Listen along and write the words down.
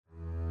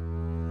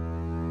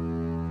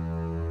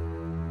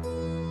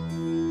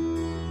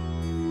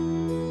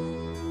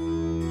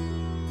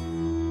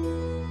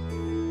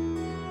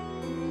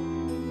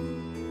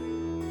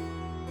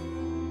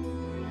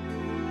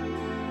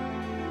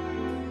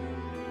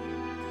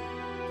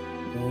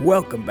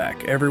Welcome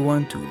back,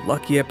 everyone, to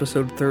lucky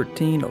episode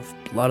 13 of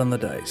Blood on the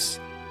Dice,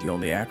 the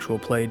only actual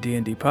play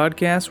D&D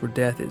podcast where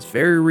death is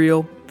very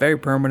real, very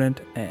permanent,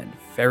 and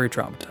very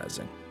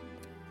traumatizing.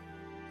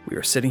 We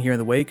are sitting here in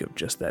the wake of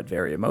just that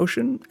very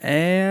emotion,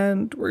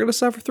 and we're going to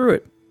suffer through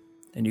it,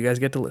 and you guys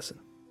get to listen.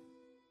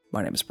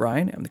 My name is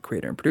Brian, I'm the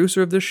creator and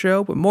producer of this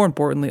show, but more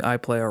importantly, I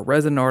play our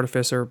resident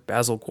artificer,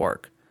 Basil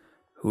Quark,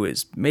 who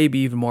is maybe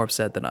even more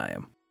upset than I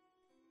am.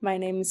 My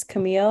name is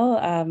Camille.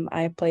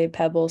 I play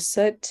Pebble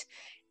Soot,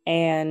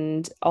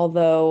 and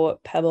although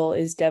Pebble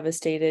is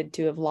devastated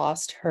to have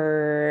lost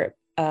her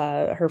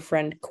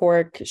friend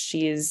Cork,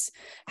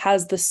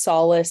 has the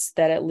solace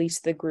that at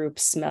least the group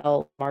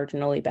smell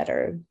marginally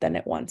better than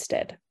it once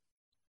did.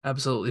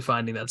 Absolutely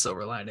finding that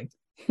silver lining.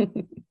 I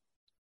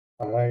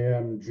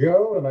am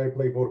Joe, and I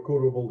play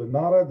Vorkuro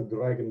Boldenara, the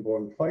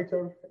Dragonborn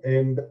fighter,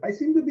 and I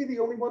seem to be the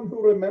only one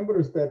who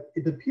remembers that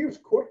it appears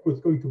Cork was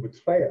going to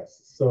betray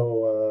us,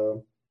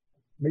 so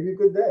maybe a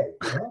good day,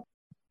 you know?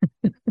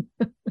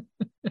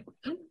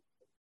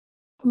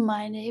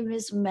 My name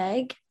is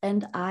Meg,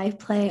 and I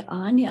play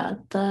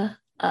Anya, the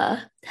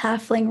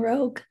halfling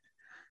rogue.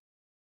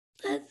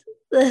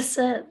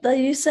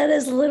 You said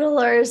as little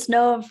or as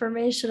no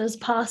information as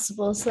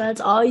possible, so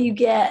that's all you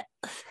get.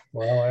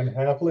 Well, and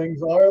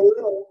halflings are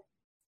little.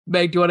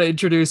 Meg, do you want to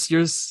introduce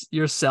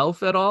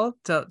yourself at all?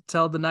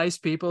 Tell the nice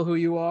people who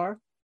you are.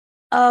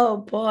 Oh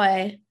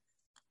boy.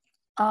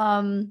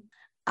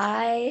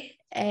 I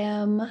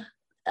am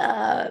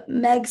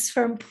Meg's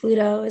from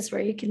Pluto is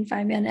where you can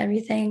find me on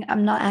everything.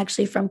 I'm not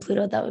actually from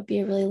Pluto. That would be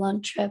a really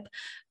long trip,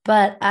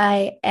 but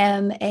I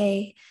am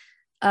a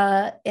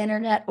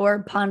internet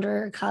orb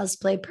ponderer,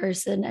 cosplay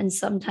person, and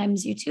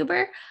sometimes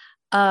YouTuber.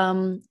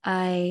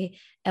 I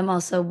am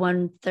also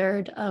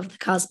 1/3 of the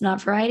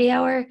Cosmonaut Variety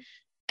Hour,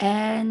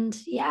 and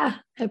yeah,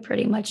 I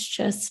pretty much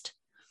just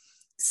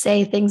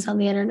say things on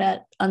the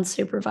internet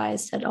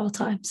unsupervised at all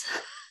times.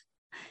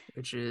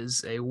 Which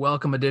is a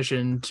welcome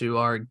addition to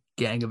our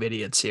gang of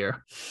idiots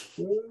here.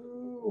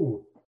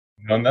 Ooh.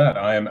 On that,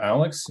 I am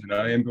Alex, and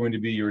I am going to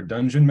be your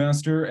Dungeon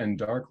Master and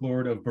Dark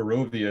Lord of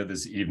Barovia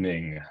this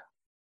evening.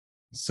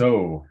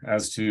 So,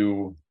 as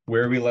to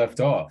where we left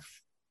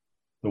off,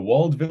 the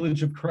walled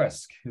village of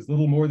Kresk is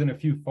little more than a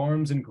few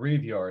farms and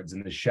graveyards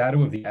in the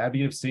shadow of the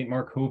Abbey of St.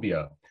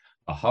 Markovia,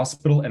 a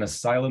hospital and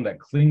asylum that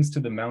clings to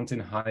the mountain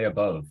high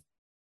above.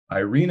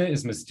 Irina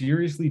is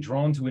mysteriously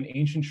drawn to an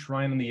ancient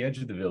shrine on the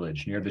edge of the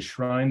village. Near the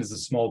shrine is a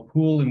small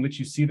pool in which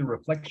you see the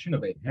reflection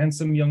of a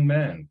handsome young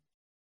man.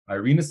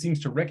 Irina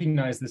seems to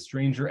recognize the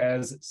stranger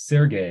as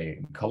Sergei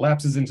and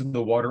collapses into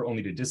the water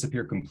only to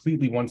disappear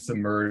completely once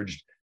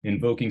submerged,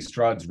 invoking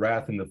Strahd's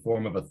wrath in the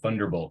form of a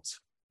thunderbolt.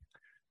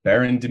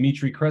 Baron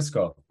Dmitry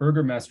Kreskov,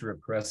 burgomaster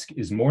of Kresk,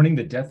 is mourning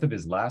the death of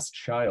his last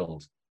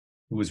child,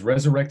 who was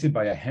resurrected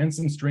by a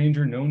handsome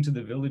stranger known to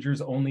the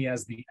villagers only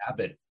as the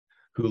Abbot,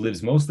 who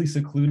lives mostly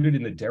secluded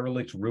in the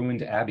derelict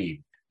ruined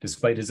abbey.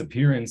 Despite his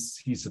appearance,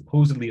 he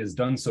supposedly has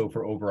done so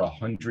for over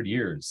 100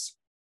 years.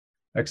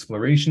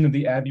 Exploration of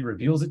the abbey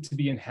reveals it to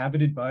be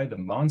inhabited by the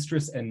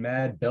monstrous and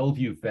mad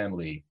Bellevue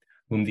family,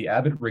 whom the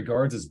abbot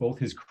regards as both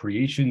his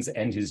creations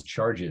and his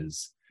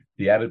charges.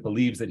 The abbot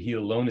believes that he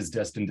alone is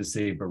destined to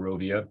save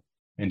Barovia,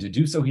 and to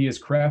do so he has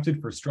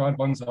crafted for Strahd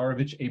von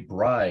Zarovich a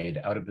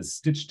bride out of the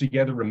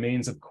stitched-together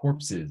remains of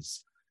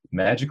corpses,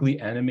 magically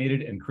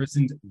animated and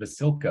christened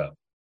Vasilka.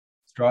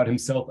 Strahd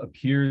himself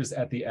appears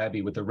at the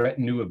abbey with a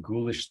retinue of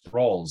ghoulish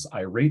thralls,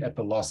 irate at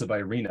the loss of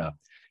Irina.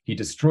 He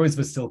destroys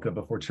Vasilka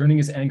before turning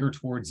his anger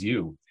towards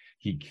you.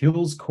 He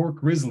kills Cork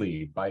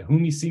Grizzly, by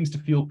whom he seems to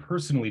feel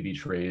personally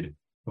betrayed,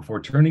 before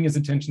turning his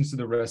attentions to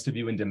the rest of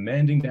you and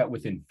demanding that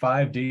within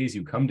 5 days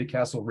you come to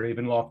Castle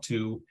Ravenloft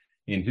to,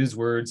 in his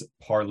words,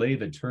 parlay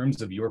the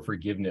terms of your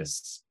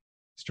forgiveness.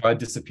 Strahd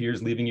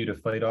disappears, leaving you to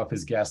fight off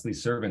his ghastly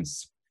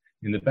servants.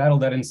 In the battle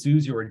that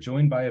ensues, you are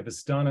joined by a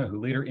Vistana who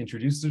later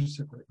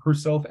introduces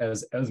herself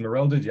as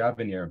Esmeralda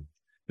Javanir,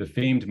 the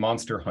famed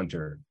monster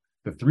hunter.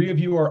 The three of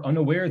you are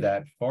unaware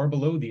that, far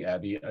below the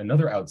abbey,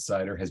 another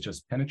outsider has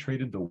just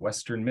penetrated the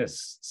western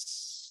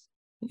mists.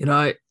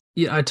 I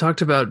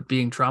talked about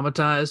being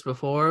traumatized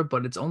before,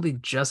 but it's only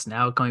just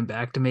now coming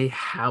back to me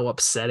how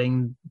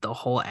upsetting the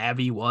whole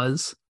abbey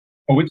was.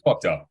 Oh, it's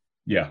fucked up.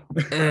 Yeah.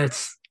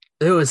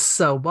 It was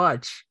so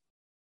much.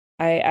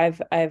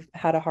 I've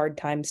had a hard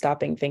time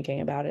stopping thinking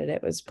about it.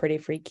 It was pretty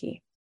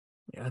freaky.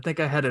 Yeah, I think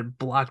I had it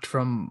blocked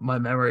from my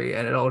memory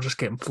and it all just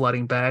came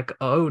flooding back.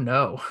 Oh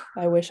no.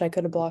 I wish I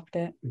could have blocked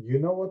it. You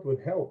know what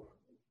would help?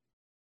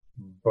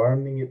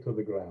 Burning it to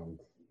the ground.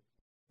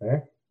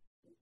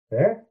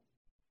 Eh?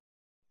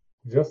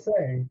 Just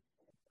saying.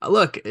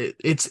 Look,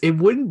 it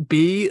wouldn't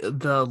be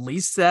the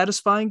least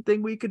satisfying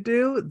thing we could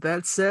do.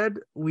 That said,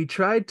 we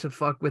tried to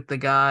fuck with the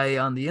guy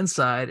on the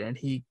inside and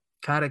he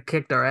kind of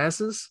kicked our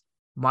asses.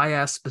 My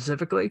ass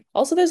specifically.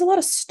 Also, there's a lot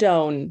of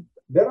stone.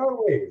 There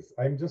are ways.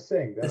 I'm just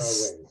saying there are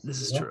ways.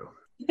 This is true.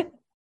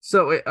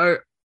 So,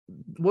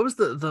 what was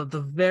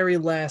the very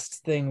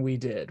last thing we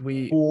did?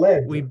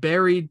 We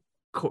buried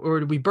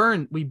or we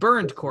burned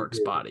Yes, we Cork's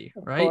did. body,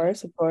 Of right?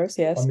 course,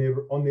 yes.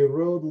 On the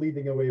road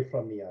leading away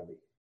from the abbey.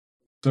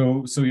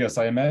 So yes,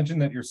 I imagine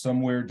that you're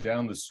somewhere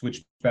down the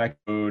switchback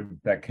road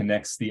that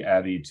connects the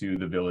abbey to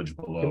the village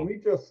Can below. we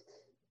just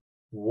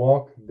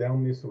walk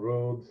down this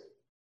road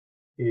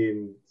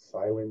in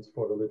silence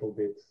for a little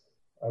bit?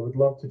 I would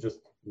love to just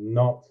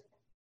not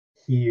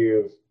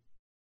hear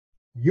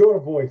your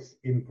voice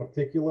in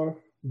particular,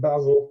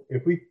 Basil.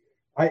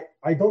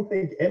 I don't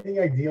think any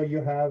idea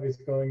you have is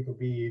going to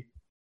be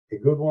a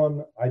good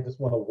one. I just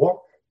want to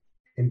walk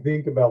and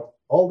think about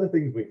all the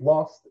things we've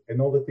lost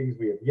and all the things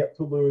we have yet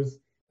to lose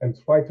and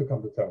try to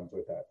come to terms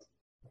with that.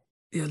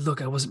 Yeah,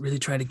 look, I wasn't really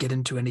trying to get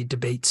into any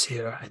debates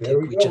here. I There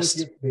think we we go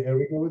just there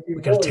we go with your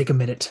we gotta voice. take a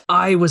minute.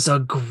 I was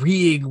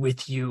agreeing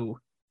with you.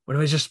 When I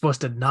was just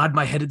supposed to nod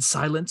my head in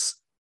silence.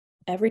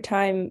 Every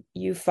time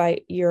you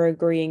fight, you're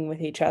agreeing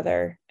with each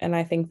other. And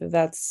I think that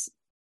that's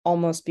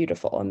almost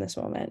beautiful in this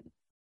moment.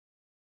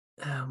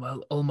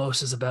 Well,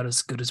 almost is about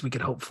as good as we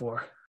could hope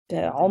for.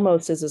 That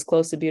almost is as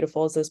close to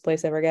beautiful as this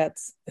place ever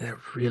gets.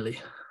 Really.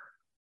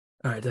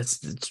 All right,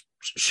 that's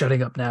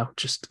shutting up now.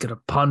 Just gonna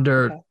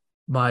ponder Okay.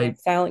 my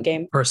Silent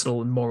game.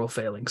 personal and moral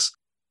failings.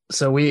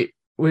 So we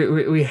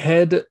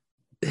head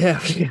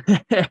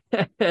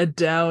head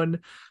down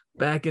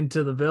back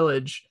into the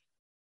village,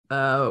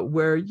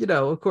 where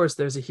of course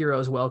there's a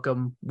hero's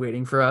welcome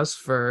waiting for us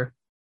for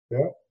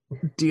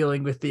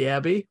dealing with the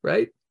abbey,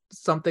 right?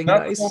 Something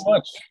Not nice. so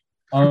much.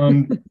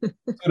 So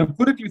to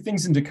put a few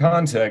things into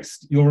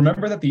context, you'll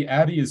remember that the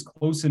abbey is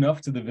close enough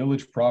to the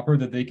village proper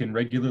that they can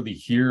regularly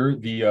hear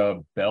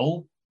the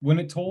bell when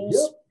it tolls.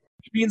 Yep.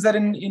 Which means that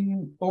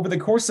in over the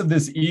course of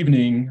this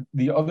evening,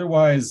 the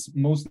otherwise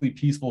mostly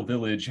peaceful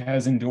village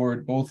has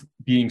endured both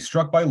being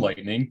struck by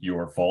lightning,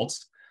 your fault,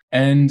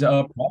 and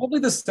probably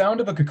the sound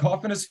of a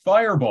cacophonous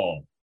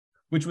fireball,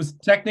 which was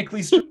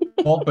technically your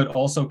fault, but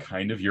also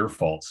kind of your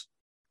fault.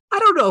 I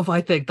don't know if I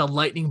think the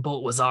lightning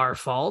bolt was our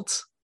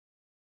fault.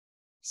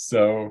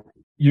 So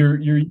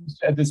you're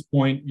at this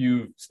point,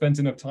 you've spent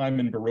enough time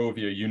in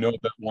Barovia, you know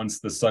that once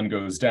the sun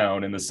goes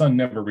down, and the sun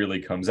never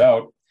really comes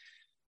out,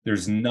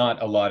 there's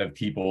not a lot of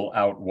people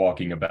out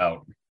walking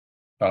about.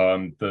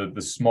 The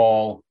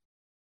small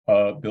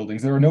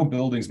buildings, there are no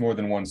buildings more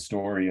than one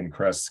story in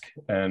Kresk,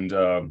 and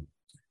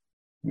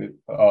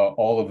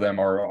all of them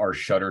are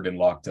shuttered and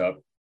locked up.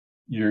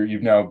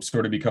 You've now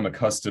sort of become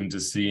accustomed to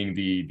seeing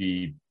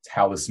the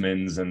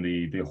talismans and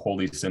the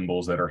holy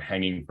symbols that are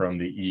hanging from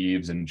the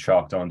eaves and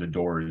chalked onto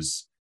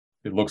doors.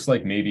 It looks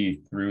like maybe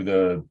through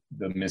the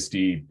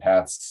misty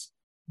paths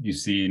you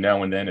see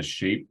now and then a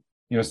shape,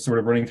 sort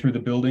of running through the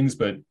buildings.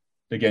 But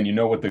again, you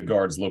know what the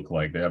guards look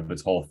like. They have the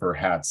tall fur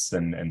hats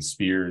and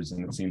spears,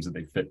 and it seems that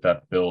they fit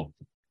that bill.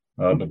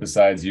 But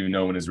besides you,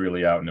 no one is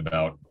really out and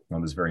about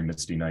on this very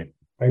misty night.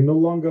 I no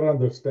longer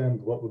understand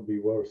what would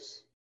be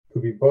worse. To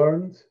be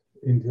burned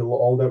until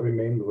all that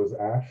remained was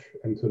ash,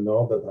 and to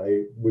know that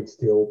I would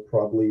still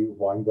probably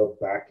wind up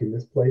back in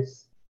this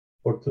place,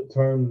 or to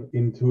turn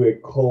into a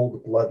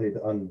cold-blooded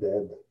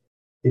undead.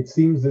 It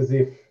seems as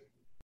if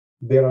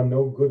there are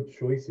no good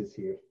choices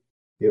here.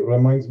 It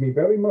reminds me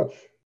very much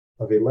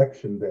of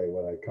Election Day,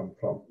 where I come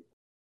from.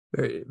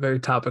 Very, very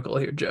topical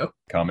here, Joe.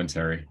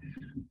 Commentary.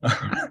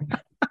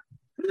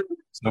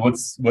 So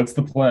what's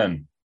the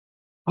plan?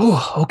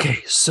 Oh, okay.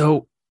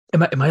 So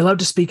am I allowed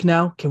to speak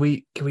now? Can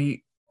we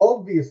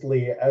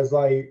Obviously, as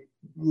I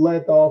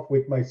let off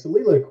with my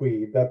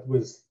soliloquy, that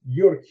was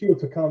your cue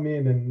to come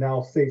in and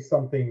now say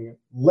something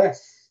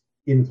less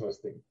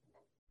interesting,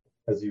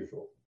 as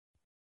usual.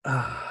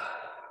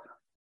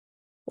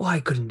 Why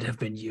couldn't it have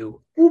been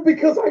you? Well,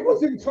 because I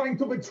wasn't trying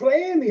to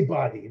betray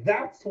anybody.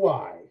 That's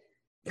why.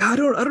 I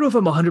don't know if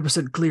I'm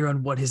 100% clear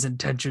on what his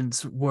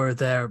intentions were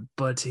there,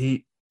 but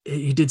he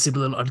did seem a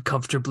little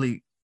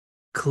uncomfortably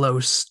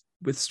close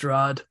with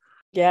Strahd.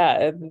 Yeah,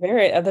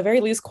 at the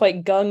very least,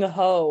 quite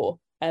gung-ho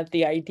at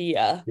the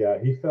idea. Yeah,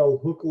 he fell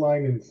hook,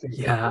 line, and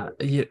sinker.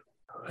 Yeah,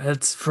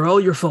 that's for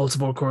all your faults,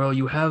 Vorkoro.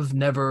 You have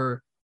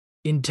never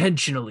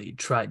intentionally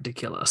tried to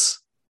kill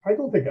us. I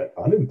don't think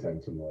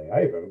unintentionally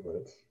either,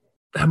 but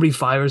How many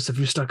fires have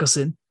you stuck us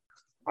in?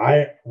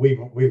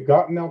 we've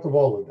gotten out of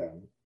all of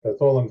them.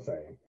 That's all I'm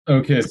saying.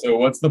 Okay, so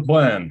what's the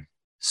plan?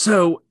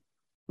 So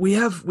we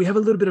have a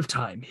little bit of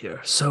time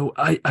here. So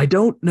I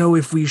don't know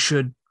if we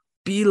should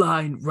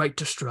beeline right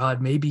to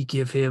Strahd, maybe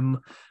give him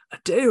a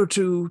day or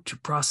two to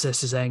process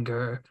his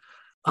anger.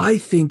 I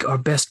think our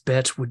best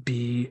bet would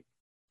be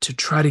to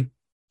try to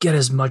get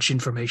as much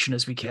information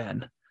as we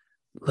can.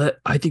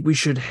 I think we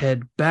should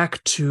head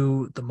back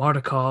to the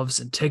Mardikovs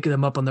and take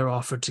them up on their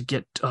offer to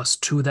get us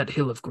to that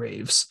Hill of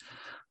Graves.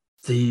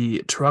 The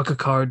Taraka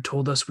card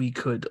told us we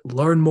could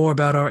learn more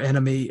about our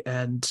enemy,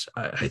 and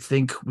I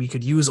think we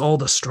could use all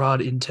the Strahd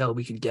intel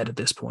we can get at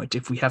this point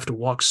if we have to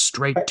walk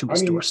straight to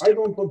his doorstep. I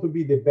don't want to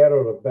be the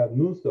bearer of bad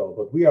news, though,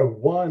 but we are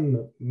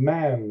one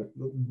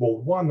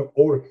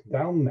orc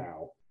down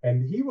now,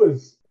 and he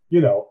was,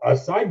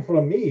 aside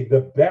from me,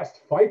 the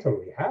best fighter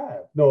we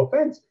have. No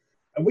offense.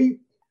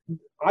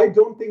 I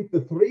don't think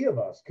the three of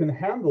us can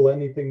handle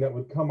anything that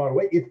would come our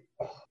way.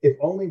 If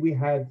only we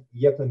had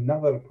yet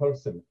another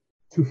person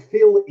to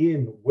fill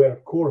in where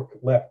Cork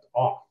left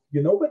off,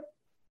 but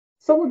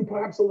someone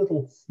perhaps a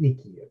little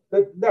sneakier.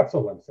 That's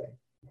all I'm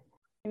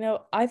saying.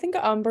 I think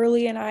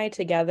Umberly and I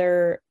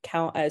together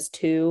count as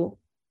two,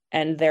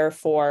 and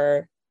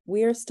therefore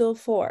we are still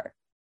four.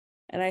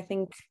 And I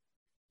think,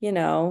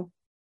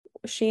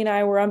 she and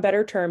I were on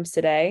better terms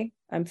today.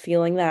 I'm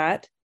feeling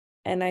that.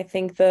 And I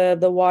think the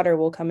water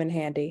will come in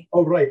handy.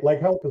 Oh, right.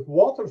 Like how the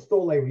water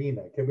stole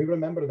Irina. Can we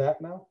remember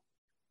that now?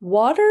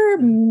 Water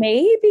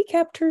maybe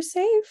kept her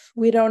safe.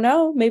 We don't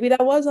know. Maybe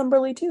that was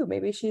Umberly too.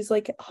 Maybe she's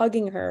like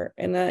hugging her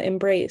in an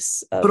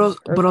embrace. But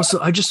also,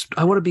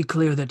 I want to be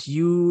clear that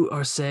you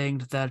are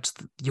saying that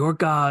your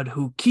god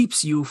who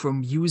keeps you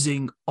from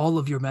using all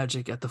of your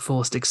magic at the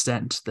fullest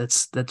extent,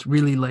 that's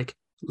really like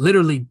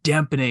literally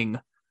dampening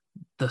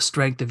the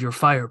strength of your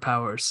fire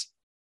powers.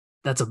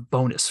 That's a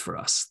bonus for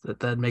us.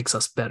 That makes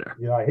us better.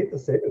 Yeah, I hate to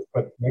say this,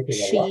 but making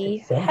a lot of she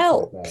sense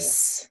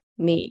helps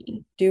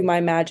me do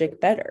my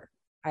magic better,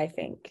 I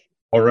think.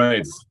 All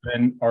right,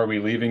 then are we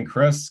leaving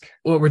Kresk?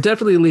 Well, we're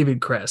definitely leaving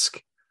Kresk.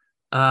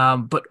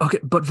 But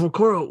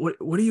Volcoro,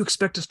 what do you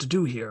expect us to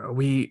do here? Are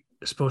we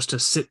supposed to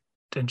sit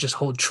and just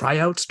hold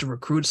tryouts to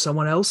recruit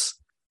someone else?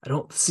 I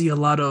don't see a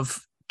lot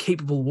of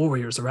capable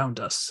warriors around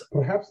us.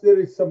 Perhaps there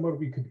is somewhere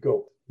we could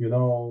go.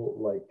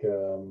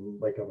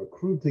 Like a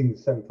recruiting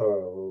center,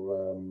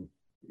 or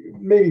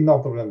maybe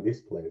not around this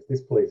place.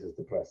 This place is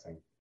depressing.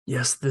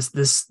 Yes,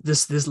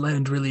 this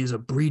land really is a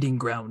breeding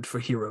ground for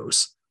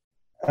heroes.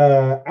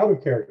 Out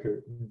of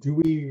character, do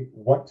we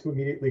want to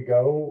immediately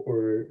go,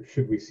 or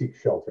should we seek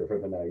shelter for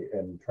the night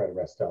and try to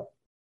rest up?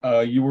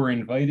 You were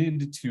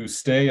invited to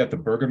stay at the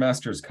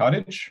Burgomaster's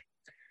cottage,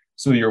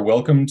 so you're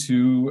welcome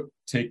to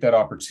take that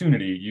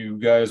opportunity. You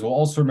guys will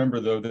also remember,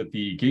 though, that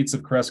the gates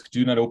of Kresk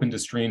do not open to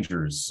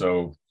strangers,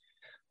 so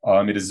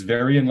it is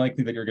very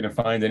unlikely that you're going to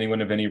find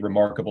anyone of any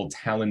remarkable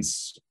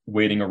talents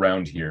waiting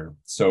around here.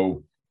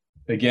 So,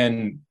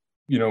 again,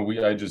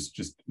 I just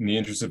in the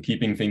interest of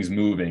keeping things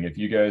moving, if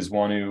you guys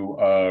want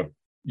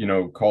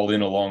to, call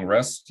in a long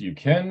rest, you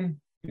can.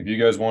 If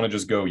you guys want to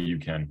just go, you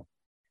can.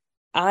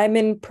 I'm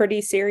in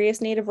pretty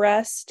serious need of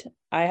rest.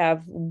 I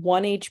have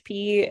 1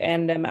 HP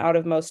and am out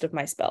of most of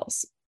my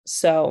spells.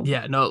 So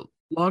yeah, no,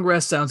 long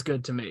rest sounds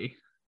good to me.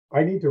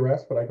 I need to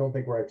rest, but I don't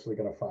think we're actually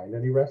going to find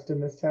any rest in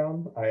this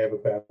town. I have a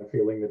bad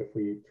feeling that if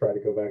we try to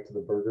go back to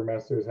the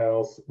Burgomaster's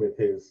house with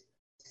his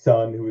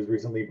son, who was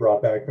recently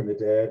brought back from the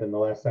dead, and the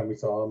last time we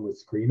saw him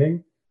was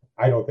screaming,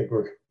 I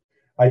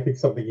think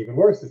something even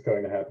worse is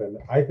going to happen.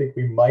 I think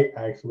we might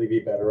actually be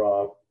better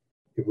off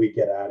if we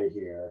get out of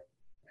here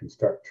and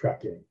start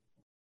trekking.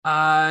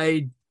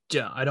 I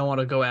don't want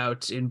to go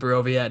out in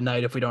Barovia at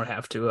night if we don't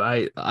have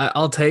to.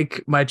 I'll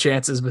take my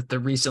chances with the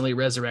recently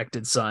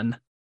resurrected son.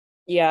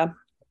 Yeah,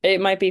 it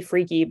might be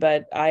freaky,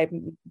 but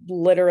I'm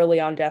literally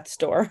on death's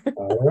door.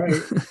 All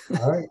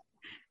right.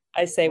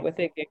 I say with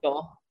a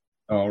giggle.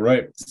 All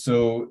right.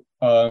 So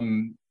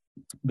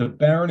the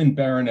Baron and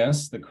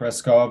Baroness, the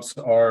Kreskovs,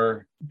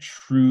 are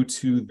true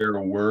to their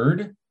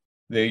word.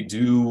 They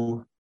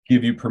do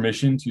give you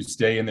permission to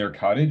stay in their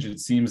cottage. It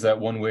seems that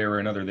one way or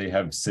another they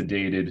have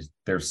sedated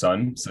their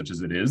son, such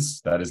as it is.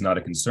 That is not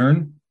a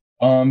concern.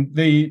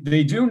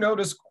 They do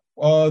notice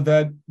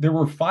that there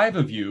were 5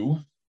 of you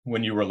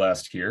when you were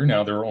last here.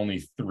 Now there are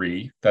only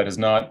 3. That has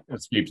not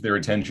escaped their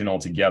attention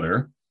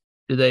altogether.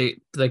 Do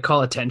they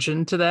call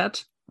attention to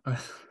that?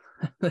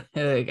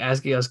 Like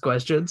asking us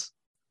questions?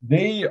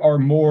 They are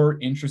more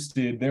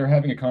interested. They're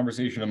having a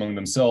conversation among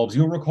themselves.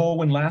 You'll recall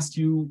when last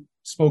you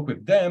spoke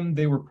with them,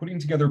 they were putting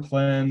together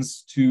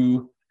plans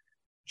to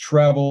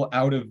travel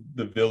out of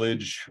the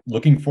village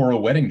looking for a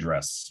wedding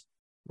dress.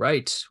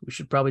 Right. We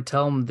should probably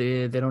tell them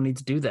they don't need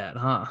to do that,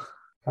 huh?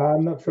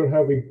 I'm not sure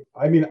how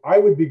I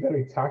would be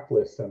very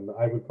tactless, and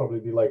I would probably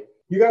be like,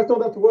 you guys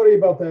don't have to worry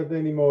about that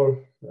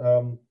anymore.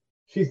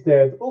 She's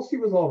dead. Well, she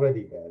was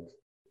already dead.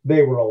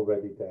 They were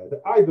already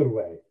dead. Either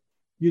way,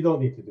 you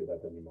don't need to do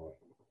that anymore.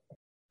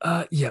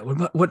 Yeah,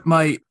 what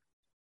my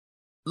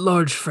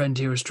large friend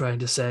here is trying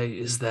to say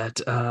is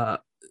that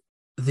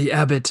the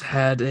abbot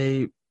had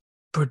a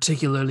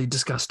particularly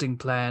disgusting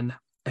plan,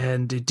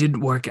 and it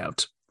didn't work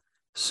out.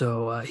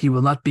 So he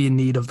will not be in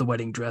need of the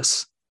wedding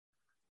dress.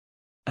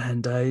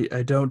 And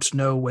I don't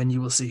know when you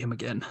will see him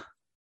again.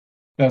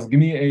 Beth, give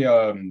me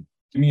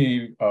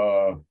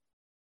a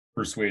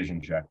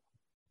persuasion check.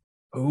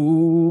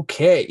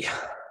 Okay.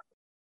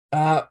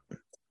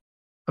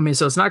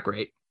 So it's not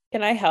great.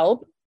 Can I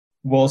help?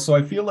 Well, so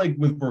I feel like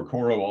with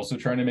Borcoro also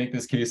trying to make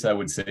this case, I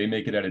would say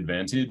make it at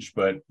advantage,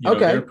 but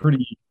okay.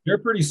 They're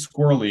pretty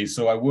squirrely,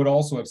 so I would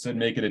also have said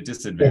make it at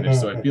disadvantage.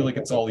 So I feel like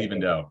it's all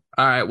evened out.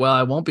 All right. Well,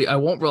 I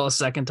won't roll a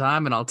second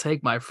time, and I'll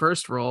take my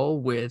first roll,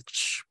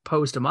 which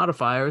post to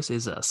modifiers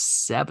is a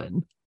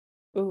 7.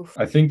 Oof.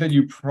 I think that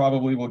you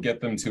probably will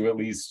get them to at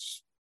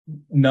least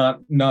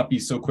not be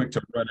so quick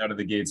to run out of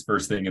the gates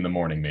first thing in the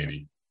morning,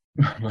 maybe.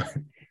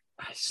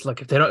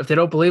 Look, if they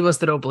don't believe us,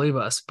 they don't believe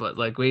us. But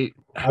like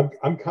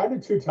I'm kind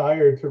of too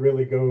tired to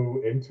really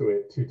go into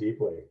it too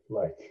deeply.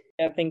 Like,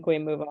 I think we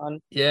move on.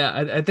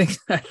 yeah, I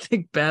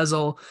think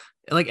Basil,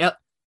 like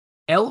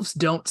elves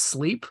don't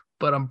sleep,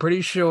 but I'm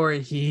pretty sure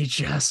he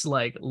just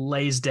like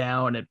lays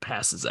down and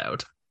passes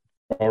out.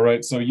 All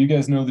right, so you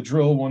guys know the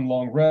drill. One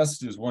long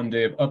rest is 1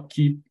 day of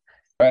upkeep,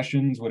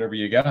 rations, whatever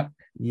you got.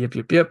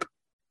 Yep.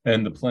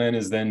 And the plan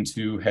is then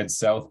to head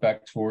south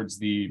back towards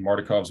the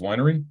Martikov's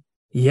winery.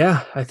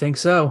 Yeah, I think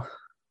so.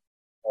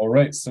 All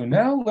right, so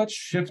now let's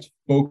shift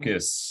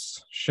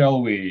focus,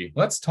 shall we?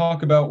 Let's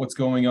talk about what's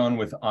going on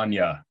with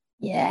Anya.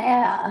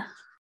 Yeah.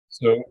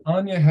 So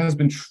Anya has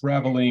been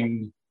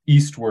traveling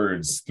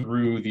eastwards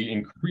through the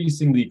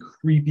increasingly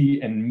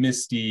creepy and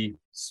misty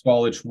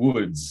Svalich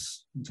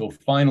woods until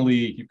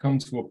finally you come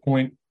to a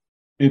point.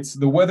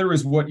 The weather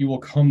is what you will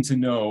come to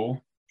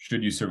know,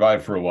 should you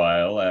survive for a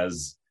while,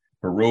 as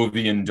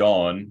Barovian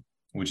dawn,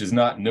 which is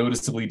not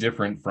noticeably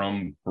different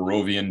from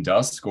Barovian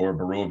dusk or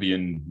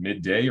Barovian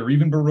midday or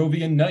even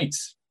Barovian night.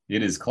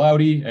 It is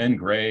cloudy and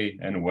gray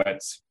and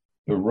wet.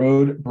 The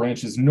road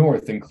branches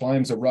north and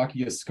climbs a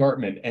rocky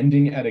escarpment,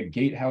 ending at a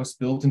gatehouse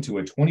built into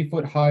a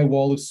 20-foot high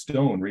wall of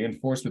stone,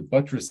 reinforced with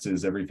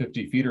buttresses every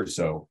 50 feet or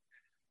so.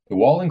 The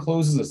wall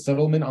encloses a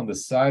settlement on the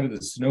side of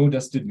the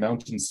snow-dusted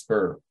mountain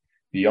spur.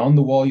 Beyond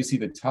the wall, you see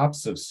the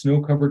tops of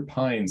snow-covered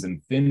pines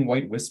and thin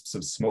white wisps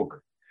of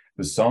smoke.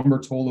 The somber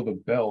toll of a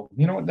bell.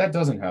 You know what? That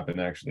doesn't happen,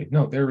 actually.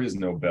 No, there is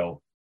no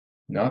bell.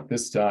 Not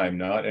this time,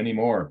 not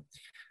anymore.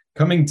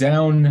 Coming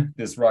down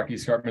this rocky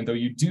escarpment, though,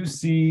 you do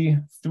see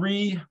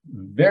 3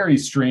 very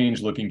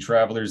strange-looking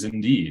travelers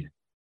indeed,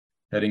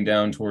 heading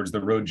down towards the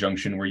road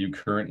junction where you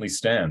currently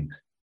stand.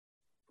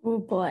 Oh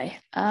boy.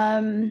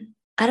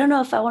 I don't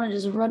know if I want to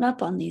just run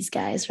up on these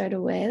guys right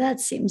away. That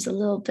seems a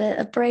little bit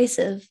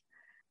abrasive.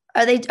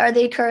 Are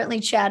they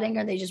currently chatting?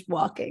 Or are they just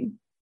walking?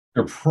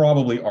 They're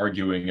probably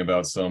arguing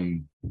about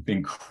some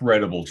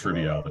incredible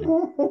triviality.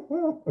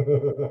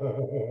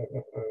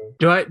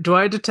 Do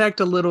I detect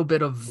a little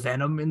bit of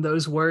venom in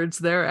those words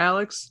there,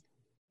 Alex?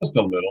 Just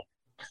a little.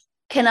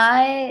 Can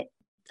I?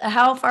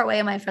 How far away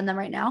am I from them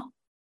right now?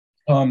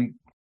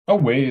 A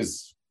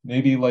ways,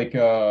 maybe like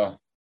I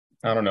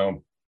don't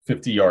know,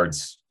 50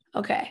 yards.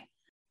 Okay.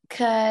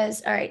 All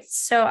right.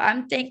 So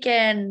I'm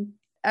thinking,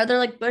 are there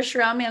like bush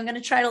around me? I'm gonna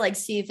try to like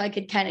see if I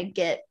could kind of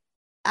get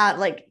out.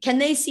 Like, can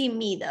they see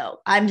me though?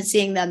 I'm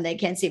seeing them. They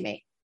can't see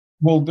me.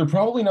 Well, they're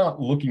probably not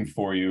looking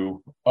for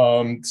you.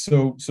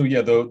 So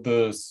yeah,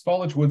 the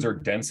Svalich woods are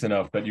dense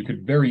enough that you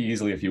could very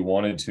easily, if you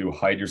wanted to,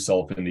 hide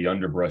yourself in the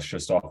underbrush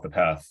just off the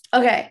path.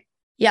 Okay.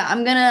 Yeah,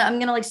 I'm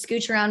gonna like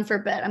scooch around for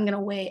a bit. I'm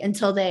gonna wait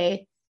until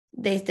they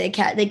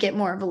get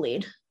more of a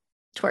lead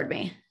toward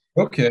me.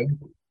 Okay.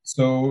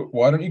 So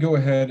why don't you go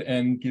ahead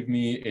and give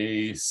me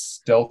a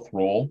stealth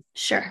roll?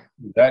 Sure.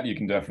 That you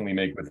can definitely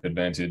make with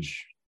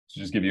advantage to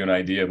just give you an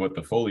idea of what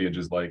the foliage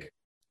is like.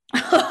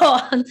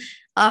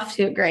 Off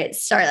to a great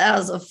start. That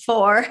was a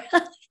 4.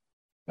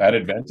 At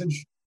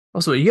advantage?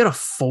 Also, you got a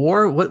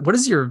 4? What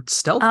is your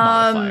stealth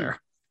modifier?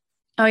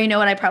 Oh, you know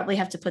what? I probably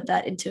have to put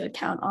that into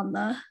account on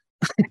the.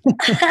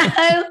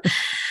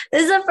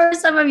 This is the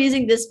first time I'm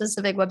using this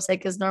specific website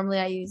because normally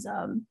I use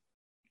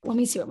let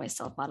me see what my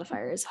stealth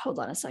modifier is. Hold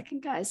on a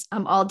second, guys.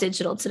 I'm all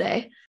digital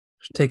today.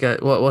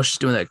 While she's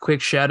doing that, quick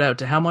shout out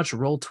to how much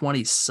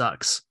Roll20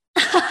 sucks.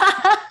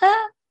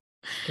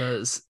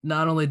 Because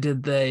not only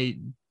did they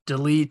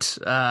delete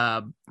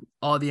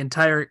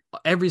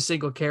every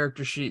single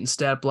character sheet and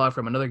stat block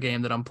from another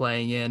game that I'm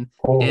playing in,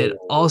 it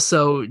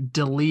also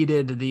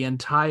deleted the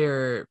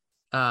entire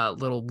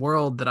little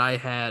world that I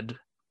had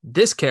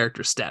this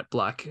character stat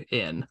block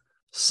in.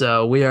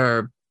 So we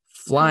are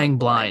flying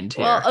blind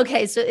here. Well,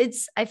 okay, so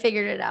I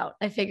figured it out.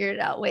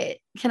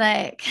 Wait, can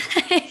I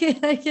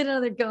get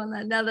another go on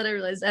that now that I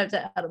realize I have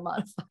to add a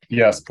modifier?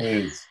 Yes,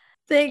 please.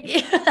 Thank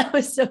you. That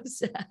was so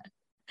sad.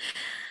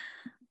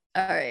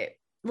 All right.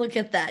 Look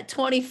at that.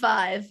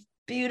 25.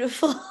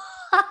 Beautiful.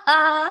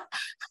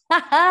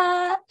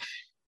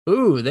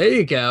 Ooh, there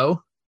you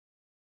go.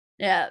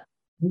 Yeah.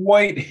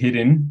 Quite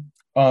hidden,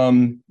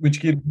 which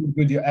gives you a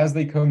good idea. As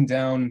they come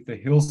down the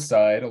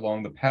hillside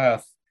along the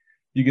path,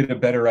 you get a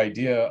better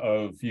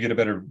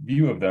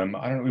view of them.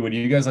 I don't know, would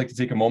you guys like to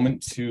take a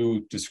moment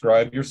to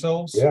describe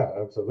yourselves? Yeah,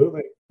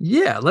 absolutely.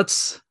 Yeah,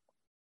 let's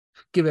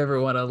give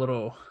everyone a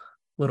little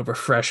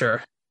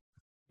refresher.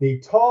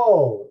 The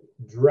tall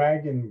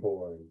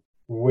dragonborn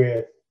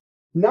with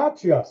not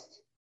just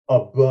a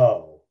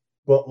bow,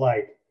 but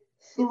like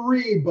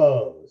 3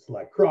 bows,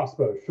 like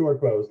crossbows,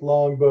 short bows,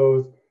 long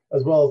bows,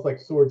 as well as like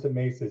swords and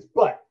maces.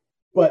 But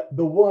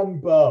the one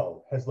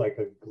bow has like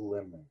a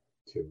glimmer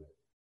to it,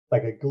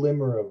 like a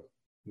glimmer of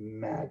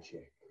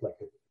magic,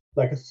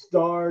 like a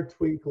star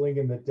twinkling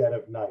in the dead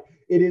of night.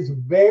 It is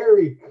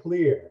very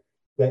clear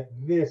that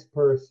this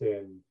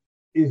person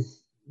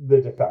is the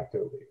de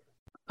facto leader.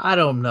 I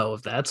don't know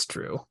if that's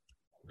true.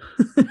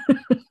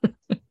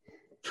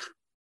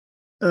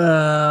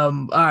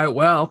 All right,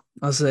 well,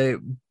 I'll say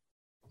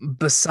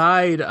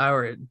beside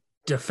our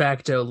de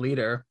facto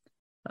leader,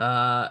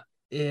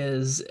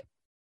 is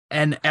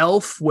an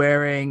elf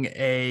wearing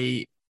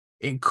a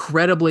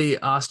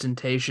incredibly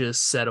ostentatious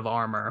set of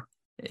armor.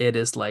 It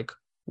is like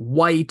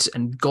white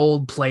and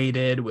gold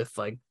plated with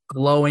like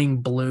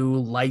glowing blue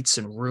lights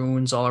and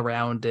runes all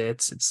around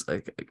it. It's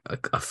like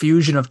a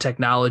fusion of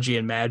technology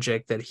and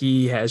magic that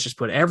he has just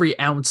put every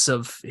ounce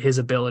of his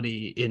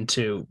ability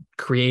into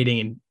creating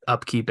and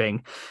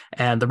upkeeping.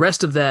 And the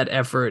rest of that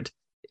effort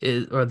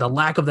is, or the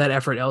lack of that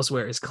effort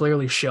elsewhere, is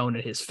clearly shown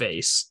in his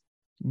face.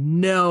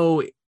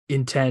 No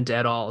intent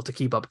at all to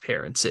keep up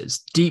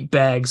appearances. Deep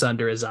bags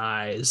under his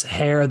eyes,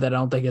 hair that I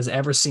don't think has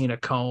ever seen a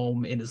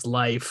comb in his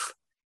life.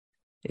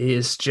 He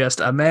is just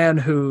a man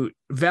who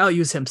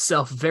values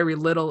himself very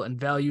little and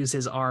values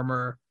his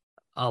armor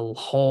a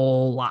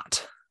whole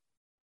lot.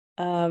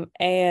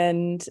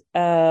 And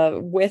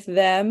with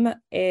them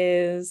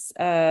is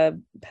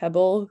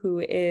Pebble, who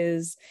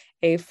is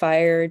a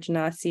fire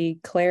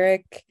genasi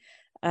cleric,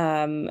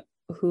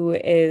 who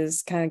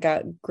is kind of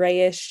got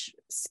grayish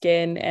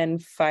skin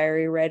and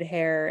fiery red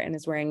hair and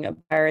is wearing a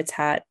pirate's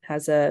hat,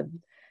 has a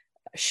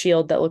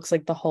shield that looks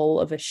like the hull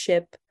of a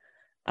ship.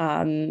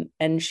 And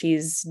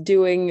she's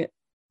doing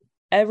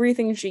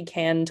everything she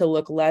can to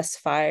look less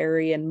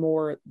fiery and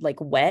more like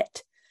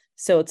wet.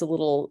 So it's a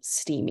little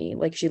steamy,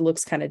 like she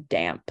looks kind of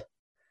damp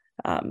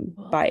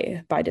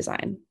by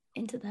design.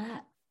 Into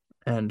that.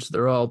 And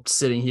they're all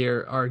sitting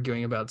here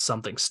arguing about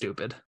something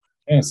stupid.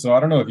 Yeah, so I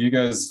don't know if you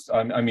guys,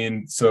 I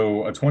mean,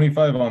 so a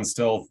 25 on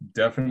stealth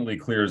definitely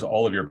clears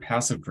all of your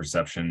passive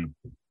perception.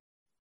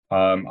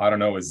 I don't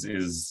know,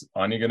 is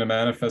Anya going to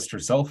manifest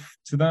herself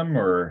to them,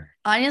 or?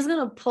 Anya's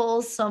going to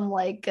pull some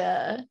like,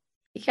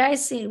 you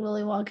guys seen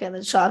Willy Wonka and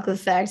the Chocolate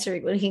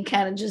Factory when he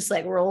kind of just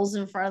like rolls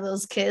in front of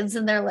those kids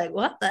and they're like,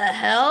 what the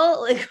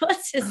hell? Like,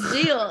 what's his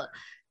deal?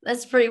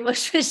 That's pretty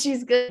much what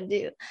she's going to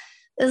do.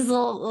 This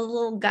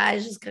little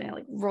guy's just going to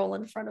like roll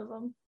in front of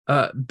him.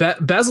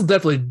 Basil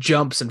definitely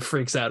jumps and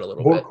freaks out a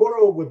little bit.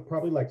 Borkoro would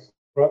probably like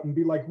strut and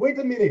be like, wait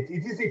a minute,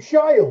 it is a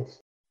child.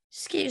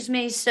 Excuse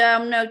me, sir,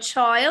 I'm no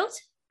child.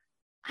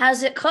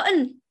 How's it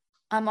cutting?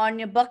 I'm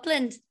Anya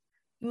Buckland.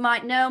 You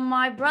might know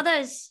my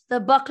brothers, the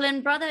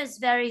Buckland brothers,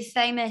 very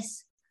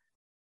famous.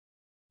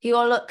 You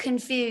all look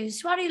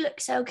confused. Why do you look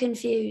so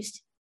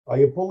confused? I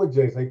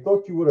apologize. I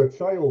thought you were a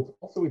child.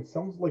 Also, it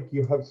sounds like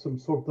you have some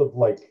sort of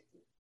like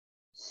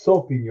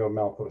soap in your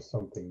mouth or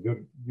something.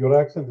 Your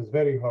accent is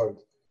very hard.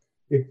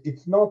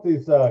 It's not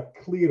as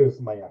clear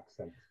as my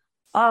accent.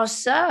 Oh,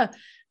 sir,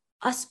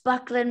 us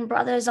Buckland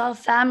brothers, our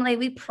family,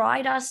 we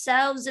pride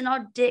ourselves in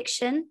our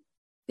diction.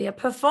 We are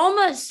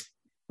performers.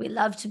 We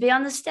love to be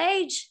on the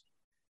stage.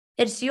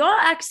 It's your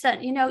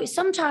accent. You know,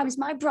 sometimes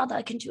my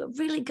brother can do a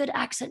really good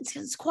accent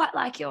because it's quite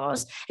like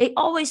yours. He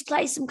always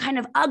plays some kind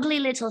of ugly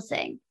little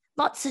thing.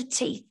 Lots of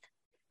teeth.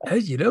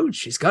 You know,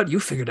 she's got you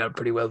figured out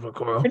pretty well,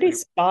 Borkoro. Pretty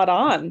spot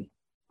on.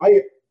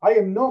 I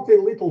am not a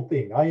little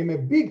thing. I am a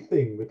big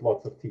thing with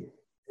lots of teeth.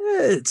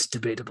 It's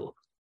debatable.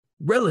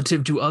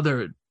 Relative to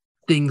other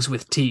things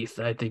with teeth,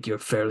 I think you're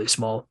fairly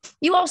small.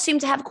 You all seem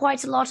to have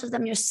quite a lot of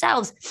them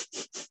yourselves.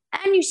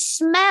 And you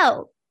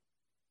smell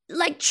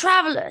like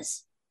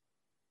travelers.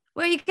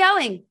 Where are you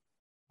going?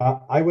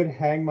 I would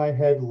hang my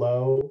head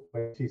low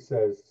when she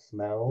says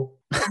smell.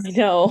 I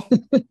know.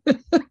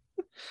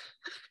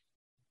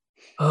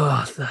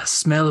 Oh, the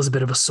smell is a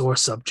bit of a sore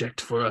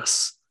subject for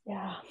us.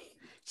 Yeah.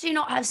 Do you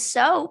not have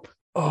soap?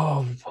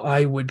 Oh,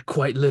 I would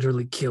quite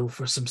literally kill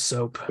for some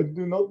soap. I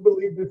do not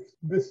believe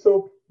this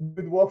soap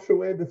would wash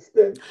away the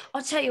stench.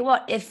 I'll tell you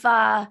what, if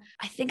I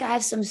think I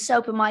have some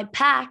soap in my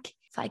pack,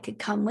 if I could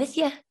come with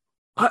you.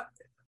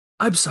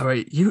 I'm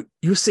sorry,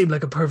 you seem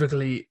like a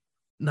perfectly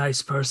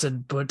nice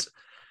person, but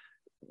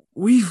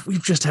we've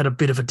just had a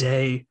bit of a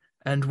day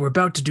and we're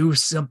about to do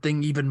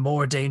something even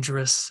more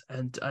dangerous,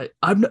 and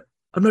I'm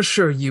not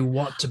sure you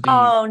want to be.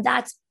 Oh,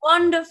 that's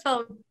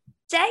wonderful.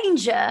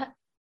 Danger?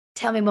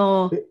 Tell me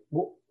more.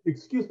 Well,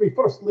 excuse me,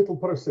 first, little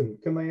person,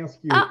 can I ask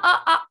you?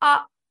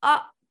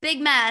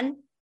 Big man.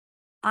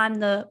 I'm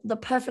the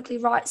perfectly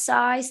right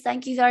size.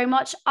 Thank you very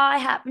much. I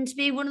happen to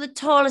be one of the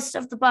tallest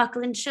of the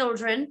Buckland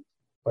children.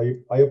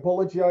 I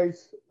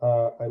apologize.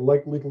 I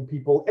like little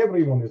people.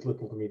 Everyone is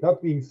little to me.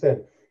 That being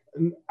said,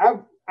 an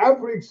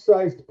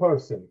average-sized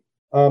person.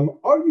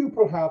 Are you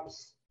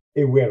perhaps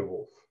a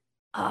werewolf?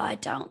 I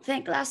don't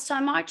think last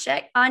time I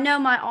checked. I know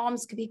my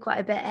arms could be quite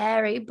a bit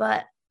hairy,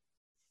 but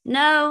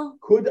no.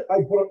 Could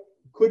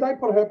I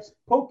perhaps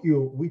poke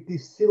you with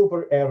this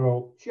silver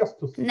arrow just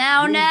to see?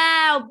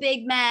 No,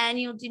 big man,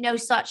 you'll do no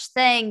such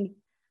thing.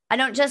 I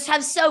don't just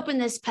have soap in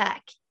this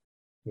pack.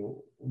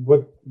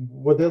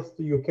 What else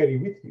do you carry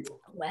with you?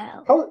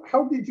 Well,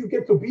 how did you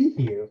get to be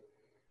here?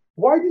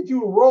 Why did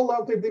you roll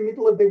out of the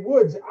middle of the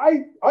woods?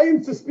 I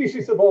am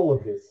suspicious of all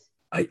of this.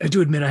 I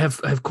do admit I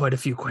have quite a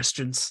few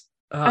questions.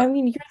 I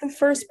mean, you're the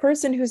first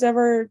person who's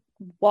ever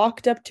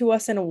walked up to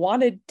us and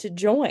wanted to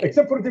join.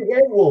 Except for the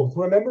werewolves.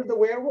 Remember the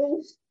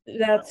werewolves?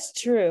 That's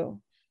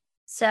true.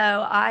 So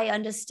I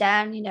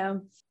understand,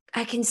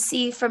 I can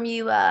see from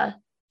you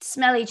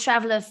smelly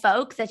traveler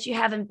folk that you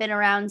haven't been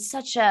around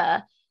such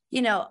a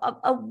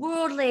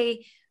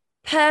worldly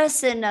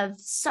person of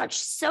such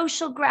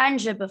social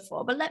grandeur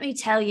before, but let me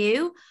tell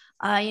you,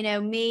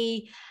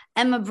 me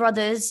and my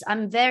brothers,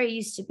 I'm very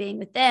used to being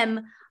with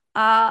them.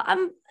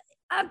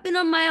 I've been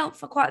on my own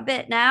for quite a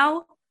bit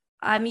now.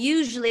 I'm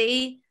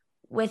usually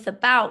with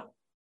about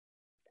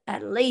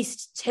at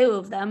least two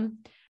of them.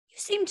 You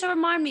seem to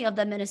remind me of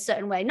them in a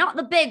certain way. Not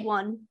the big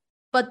one,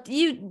 but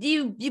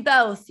you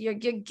both. You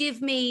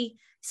give me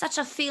such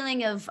a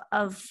feeling of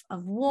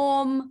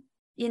warm,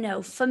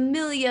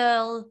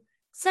 familial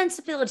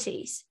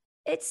sensibilities.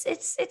 It's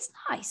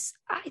nice.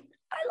 I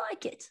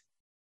like it.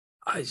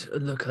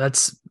 Look,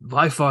 that's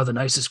by far the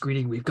nicest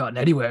greeting we've gotten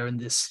anywhere in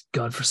this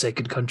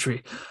godforsaken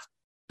country.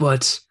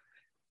 But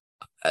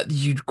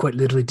you quite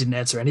literally didn't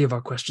answer any of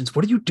our questions.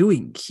 What are you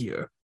doing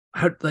here?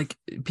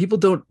 People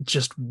don't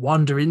just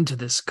wander into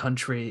this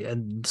country,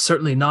 and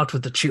certainly not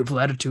with the cheerful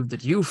attitude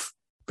that you've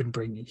been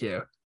bringing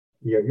here.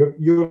 Yeah,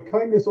 your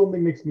kindness only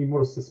makes me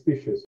more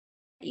suspicious.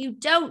 You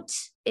don't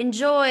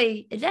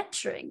enjoy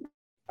adventuring.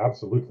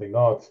 Absolutely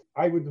not.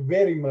 I would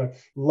very much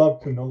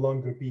love to no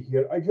longer be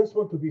here. I just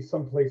want to be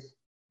someplace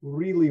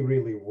really,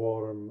 really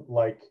warm,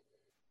 like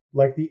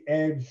the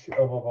edge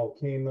of a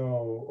volcano,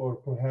 or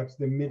perhaps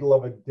the middle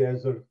of a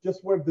desert,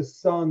 just where the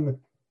sun,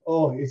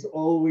 is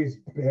always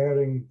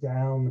bearing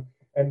down,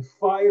 and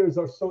fires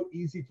are so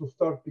easy to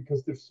start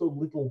because there's so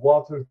little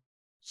water.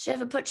 Should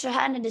ever put your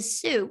hand in a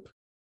soup?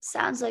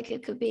 Sounds like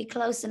it could be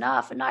close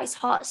enough. A nice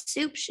hot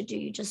soup should do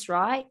you just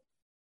right.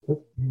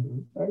 That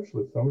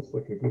actually sounds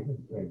like a good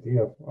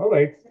idea. All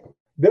right.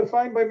 They're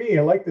fine by me.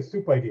 I like the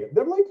soup idea.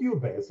 They're like you,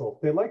 Basil.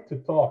 They like to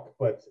talk,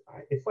 but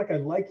it's like I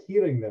like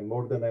hearing them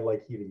more than I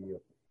like hearing you.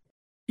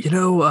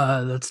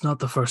 That's not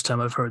the first time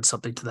I've heard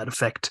something to that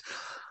effect.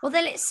 Well,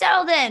 then it's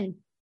settled then.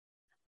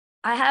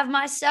 I have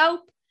my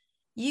soap.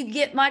 You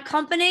get my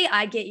company.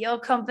 I get your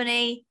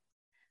company.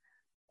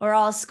 We're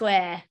all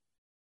square.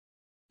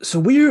 So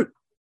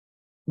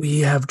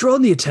we have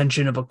drawn the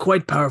attention of a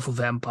quite powerful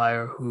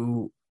vampire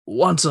who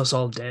wants us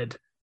all dead,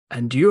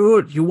 and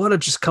you want to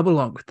just come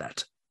along with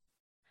that.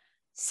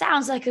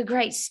 Sounds like a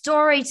great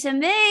story to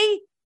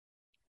me.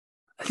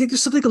 I think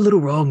there's something a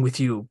little wrong with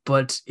you,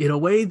 but in a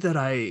way that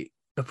I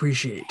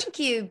appreciate. Thank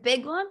you,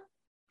 big one.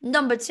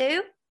 Number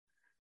two.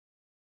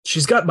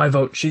 She's got my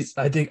vote.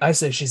 I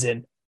say she's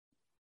in.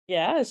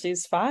 Yeah,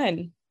 she's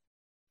fine.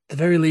 At the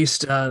very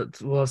least,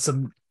 we'll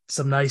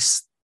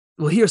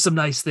hear some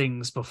nice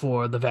things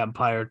before the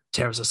vampire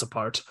tears us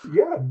apart.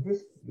 Yeah,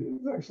 this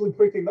is actually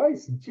pretty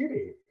nice and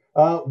cheery.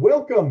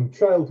 Welcome,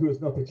 child who is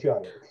not a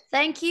child.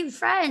 Thank you,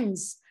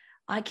 friends.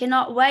 I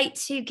cannot wait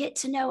to get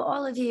to know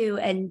all of you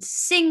and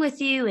sing with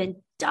you and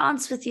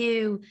dance with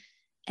you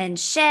and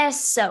share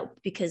soap,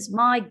 because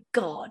my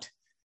God.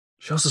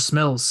 She also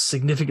smells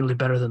significantly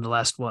better than the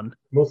last one.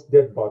 Most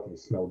dead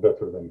bodies smell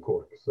better than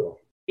cork, so.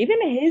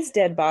 Even his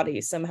dead body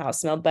somehow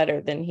smelled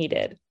better than he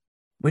did.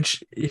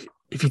 Which, if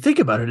you think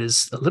about it,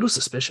 is a little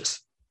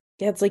suspicious.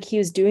 Yeah, it's like he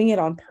was doing it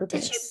on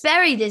purpose. Did you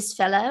bury this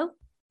fellow?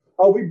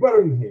 Oh, we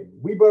burn him.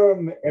 We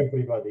burn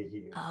everybody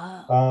here.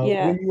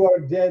 Yeah. When you are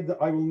dead,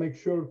 I will make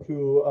sure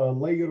to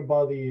lay your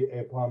body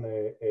upon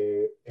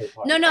a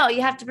pile. No,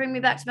 you have to bring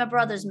me back to my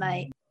brothers,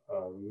 mate.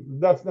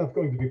 That's not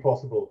going to be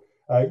possible.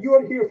 You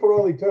are here for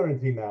all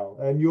eternity now,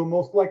 and you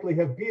most likely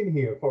have been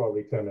here for all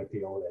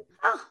eternity already.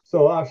 Oh.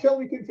 So, shall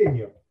we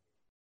continue?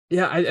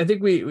 Yeah, I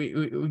think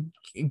we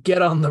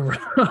get on the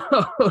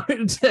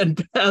road,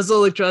 and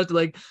Basil tries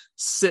to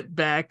sit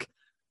back.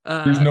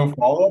 There's no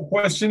follow-up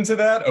question to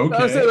that. Okay.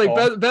 I was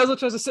saying, Basil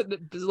tries to sit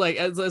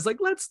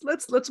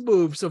let's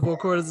move so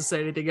Vorkor doesn't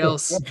say anything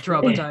else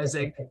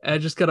traumatizing,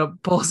 and just kind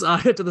of pulls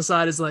Aya to the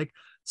side. Is like,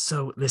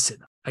 so listen,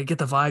 I get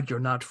the vibe you're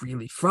not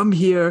really from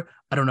here.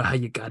 I don't know how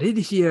you got in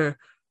here,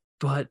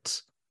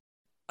 but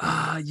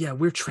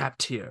we're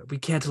trapped here. We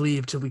can't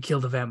leave till we kill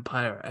the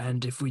vampire,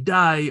 and if we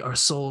die, our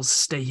souls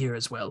stay here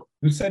as well.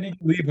 Who said you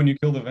could leave when you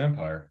kill the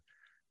vampire?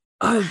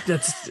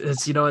 That's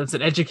it's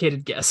an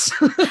educated guess.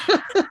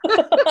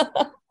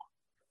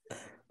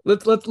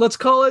 Let's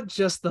call it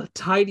just the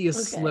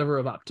tiniest sliver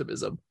of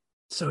optimism.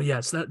 So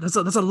yes, that's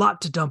a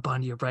lot to dump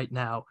on you right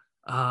now.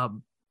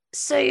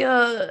 So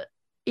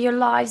your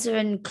lives are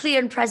in clear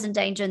and present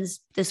danger in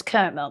this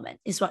current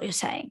moment, is what you're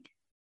saying.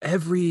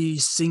 Every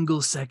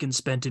single second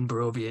spent in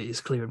Barovia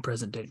is clear and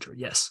present danger.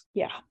 Yes.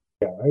 Yeah.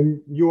 Yeah,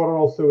 and you are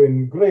also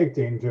in grave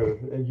danger,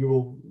 and you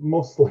will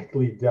most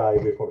likely die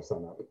before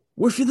sunup.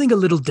 We're feeling a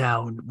little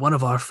down. One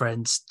of our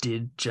friends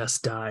did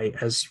just die,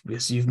 as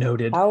you've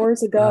noted.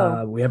 Hours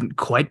ago. We haven't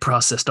quite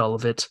processed all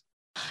of it.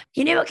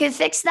 You know what can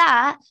fix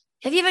that?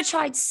 Have you ever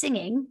tried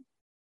singing?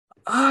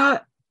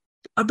 I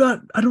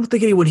don't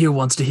think anyone here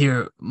wants to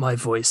hear my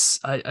voice.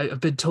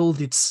 I've been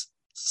told it's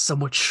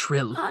somewhat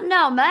shrill. Oh,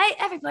 no, mate.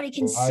 Everybody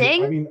can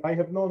sing. I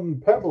have known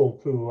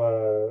Pebble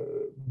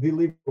to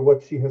deliver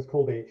what she has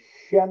called a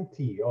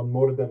shanty on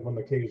more than one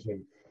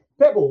occasion.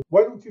 Pebble,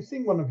 why don't you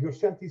sing one of your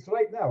shanties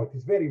right now at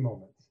this very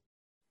moment?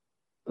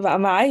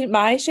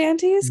 My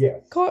shanties?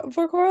 Yes.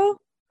 For Coral?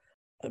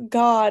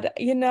 God,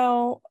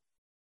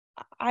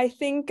 I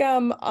think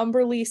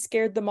Umberly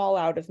scared them all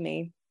out of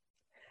me.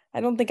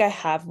 I don't think I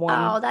have one.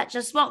 Oh, that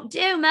just won't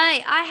do,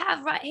 mate. I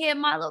have right here in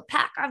my little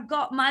pack, I've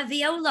got my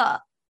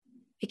viola.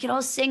 We can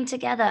all sing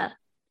together.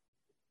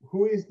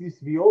 Who is this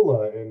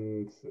Viola,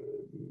 and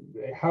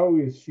how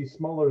is she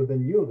smaller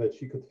than you that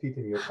she could fit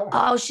in your pack?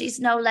 Oh, she's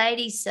no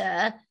lady,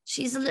 sir.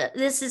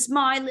 This is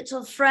my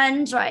little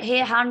friend right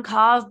here, hand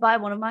carved by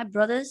one of my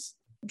brothers.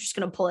 I'm just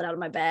going to pull it out of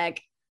my bag.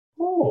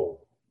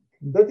 Oh,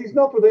 that is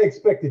not what I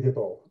expected at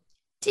all.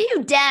 Do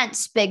you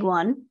dance, big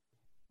one?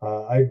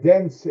 I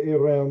dance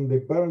around the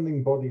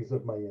burning bodies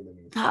of my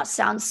enemies. That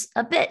sounds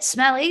a bit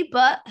smelly,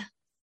 but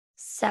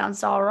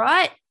sounds all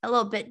right. A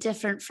little bit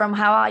different from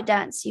how I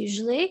dance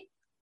usually.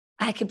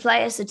 I could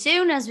play us a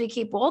tune as we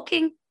keep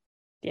walking.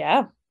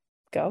 Yeah,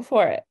 go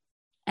for it.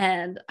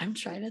 And I'm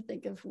trying to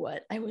think of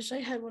what. I wish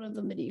I had one of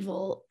the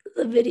medieval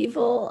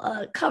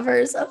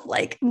covers of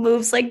like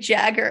moves like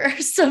Jagger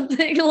or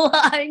something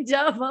lined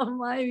up on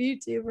my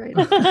YouTube right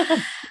now.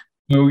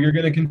 So you're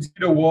going to continue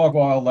to walk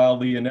while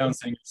loudly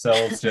announcing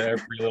yourselves to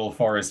every little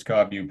forest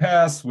cop you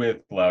pass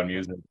with loud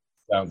music.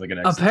 Sounds like an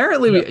excellent.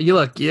 Apparently,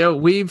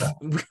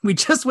 we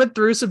just went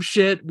through some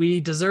shit. We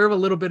deserve a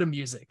little bit of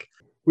music.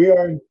 We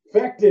are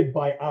infected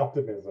by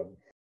optimism.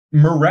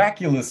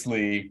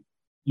 Miraculously,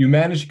 you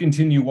manage to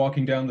continue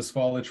walking down the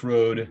Svalich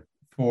Road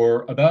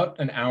for about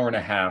an hour and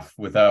a half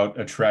without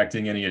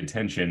attracting any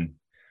attention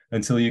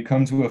until you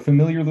come to a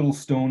familiar little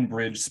stone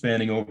bridge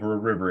spanning over a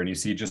river, and you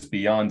see just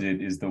beyond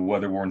it is the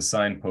weather-worn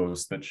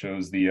signpost that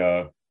shows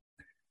the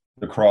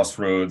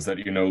crossroads that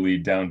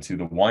lead down to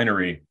the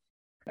winery.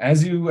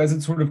 As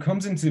it sort of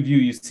comes into view,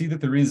 you see that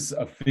there is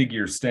a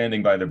figure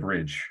standing by the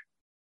bridge,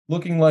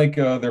 looking like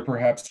they're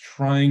perhaps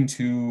trying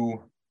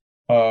to,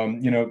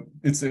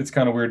 it's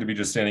kind of weird to be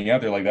just standing out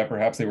there like that.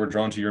 Perhaps they were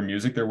drawn to your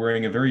music. They're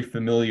wearing a very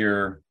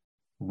familiar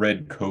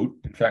red coat.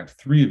 In fact,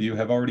 3 of you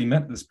have already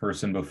met this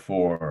person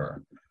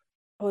before.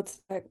 Oh,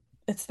 it's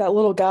that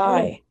little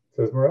guy.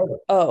 Says Merelda.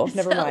 Oh,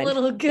 never mind.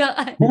 Little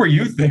guy. Who were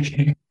you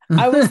thinking?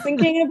 I was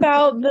thinking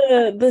about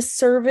the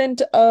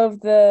servant of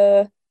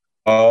the.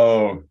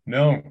 Oh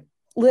no!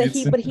 But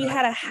he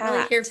had a hat.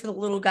 Really here for the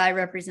little guy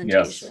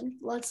representation.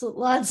 Yes.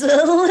 Lots of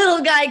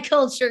little guy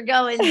culture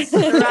going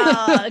strong.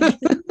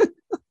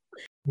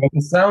 At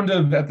the sound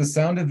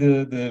of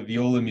the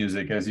viola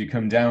music, as you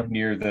come down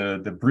near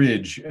the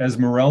bridge,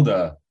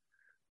 Esmeralda,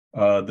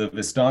 the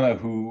Vistana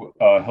who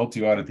helped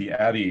you out at the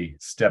Abbey,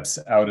 steps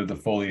out of the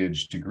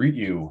foliage to greet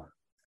you.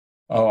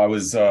 Oh, I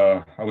was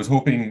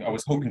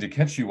hoping to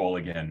catch you all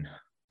again.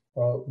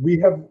 We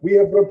have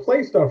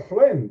replaced our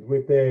friend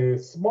with a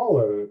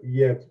smaller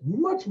yet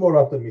much more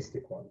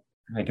optimistic one.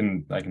 I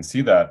can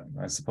see that.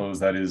 I suppose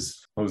that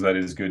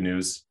is good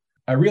news.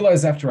 I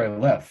realized after I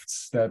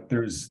left that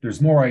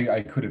there's more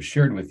I could have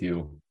shared with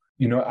you.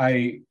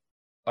 I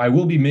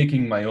will be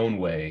making my own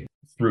way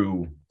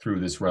through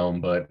this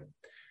realm, but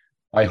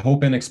I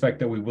hope and expect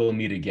that we will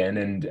meet again.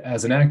 And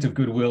as an act of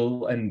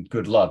goodwill and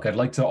good luck, I'd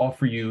like to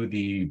offer you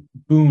the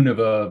boon of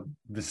a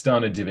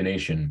Vistana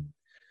divination.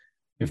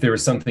 If there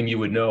is something you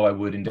would know, I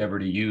would endeavor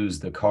to use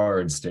the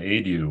cards to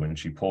aid you. And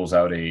she pulls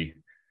out a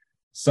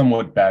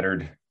somewhat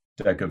battered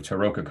deck of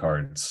Taroka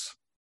cards.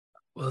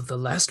 Well, the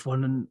last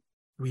one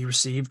we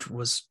received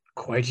was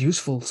quite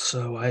useful,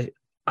 so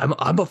I'm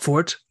up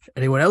for it.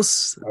 Anyone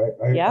else?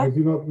 I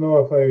do not know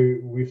if I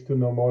wish to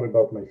know more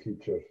about my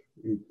future.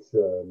 It's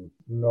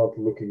not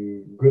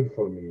looking good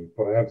for me.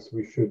 Perhaps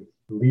we should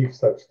leave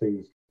such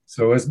things.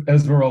 So as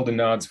Esmeralda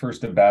nods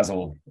first at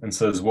Basil and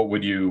says, "What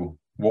would you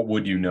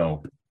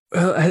know?"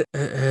 Well,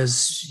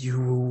 as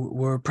you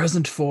were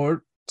present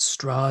for,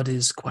 Strahd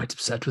is quite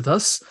upset with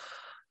us,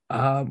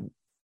 and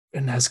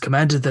has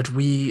commanded that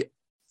we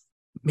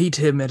meet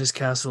him at his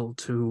castle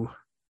to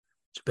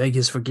beg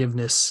his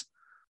forgiveness.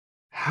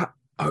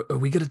 Are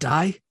we gonna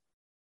die?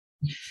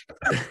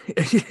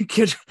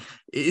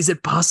 Is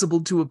it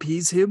possible to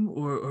appease him,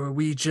 or are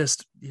we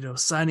just,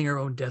 signing our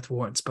own death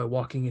warrants by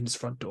walking in his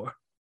front door?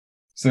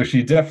 So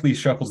she deftly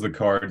shuffles the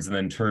cards and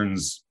then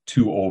turns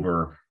 2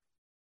 over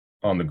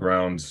on the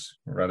ground,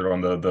 rather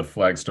on the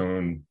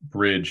flagstone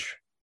bridge.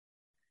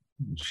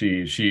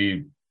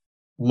 She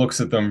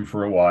looks at them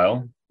for a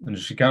while, and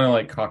she kind of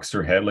like cocks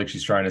her head like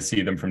she's trying to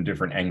see them from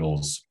different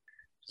angles.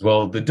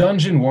 Well, the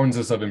dungeon warns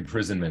us of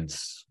imprisonment,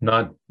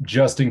 not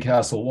just in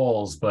castle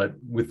walls, but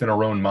within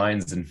our own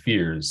minds and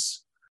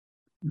fears.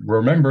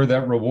 Remember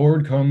that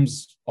reward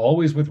comes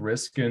always with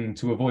risk, and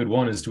to avoid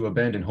one is to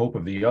abandon hope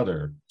of the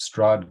other.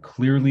 Strahd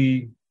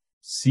clearly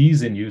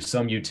sees in you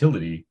some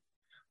utility.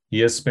 He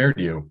has spared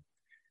you.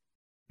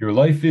 Your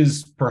life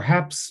is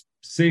perhaps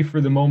safe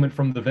for the moment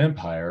from the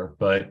vampire,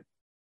 but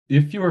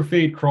if your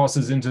fate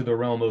crosses into the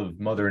realm of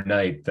Mother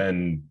Night,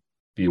 then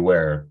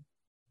beware.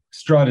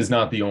 Strahd is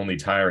not the only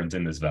tyrant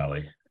in this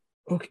valley.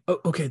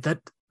 Okay,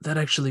 that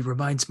actually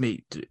reminds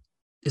me.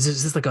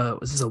 Is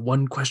this a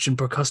 1 question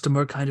per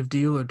customer kind of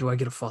deal, or do I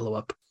get a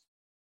follow-up?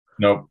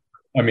 Nope.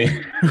 I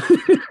mean,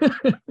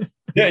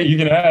 yeah, you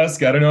can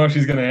ask. I don't know if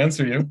she's going to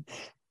answer you.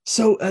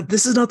 So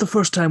this is not the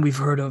first time we've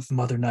heard of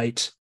Mother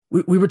Night.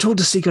 We were told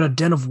to seek out a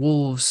den of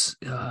wolves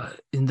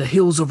in the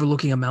hills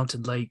overlooking a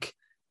mountain lake,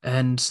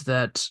 and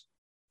that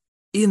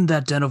in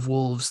that den of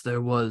wolves,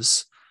 there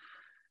was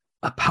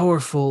a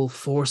powerful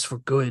force for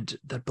good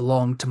that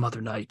belonged to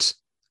Mother Night.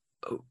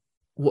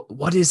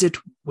 What is it?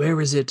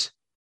 Where is it?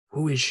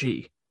 Who is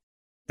she?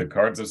 The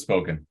cards have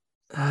spoken.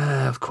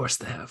 Of course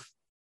they have.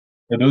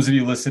 For those of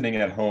you listening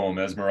at home,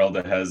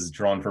 Esmeralda has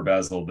drawn for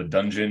Basil the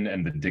Dungeon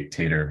and the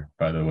Dictator.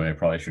 By the way, I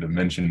probably should have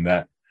mentioned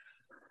that.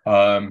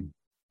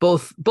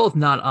 Both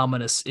not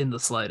ominous in the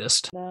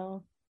slightest.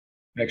 No.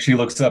 Next, she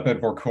looks up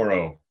at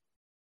Vorkoro.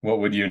 What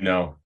would you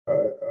know?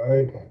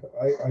 I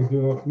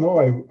do not know.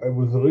 I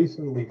was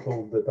recently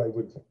told that I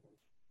would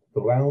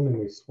drown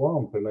in a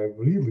swamp, and I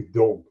really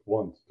don't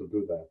want to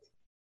do that.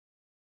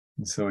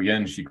 So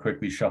again, she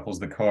quickly shuffles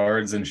the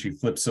cards and she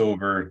flips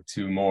over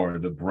two more,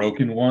 the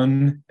Broken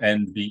One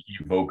and the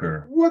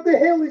Evoker. What the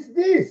hell is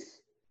this?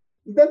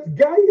 That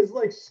guy is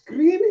like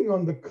screaming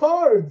on the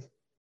cards.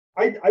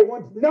 I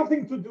want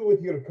nothing to do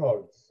with your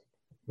cards.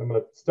 I'm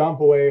going to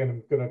stomp away and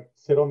I'm going to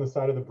sit on the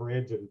side of the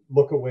bridge and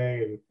look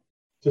away and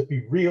just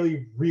be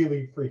really,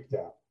 really freaked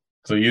out.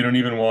 So you don't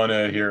even want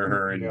to hear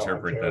her No,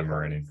 interpret them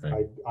or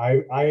anything.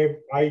 I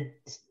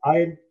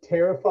am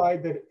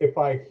terrified that if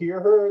I hear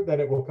her,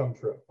 that it will come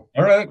true.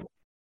 All right.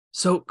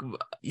 So,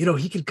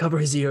 he can cover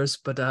his ears,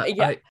 but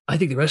Yeah. I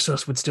think the rest of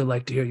us would still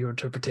like to hear your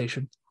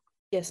interpretation.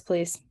 Yes,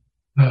 please.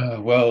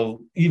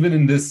 Well, even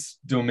in this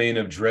domain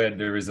of dread,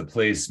 there is a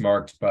place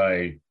marked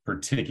by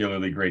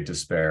particularly great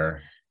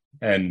despair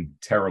and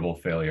terrible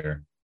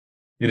failure.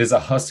 It is a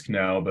husk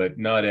now, but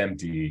not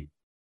empty.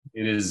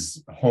 It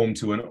is home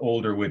to an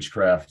older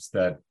witchcraft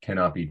that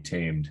cannot be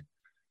tamed.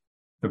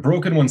 The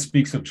Broken One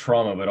speaks of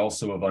trauma, but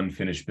also of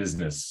unfinished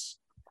business.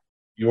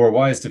 You are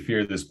wise to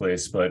fear this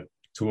place, but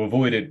to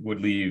avoid it would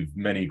leave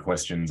many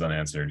questions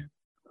unanswered.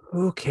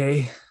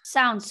 Okay.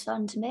 Sounds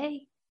fun to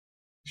me.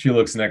 She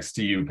looks next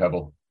to you,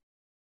 Pebble.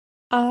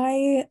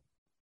 I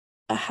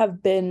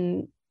have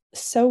been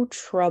so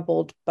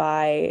troubled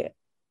by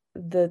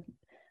the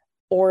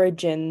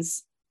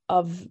origins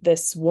of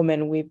this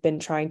woman we've been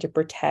trying to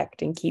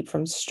protect and keep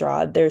from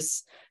Strahd.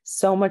 There's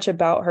so much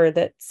about her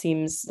that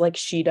seems like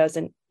she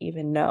doesn't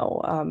even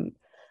know.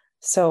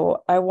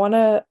 So I want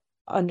to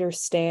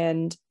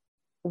understand,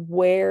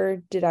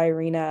 where did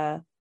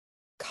Irina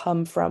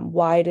come from?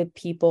 Why did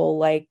people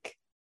like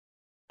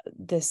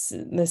this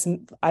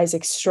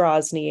Isaac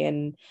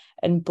Strasny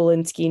and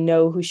Belinsky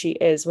know who she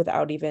is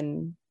without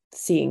even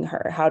seeing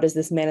her? How does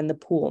this man in the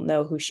pool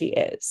know who she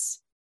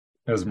is?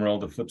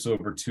 Esmeralda flips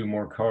over two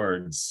more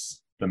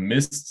cards, the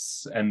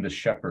Mists and the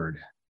Shepherd.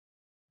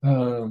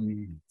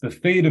 The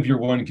fate of your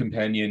one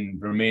companion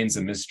remains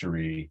a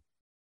mystery.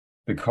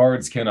 The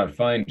cards cannot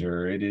find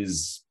her. It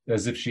is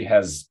as if she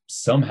has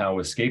somehow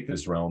escaped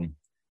this realm.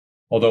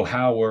 Although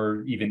how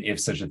or even if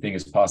such a thing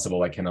is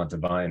possible, I cannot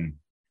divine.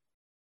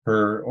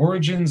 Her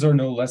origins are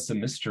no less a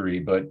mystery,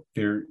 but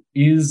there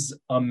is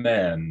a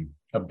man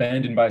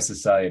abandoned by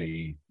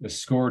society, a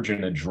scourge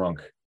and a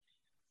drunk.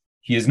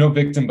 He is no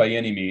victim by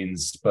any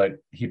means, but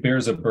he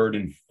bears a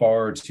burden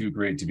far too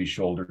great to be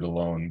shouldered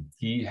alone.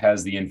 He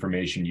has the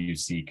information you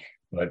seek,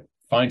 but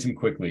find him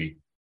quickly.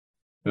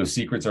 Those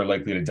secrets are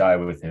likely to die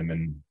with him,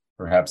 and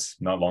perhaps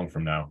not long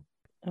from now.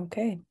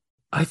 Okay.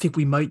 I think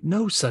we might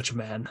know such a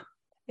man.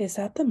 Is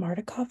that the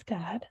Mardukov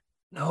dad?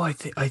 No, I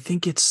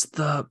think it's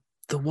the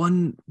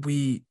one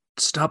we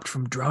stopped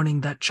from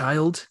drowning that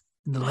child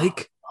in the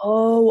lake.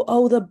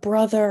 Oh, the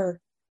brother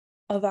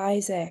of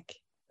Isaac.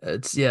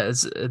 It's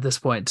at this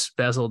point,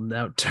 Basil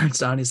now turns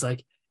down. He's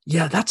like,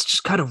 yeah, that's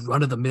just kind of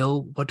run of the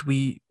mill. What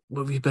we've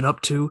been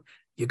up to.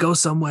 You go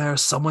somewhere,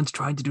 someone's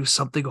trying to do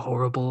something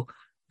horrible,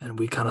 and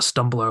we kind of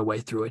stumble our way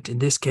through it. In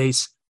this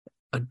case,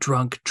 a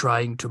drunk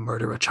trying to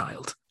murder a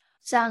child.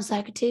 Sounds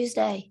like a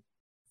Tuesday.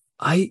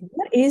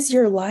 What is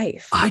your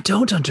life? I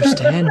don't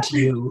understand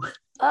you.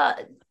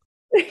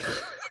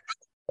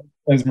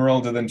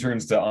 Esmeralda then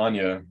turns to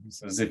Anya and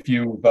says, if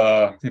you've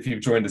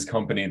joined this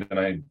company, then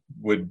I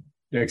would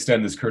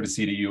extend this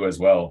courtesy to you as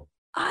well.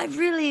 I'm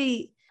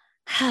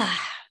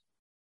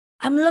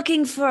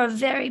looking for a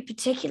very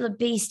particular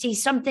beastie,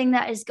 something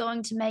that is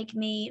going to make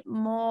me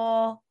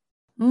more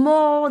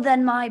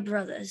than my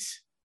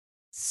brothers.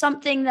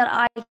 Something that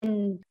I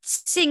can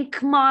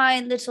sink my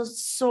little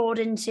sword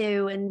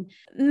into and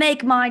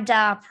make my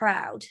dad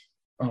proud.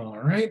 All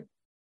right.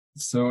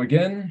 So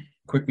again,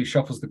 quickly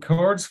shuffles the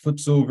cards,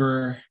 flips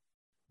over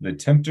the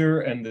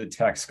Tempter and the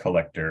Tax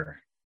Collector.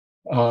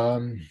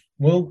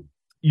 Well,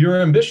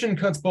 your ambition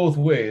cuts both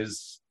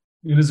ways.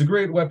 It is a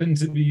great weapon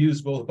to be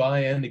used both by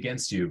and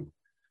against you.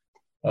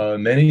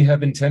 Many have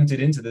been tempted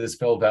into this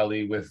fell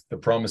valley with the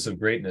promise of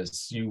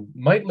greatness. You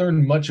might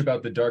learn much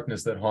about the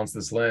darkness that haunts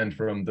this land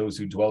from those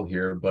who dwell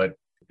here, but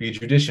be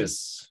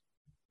judicious.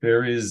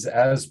 There is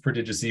as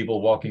prodigious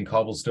evil walking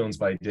cobblestones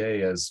by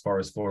day as far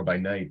as floor by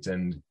night,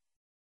 and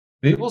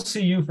they will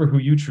see you for who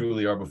you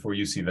truly are before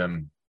you see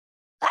them.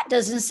 That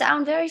doesn't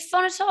sound very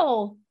fun at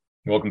all.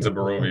 Welcome to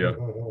Barovia.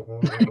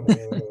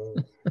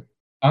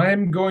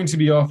 I'm going to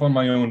be off on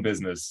my own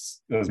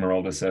business,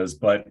 Esmeralda says,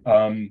 but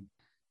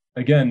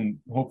again,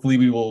 hopefully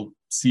we will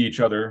see each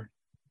other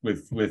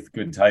with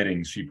good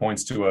tidings. She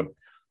points to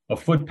a a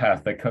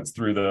footpath that cuts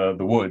through the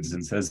woods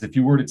and says, if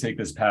you were to take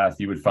this path,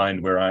 you would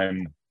find where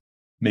I'm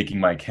making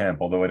my camp,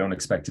 although I don't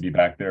expect to be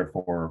back there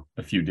for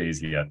a few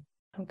days yet.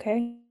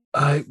 Okay.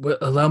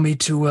 Allow me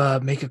to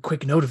make a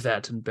quick note of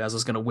that. And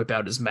Basil's going to whip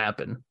out his map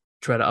and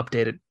try to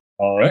update it.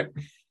 All right.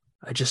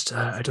 I'm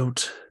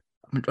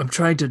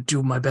trying to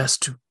do my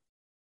best to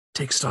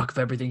take stock of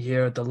everything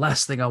here. The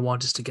last thing I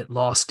want is to get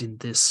lost in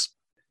this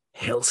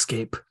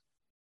hellscape.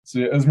 So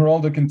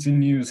Esmeralda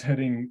continues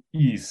heading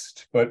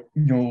east, but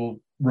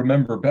you'll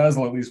remember,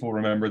 Basil at least will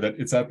remember, that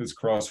it's at this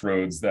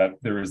crossroads that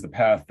there is the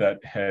path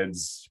that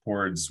heads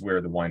towards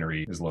where the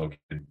winery is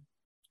located,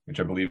 which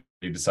I believe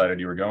you decided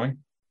you were going.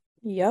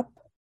 Yep.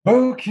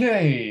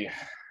 Okay.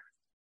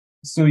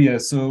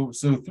 So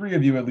three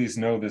of you at least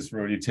know this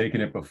road. You've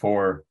taken it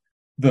before.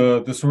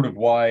 The sort of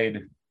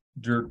wide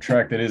dirt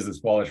track that is the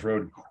Swallish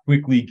Road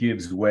quickly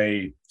gives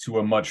way to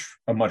a much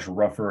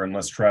rougher and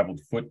less traveled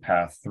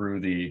footpath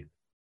through the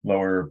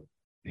lower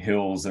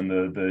hills and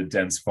the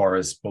dense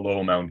forest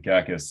below Mount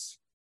Gacchus.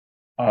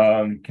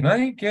 Can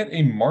I get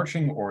a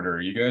marching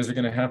order? You guys are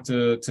going to have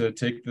to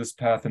take this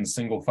path in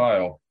single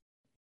file.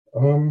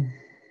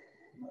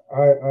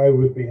 I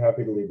would be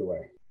happy to lead the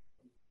way.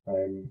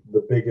 I'm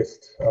the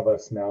biggest of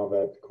us now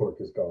that Cork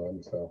is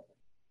gone, so.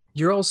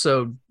 You're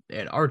also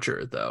an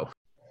archer, though.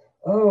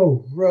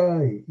 Oh,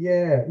 right.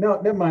 Yeah.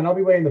 No, never mind. I'll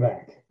be way in the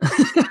back.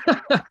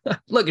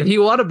 Look, if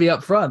you want to be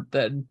up front,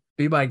 then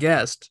be my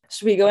guest.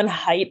 Should we go in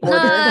height order?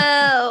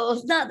 No,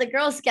 it's not the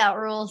Girl Scout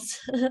rules.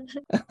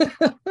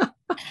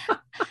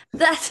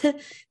 This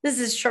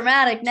is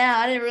traumatic now.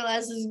 I didn't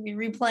realize this would be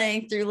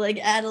replaying through like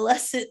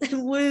adolescent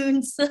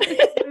wounds.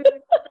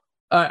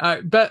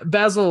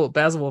 Basil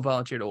will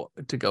volunteer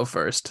to go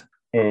first.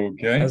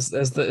 Okay. As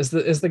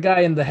the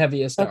guy in the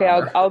heaviest. Okay,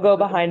 armor. I'll go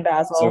behind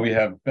Basil. So we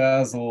have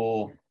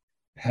Basil,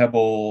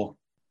 Pebble,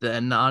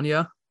 Then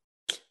Anya.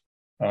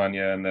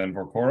 and then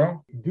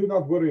Vorkoro. Do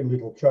not worry,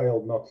 little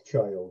child, not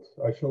child.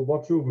 I shall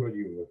watch over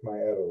you with my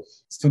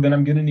arrows. So then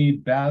I'm going to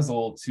need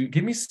Basil to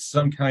give me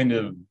some kind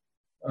of,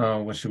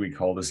 what should we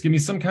call this? Give me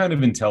some kind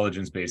of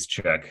intelligence-based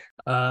check.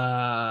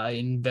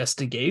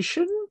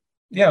 Investigation?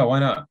 Yeah, why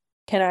not?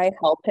 Can I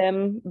help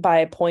him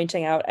by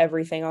pointing out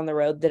everything on the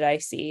road that I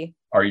see?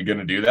 Are you going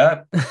to do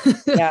that?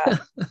 Yeah.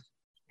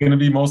 Going to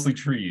be mostly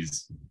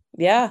trees.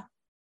 Yeah.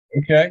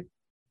 Okay.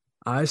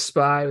 I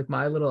spy with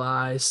my little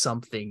eyes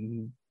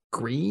something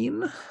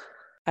green.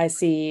 I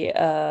see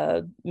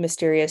a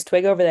mysterious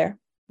twig over there.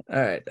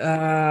 All right.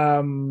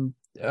 All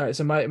right.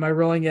 So am I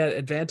rolling at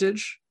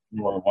advantage?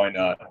 Or why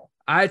not?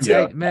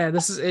 Man,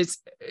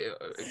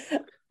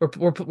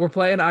 we're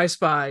playing I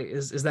Spy.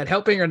 Is that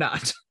helping or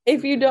not?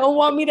 If you don't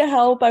want me to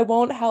help, I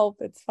won't help.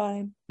 It's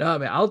fine. No,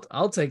 man,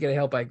 I'll take any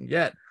help I can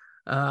get.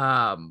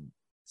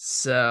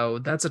 So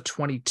that's a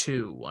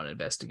 22 on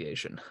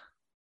investigation.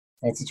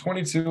 That's a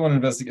 22 on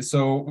investigation.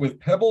 So with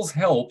Pebble's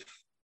help,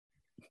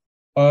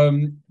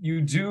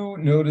 you do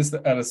notice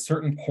that at a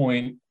certain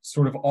point,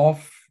 sort of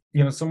off,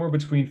 somewhere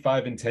between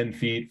 5 and 10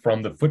 feet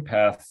from the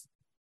footpath,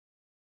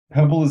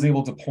 Pebble is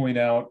able to point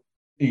out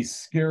a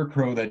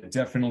scarecrow that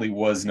definitely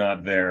was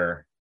not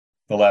there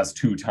the last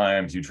 2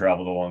 times you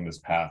traveled along this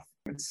path.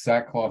 Its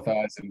sackcloth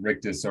eyes and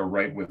rictus are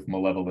right with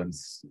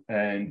malevolence,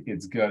 and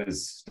its gut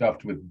is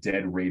stuffed with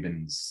dead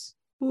ravens.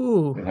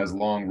 Ooh. It has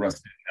long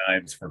rusted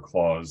knives for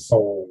claws.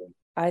 Oh,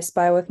 I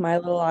spy with my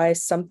little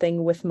eyes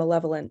something with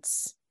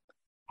malevolence.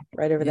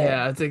 Right over there.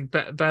 Yeah, I think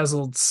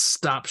Basil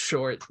stops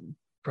short.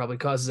 Probably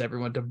causes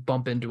everyone to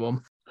bump into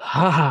him.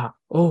 Ha!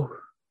 Oh.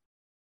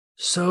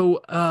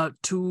 So,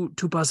 two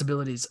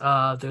possibilities.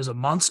 There's a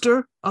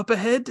monster up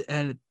ahead,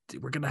 and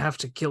we're gonna have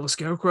to kill a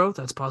scarecrow.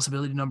 That's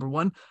possibility number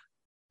 1.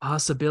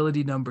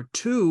 Possibility number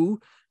 2,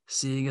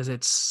 seeing as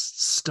it's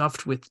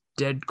stuffed with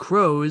dead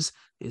crows,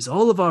 is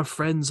all of our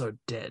friends are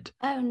dead.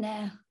 Oh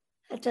no,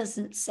 that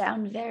doesn't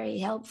sound very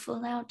helpful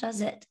now,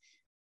 does it?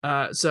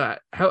 So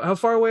how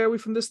far away are we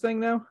from this thing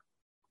now?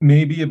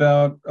 Maybe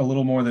about a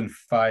little more than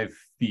 5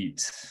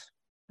 feet.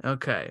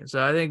 Okay,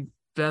 so I think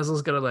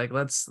Basil's gonna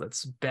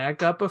let's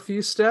back up a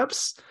few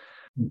steps.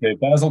 Okay,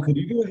 Basil, could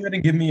you go ahead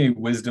and give me a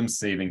wisdom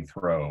saving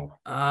throw?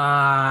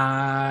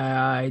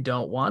 I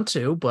don't want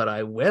to, but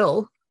I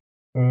will.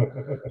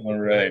 All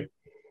right.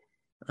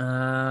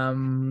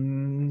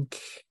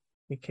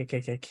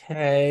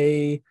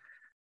 Okay.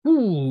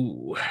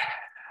 Ooh,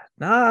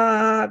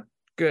 not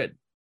good.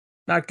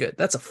 Not good.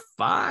 That's a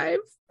 5.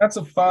 That's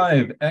a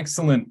 5.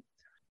 Excellent.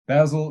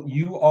 Basil,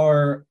 you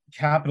are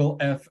capital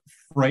F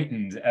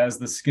frightened as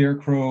the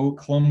scarecrow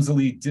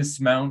clumsily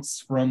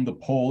dismounts from the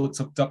pole it's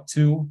hooked up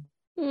to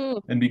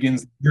and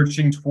begins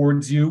lurching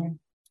towards you.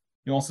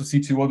 You also see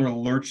 2 other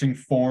lurching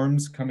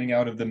forms coming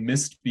out of the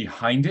mist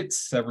behind it.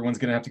 Everyone's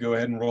going to have to go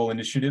ahead and roll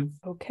initiative.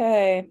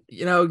 Okay.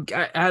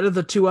 Out of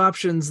the 2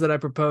 options that I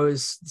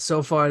proposed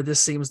so far, this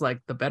seems like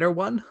the better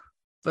one,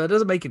 but it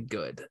doesn't make it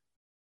good.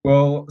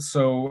 Well,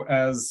 so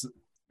as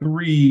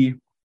 3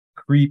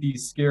 creepy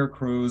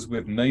scarecrows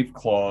with knife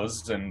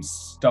claws and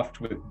stuffed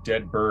with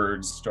dead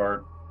birds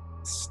start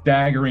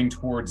staggering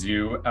towards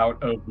you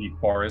out of the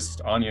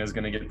forest. Anya is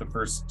going to get the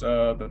first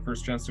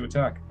chance to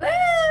attack.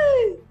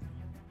 Woo!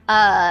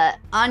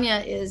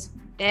 Anya is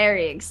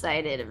very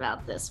excited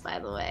about this, by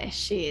the way.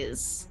 She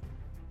is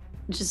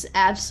just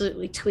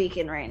absolutely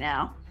tweaking right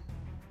now.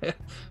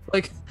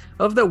 Like,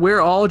 of that we're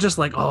all just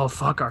like, oh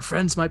fuck, our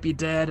friends might be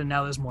dead, and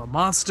now there's more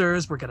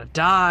monsters. We're gonna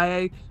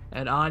die,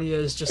 and Anya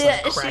is just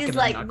like cracking she's her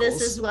like, knuckles.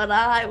 this is what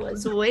I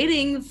was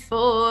waiting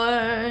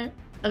for.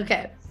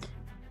 Okay.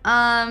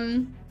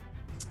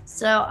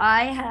 So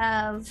I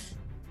have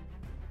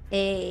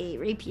a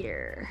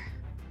rapier.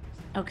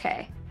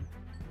 Okay.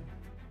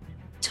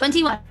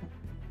 21.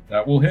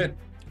 That will hit.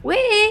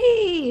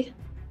 Whee!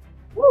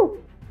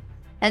 Woo!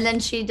 And then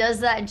she does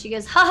that and she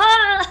goes,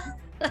 ha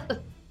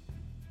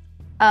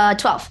ha!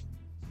 12.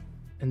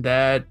 And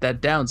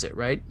that downs it,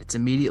 right? It's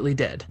immediately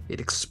dead. It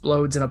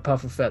explodes in a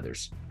puff of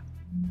feathers.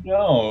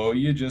 No,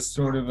 you just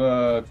sort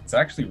of, it's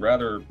actually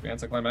rather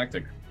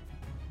anticlimactic.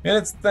 And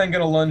it's then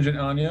going to lunge at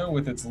Anya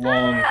with its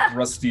long,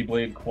 rusty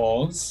blade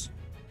claws.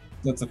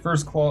 That's the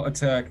first claw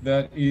attack.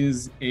 That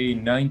is a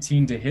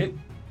 19 to hit.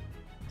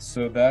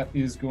 So that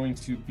is going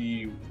to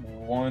be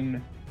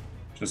one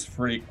just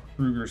Freddy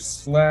Krueger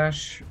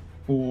slash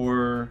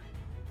for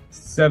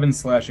 7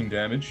 slashing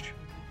damage.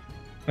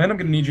 And I'm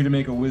going to need you to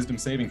make a wisdom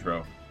saving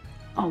throw.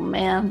 Oh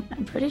man,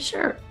 I'm pretty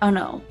sure. Oh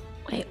no.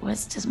 Wait,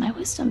 is my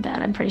wisdom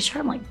bad? I'm pretty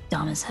sure I'm like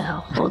dumb as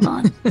hell. Hold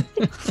on.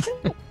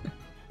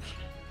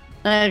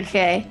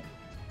 Okay.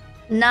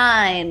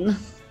 9.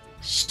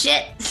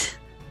 Shit.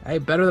 Hey,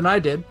 better than I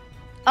did.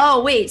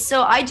 Oh, wait.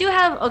 So I do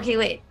have. Okay,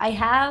 wait. I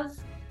have.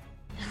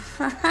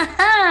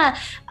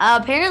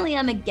 Apparently,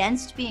 I'm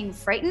against being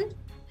frightened.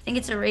 I think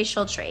it's a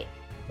racial trait.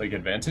 Like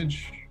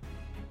advantage?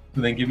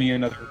 Then give me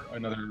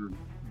another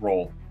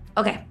roll.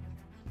 Okay.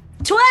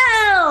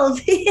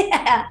 12!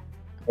 Yeah.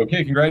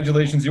 Okay,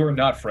 congratulations. You are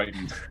not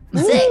frightened.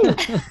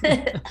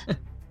 Sick.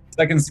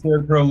 Second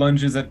Scarecrow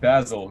lunges at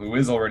Basil, who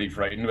is already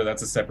frightened, but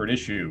that's a separate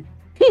issue.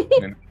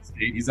 And in this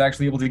state, he's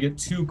actually able to get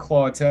 2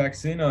 claw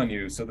attacks in on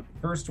you. So the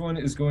first one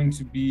is going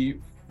to be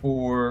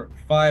for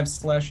 5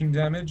 slashing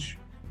damage.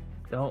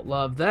 Don't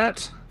love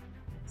that.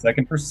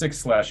 Second for 6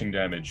 slashing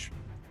damage.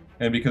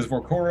 And because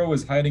Vorkoro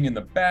is hiding in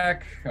the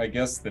back, I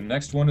guess the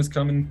next one is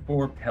coming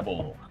for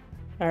Pebble.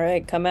 All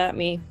right, come at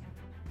me.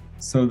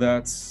 So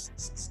that's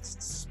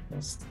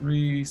plus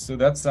 3. So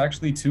that's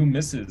actually 2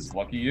 misses.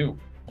 Lucky you.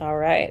 All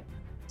right.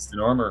 It's in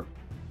armor.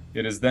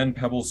 It is then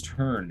Pebble's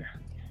turn.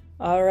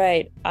 All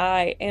right.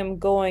 I am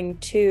going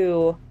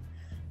to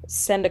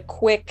send a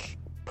quick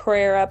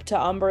prayer up to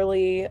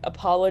Umberly,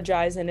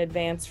 apologize in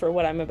advance for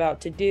what I'm about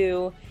to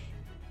do,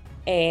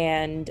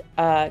 and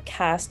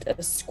cast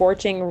a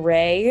Scorching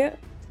Ray.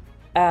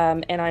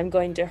 And I'm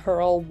going to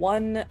hurl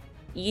one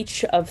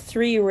each of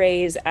 3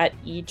 rays at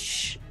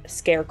each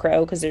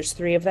Scarecrow, because there's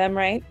 3 of them,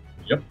 right?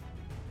 Yep.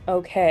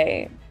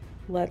 Okay.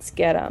 Let's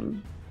get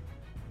them.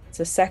 It's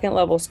a 2nd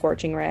level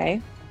Scorching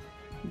Ray.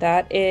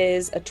 That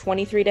is a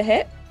 23 to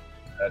hit.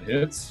 That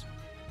hits.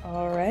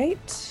 All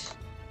right.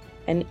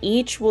 And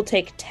each will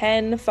take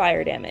 10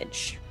 fire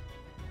damage.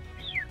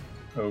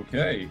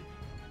 Okay.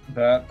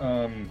 That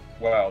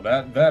wow,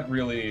 that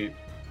really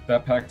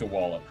packed a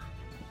wallop.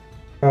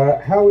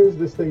 How is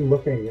this thing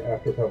looking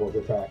after Pebble's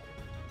attack?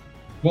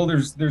 Well,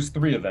 there's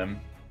 3 of them,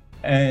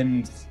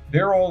 and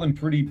they're all in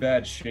pretty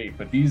bad shape,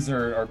 but these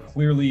are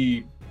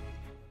clearly,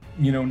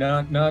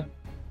 not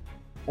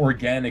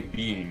organic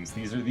beings.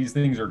 These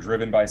things are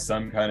driven by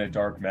some kind of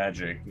dark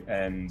magic,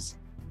 and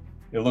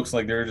it looks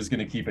like they're just going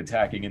to keep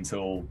attacking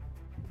until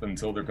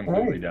they're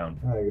completely down.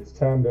 It's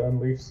time to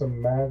unleash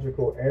some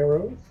magical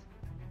arrows.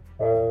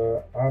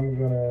 I'm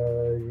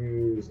gonna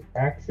use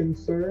Action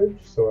Surge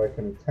so I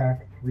can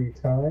attack 3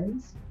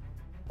 times,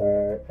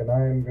 and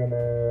I am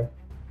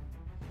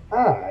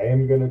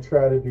gonna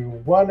try to do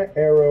 1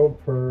 arrow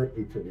per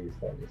each of these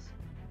things.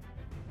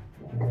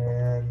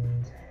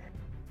 And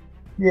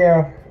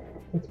yeah,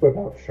 let's whip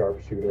out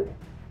Sharpshooter.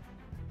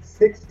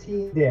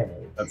 16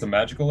 damage. That's a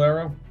magical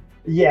arrow?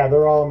 Yeah,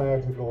 they're all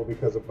magical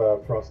because of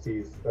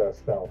Frosty's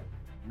spell.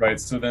 Right,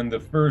 so then the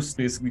first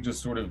basically just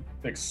sort of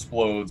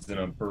explodes in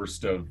a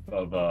burst of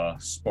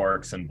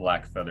sparks and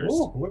black feathers.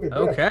 Oh, look at that.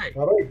 Okay.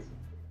 All right.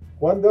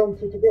 1 down,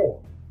 2 to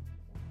go.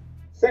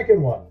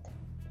 Second one.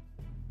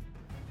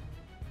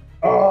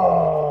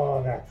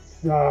 Oh, that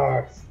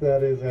sucks.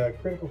 That is a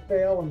critical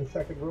fail on the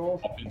second roll.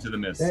 Up into the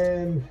mist.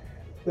 And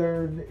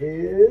third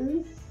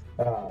is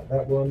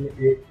that one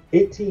is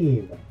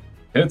 18.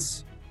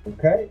 Hits.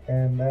 Okay,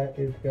 and that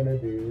is gonna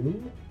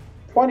do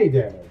 20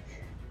 damage.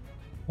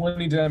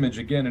 20 damage.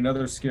 Again,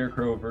 another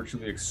Scarecrow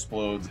virtually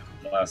explodes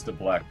in a blast of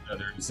black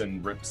feathers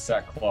and rips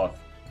sackcloth.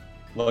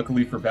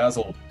 Luckily for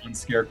Basil, one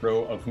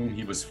Scarecrow of whom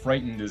he was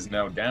frightened is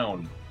now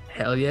down.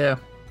 Hell yeah.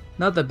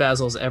 Not that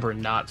Basil's ever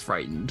not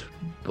frightened,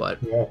 but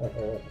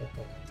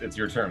It's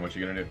your turn. What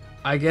you gonna do?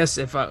 I guess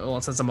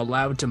since I'm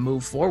allowed to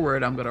move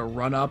forward, I'm gonna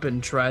run up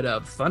and try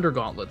to Thunder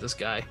Gauntlet this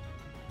guy.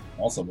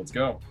 Awesome. Let's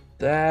go.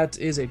 That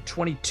is a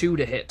 22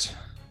 to hit.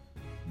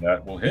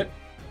 That will hit.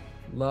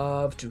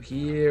 Love to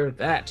hear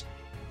that.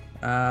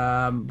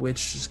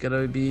 which is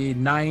gonna be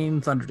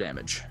 9 thunder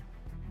damage.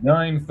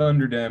 9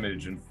 thunder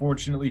damage.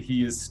 Unfortunately,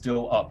 he is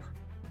still up.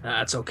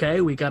 That's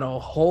okay. We got a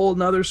whole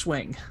nother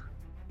swing.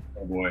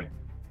 Oh boy.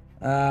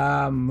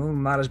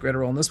 Not as great a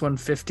roll on this one.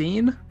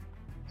 15.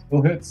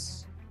 Still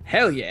hits.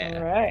 Hell All yeah.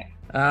 right.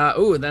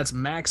 That's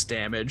max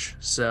damage.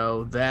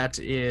 So that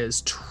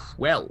is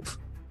 12.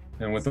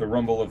 And with a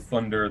rumble of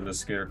thunder, the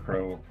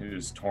scarecrow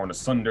is torn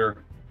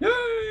asunder.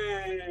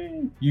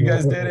 Yay! You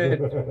guys did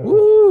it.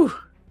 Woo!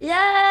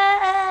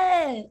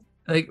 Yay!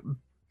 Like,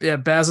 yeah,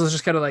 Basil's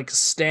just kind of like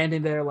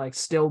standing there, like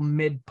still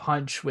mid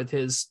punch with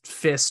his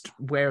fist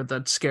where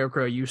the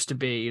scarecrow used to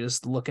be,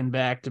 just looking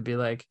back to be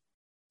like,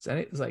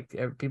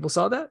 people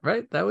saw that,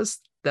 right? That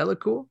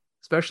looked cool,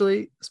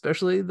 especially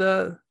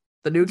the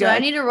new Do guy. I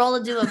need to roll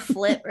to do a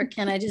flip, or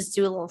can I just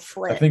do a little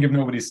flip? I think if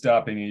nobody's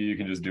stopping you, you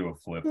can just do a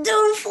flip.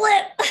 Do a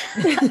flip.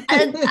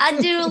 I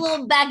do a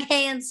little back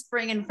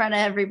handspring in front of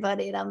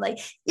everybody, and I'm like,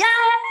 yay!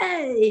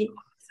 I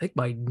think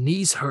my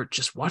knees hurt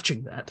just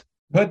watching that.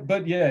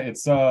 But yeah,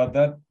 it's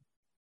that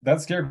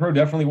scarecrow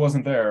definitely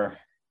wasn't there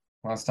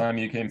last time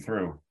you came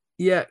through.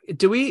 Yeah,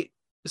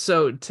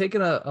 so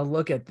taking a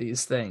look at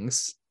these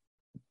things,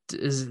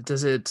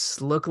 does it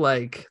look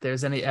like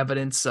there's any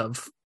evidence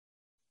of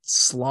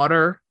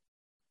slaughter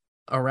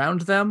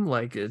around them?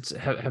 Like,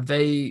 have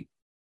they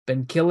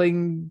been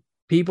killing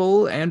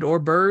people and or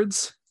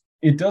birds?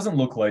 It doesn't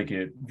look like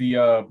it.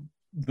 The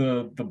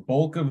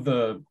bulk of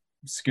the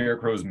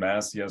scarecrow's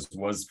mass, yes,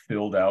 was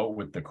filled out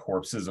with the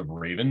corpses of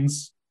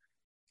ravens.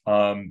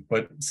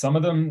 But some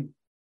of them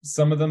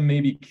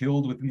may be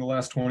killed within the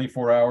last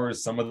 24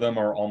 hours. Some of them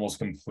are almost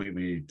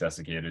completely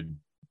desiccated.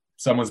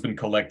 Someone's been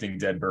collecting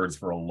dead birds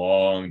for a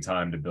long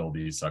time to build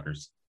these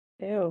suckers.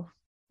 Ew.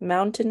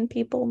 Mountain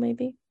people,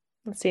 maybe?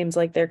 It seems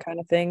like their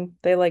kind of thing.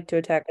 They like to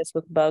attack us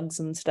with bugs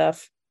and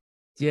stuff.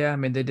 Yeah, I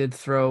mean, they did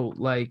throw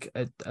like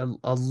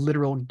a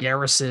literal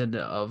garrison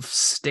of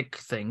stick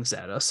things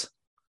at us.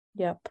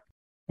 Yep.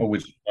 Oh,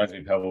 which reminds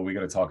me, Pebble, we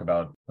got to talk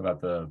about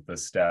the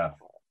staff.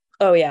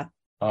 Oh, yeah.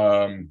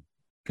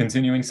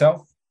 Continuing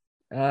south?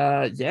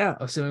 Yeah,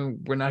 assuming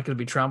we're not going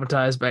to be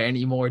traumatized by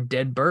any more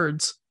dead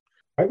birds.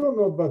 I don't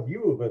know about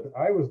you, but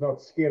I was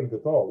not scared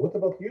at all. What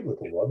about you,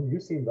 little one? You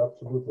seemed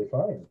absolutely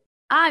fine.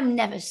 I'm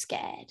never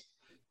scared.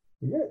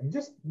 Yeah,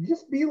 just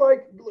be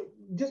like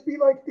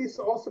this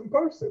awesome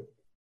person,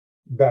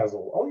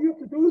 Basil. All you have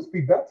to do is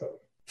be better.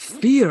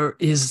 Fear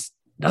is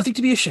nothing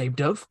to be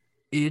ashamed of.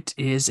 It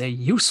is a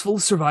useful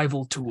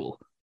survival tool.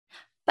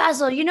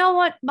 Basil, you know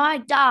what my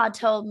dad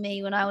told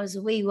me when I was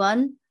a wee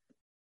one?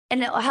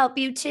 And it'll help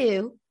you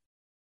too.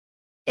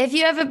 If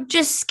you're ever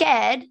just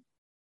scared,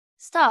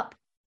 stop.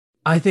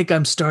 I think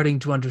I'm starting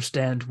to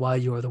understand why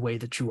you're the way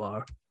that you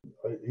are.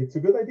 It's a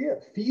good idea.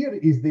 Fear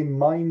is the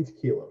mind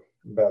killer,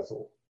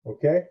 Basil.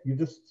 Okay? You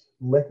just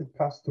let it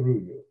pass through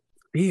you.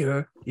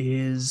 Fear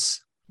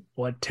is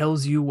what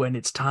tells you when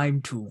it's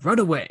time to run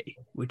away,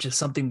 which is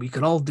something we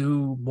could all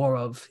do more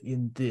of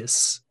in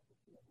this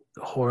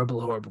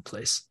horrible, horrible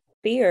place.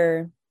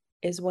 Fear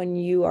is when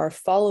you are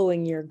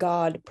following your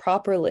God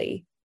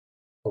properly,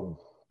 Oh,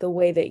 the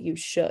way that you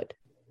should.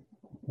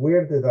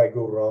 where did I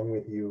go wrong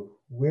with you?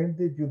 Where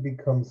did you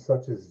become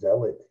such a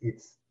zealot?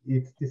 It's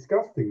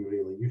disgusting,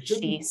 really. You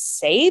shouldn't. She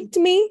saved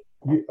me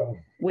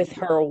with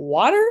her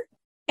water,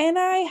 and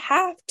I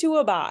have to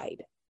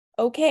abide.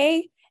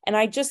 Okay? And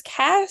I just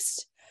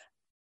cast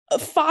a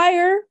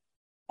fire,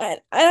 and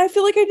I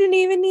feel like I didn't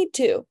even need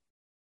to.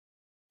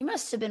 You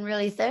must have been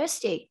really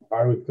thirsty.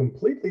 I would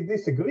completely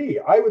disagree.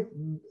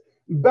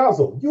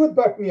 Basil, you would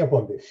back me up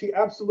on this. She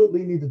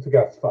absolutely needed to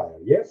cast fire,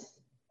 yes?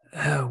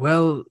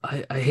 Well,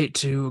 I hate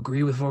to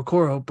agree with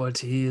Vorkoro, but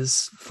he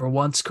is, for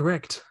once,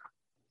 correct.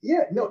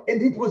 Yeah, no,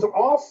 and it was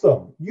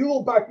awesome. You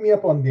will back me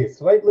up on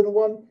this, right, little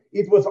one?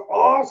 It was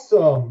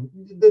awesome.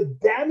 The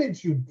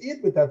damage you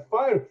did with that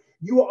fire,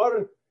 you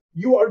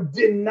are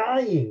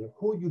denying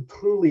who you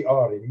truly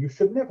are, and you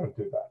should never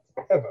do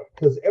that, ever.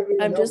 Because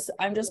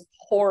I'm just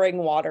pouring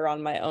water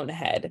on my own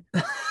head.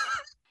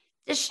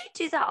 Does she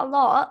do that a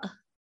lot?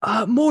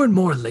 More and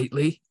more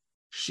lately.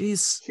 She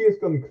has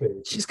gone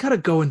crazy. She's kind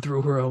of going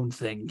through her own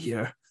thing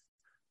here.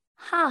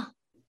 Huh.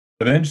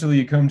 Eventually,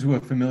 you come to a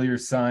familiar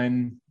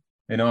sign,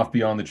 and off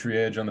beyond the tree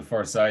edge on the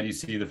far side, you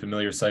see the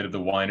familiar site of the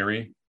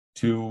winery.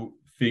 2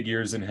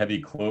 figures in heavy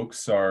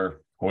cloaks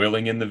are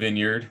toiling in the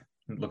vineyard,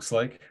 it looks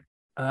like.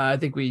 I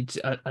think we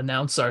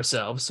announce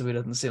ourselves so it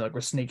doesn't seem like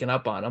we're sneaking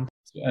up on them.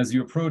 As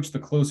you approach, the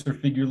closer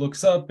figure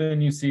looks up,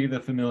 and you see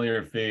the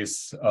familiar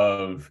face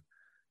of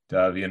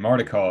Davian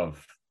Mardikov.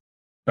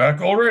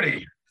 Back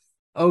already?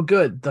 Oh,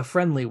 good. The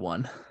friendly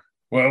one.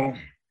 Well,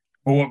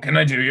 what can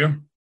I do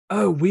you?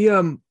 Oh, we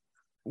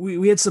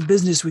had some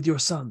business with your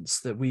sons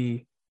that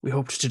we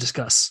hoped to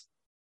discuss.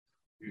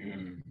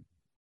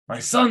 My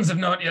sons have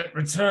not yet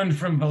returned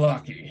from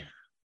Balaki.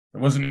 I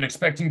wasn't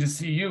expecting to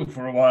see you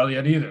for a while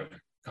yet either.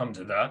 Come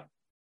to that.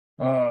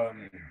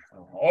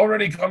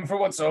 Already come for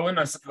what's owing.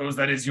 I suppose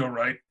that is your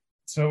right.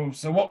 So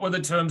what were the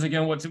terms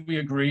again? What did we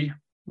agree?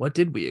 What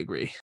did we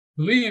agree? I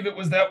believe it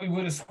was that we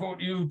would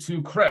escort you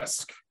to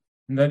Kresk.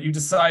 that you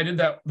decided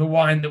that the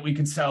wine that we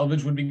could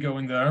salvage would be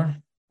going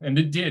there. And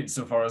it did,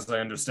 so far as I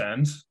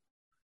understand.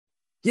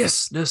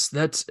 Yes,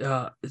 that's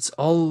it's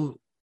all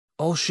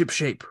ship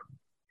shape.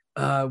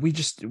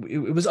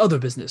 It was other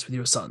business with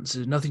your sons. It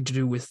had nothing to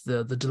do with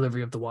the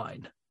delivery of the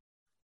wine.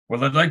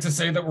 Well, I'd like to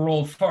say that we're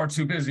all far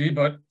too busy,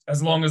 but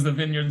as long as the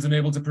vineyard's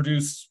unable to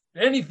produce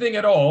anything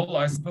at all,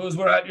 I suppose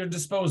we're at your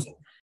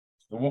disposal.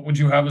 So what would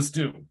you have us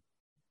do?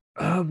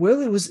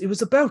 Well, it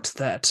was about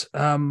that.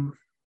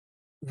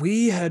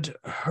 We had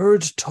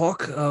heard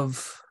talk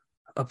of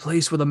a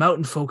place where the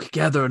mountain folk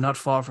gather not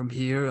far from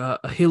here,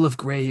 a hill of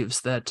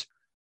graves that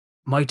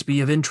might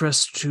be of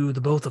interest to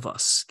the both of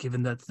us,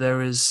 given that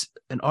there is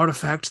an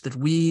artifact that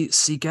we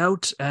seek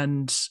out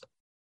and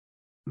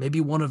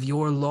maybe one of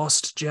your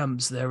lost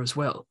gems there as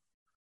well.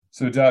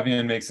 So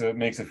Davian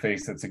makes a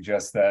face that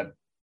suggests that,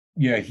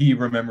 yeah, he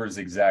remembers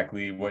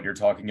exactly what you're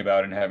talking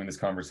about and having this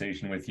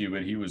conversation with you,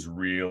 but he was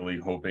really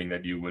hoping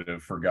that you would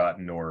have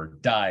forgotten or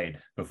died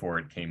before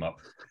it came up.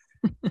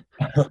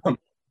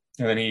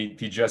 And then he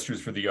gestures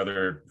for the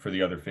other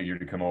figure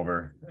to come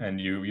over,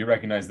 and you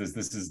recognize this.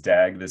 This is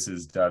Dag. This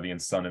is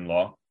Davian's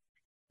son-in-law.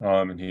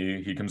 And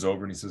he comes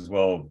over and he says,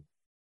 "Well,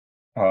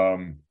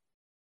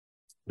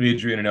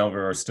 Adrian and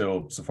Elver are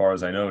still, so far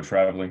as I know,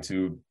 traveling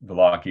to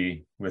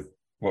Vallaki with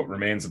what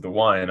remains of the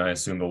wine. I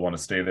assume they'll want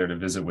to stay there to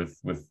visit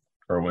with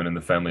Erwin and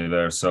the family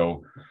there.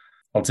 So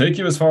I'll take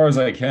you as far as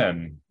I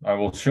can. I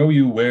will show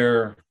you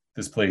where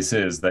this place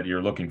is that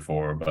you're looking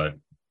for, but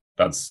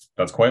that's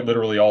quite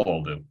literally all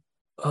I'll do."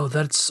 Oh,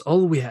 that's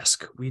all we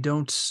ask. We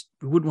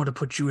wouldn't want to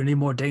put you in any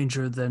more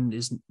danger than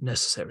is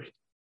necessary.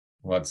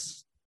 Well,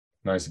 that's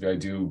nice of you. I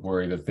do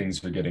worry that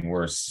things are getting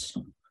worse.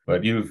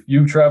 But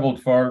you've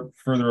traveled far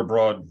further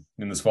abroad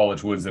in the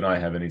Svalich woods than I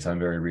have anytime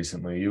very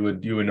recently. You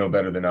would know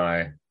better than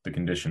I the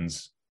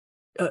conditions.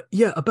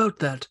 Yeah, about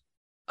that.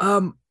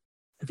 Have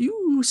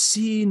you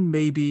seen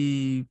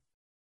maybe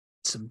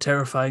some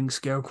terrifying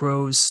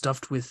scarecrows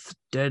stuffed with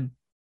dead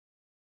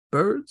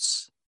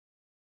birds?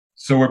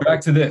 So we're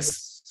back to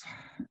this,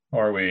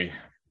 are we?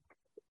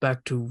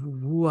 Back to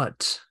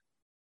what?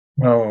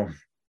 Well,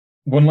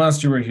 when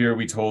last you were here,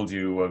 we told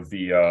you of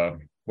the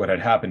what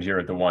had happened here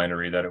at the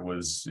winery, that it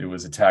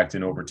was attacked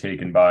and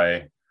overtaken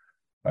by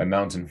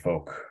mountain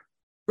folk.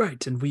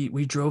 Right, and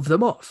we drove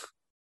them off.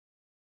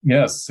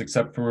 Yes,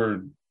 except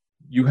for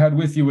you had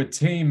with you a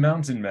tame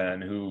mountain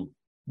man who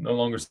no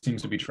longer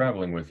seems to be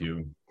traveling with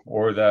you,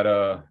 or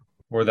that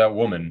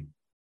woman.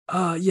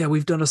 Yeah,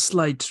 we've done a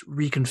slight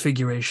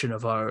reconfiguration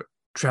of our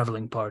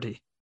traveling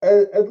party.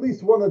 At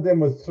least one of them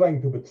was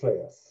trying to betray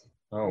us.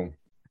 Oh,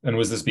 and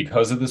was this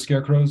because of the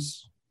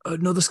scarecrows?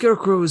 No, the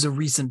scarecrow is a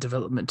recent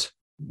development.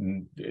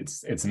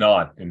 It's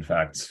not, in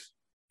fact.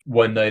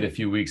 One night a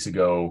few weeks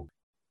ago,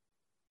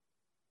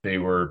 they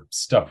were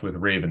stuffed with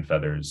raven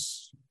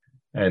feathers.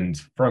 And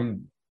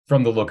from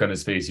the look on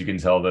his face, you can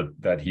tell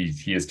that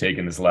he has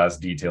taken this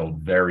last detail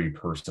very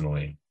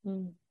personally.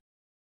 Mm.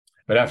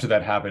 But after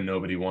that happened,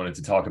 nobody wanted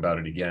to talk about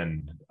it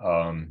again.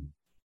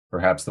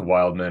 Perhaps the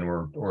wild men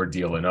were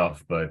ordeal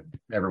enough, but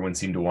everyone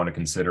seemed to want to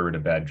consider it a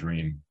bad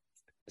dream.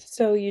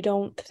 So you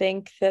don't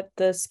think that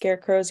the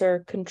scarecrows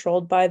are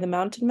controlled by the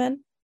mountain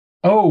men?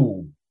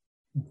 Oh,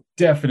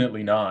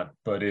 definitely not.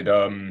 But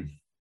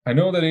I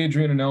know that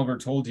Adrian and Elver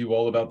told you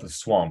all about the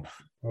swamp.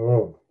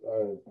 Oh,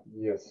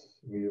 yes,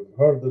 we have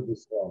heard of the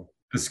swamp.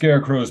 The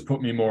scarecrows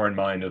put me more in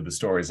mind of the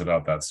stories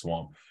about that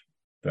swamp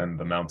than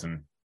the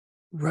mountain.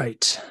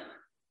 Right.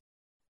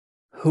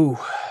 Who?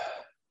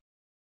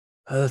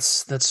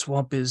 That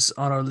swamp is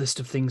on our list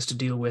of things to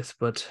deal with,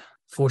 but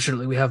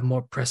fortunately we have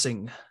more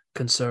pressing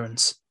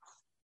concerns.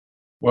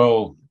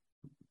 Well,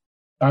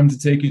 I'm to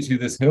take you to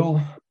this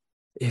hill?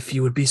 If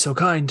you would be so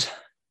kind.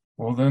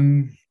 Well,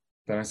 then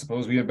I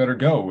suppose we had better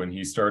go. And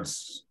he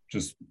starts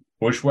just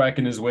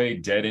bushwhacking his way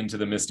dead into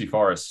the misty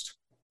forest.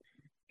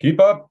 Keep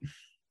up.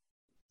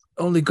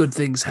 Only good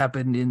things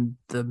happen in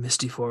the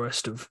misty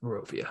forest of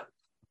Barovia.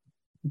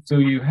 So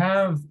you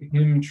have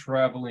him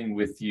traveling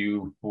with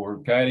you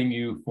guiding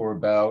you for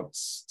about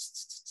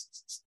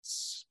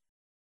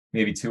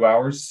maybe 2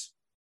 hours.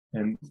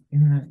 And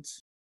in that,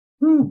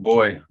 oh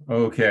boy,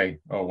 okay,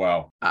 oh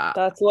wow.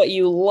 That's what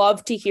you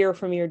love to hear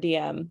from your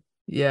DM.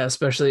 Yeah,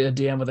 especially a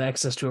DM with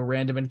access to a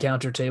random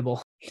encounter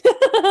table.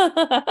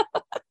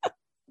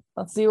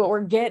 Let's see what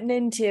we're getting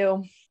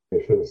into. I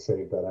should have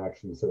saved that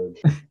action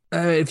surge.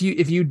 If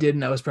you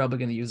didn't, I was probably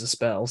going to use a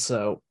spell,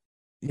 so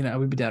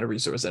we'd be down a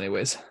resource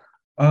anyways.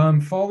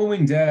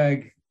 Following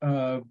Dag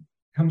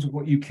comes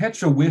what you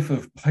catch a whiff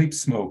of pipe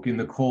smoke in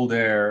the cold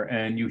air,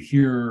 and you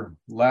hear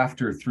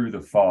laughter through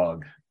the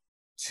fog.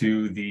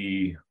 To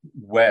the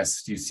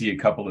west, you see a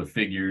couple of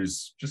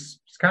figures just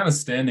kind of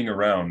standing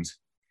around.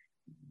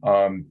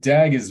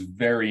 Dag is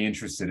very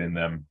interested in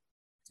them,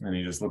 and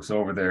he just looks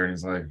over there and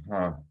he's like,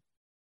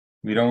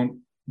 we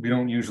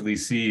don't usually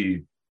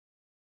see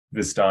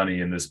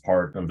Vistani in this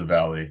part of the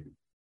valley.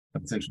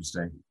 That's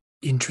interesting.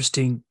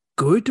 Interesting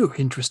good or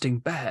interesting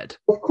bad?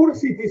 Of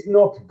course it is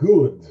not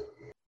good.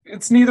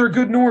 It's neither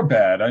good nor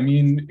bad. I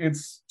mean,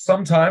 it's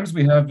sometimes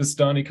we have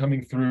Vistani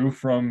coming through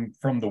from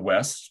the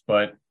west,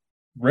 but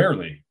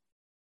rarely.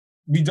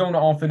 We don't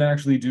often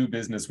actually do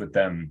business with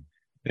them.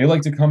 They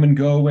like to come and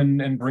go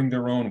and bring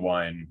their own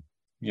wine.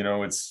 You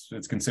know, it's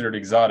considered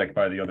exotic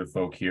by the other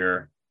folk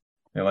here.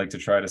 They like to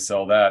try to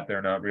sell that.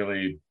 They're not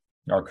really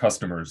our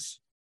customers.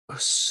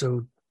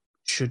 So,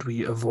 should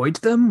we avoid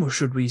them or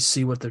should we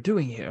see what they're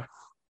doing here?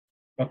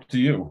 Up to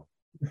you.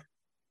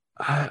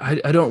 I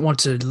don't want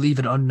to leave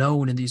an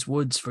unknown in these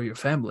woods for your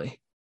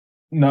family.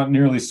 Not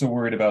nearly so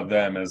worried about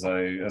them as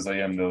I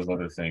am those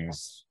other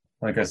things.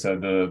 Like I said,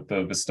 the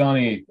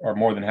Vistani are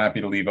more than happy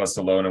to leave us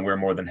alone, and we're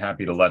more than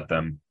happy to let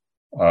them.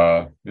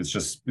 It's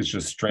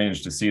just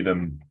strange to see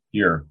them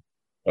here,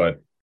 but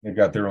they've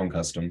got their own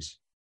customs.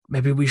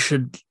 Maybe we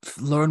should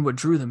learn what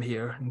drew them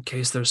here in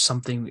case there's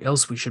something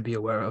else we should be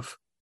aware of.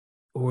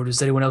 Or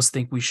does anyone else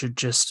think we should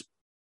just,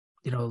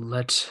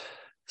 let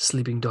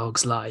sleeping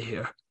dogs lie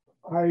here?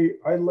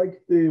 I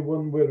like the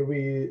one where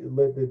we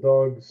let the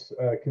dogs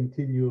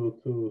continue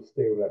to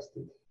stay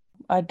rested.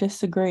 I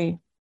disagree.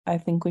 I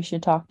think we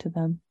should talk to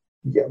them.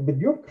 Yeah, but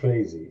you're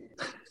crazy.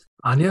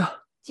 Anya?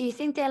 Do you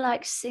think they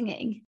like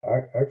singing?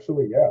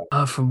 Actually,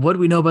 yeah. From what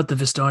we know about the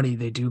Vistani,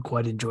 they do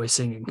quite enjoy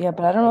singing. Yeah,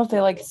 but I don't know if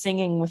they like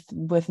singing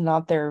with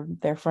not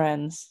their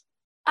friends.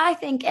 I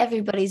think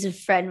everybody's a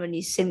friend when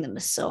you sing them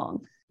a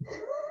song.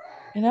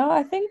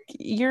 I think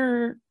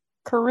your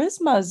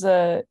charisma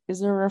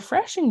is a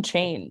refreshing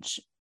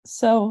change.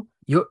 So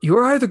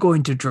you're either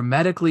going to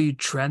dramatically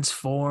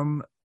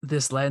transform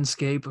this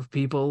landscape of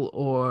people,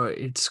 or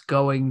it's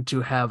going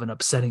to have an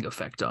upsetting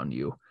effect on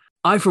you.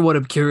 I, for one,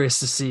 am curious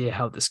to see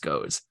how this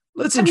goes.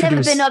 I've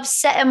never been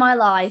upset in my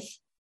life.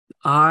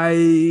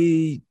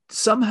 I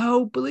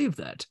somehow believe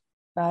that.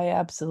 I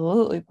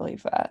absolutely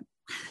believe that.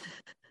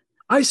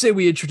 I say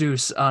we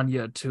introduce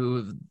Anya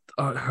to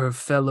her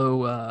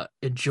fellow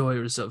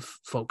enjoyers of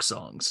folk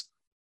songs.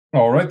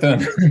 All right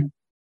then.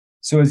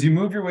 So as you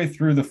move your way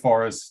through the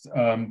forest,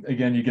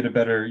 again, you get a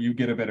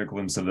better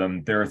glimpse of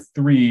them. There are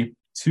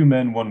two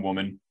men, one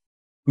woman,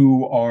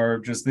 who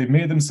are they've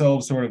made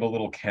themselves sort of a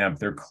little camp.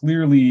 They're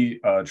clearly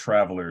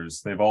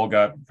travelers. They've all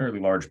got fairly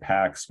large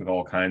packs with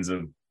all kinds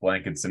of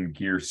blankets and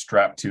gear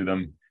strapped to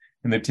them.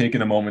 And they've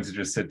taken a moment to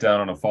just sit down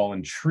on a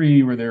fallen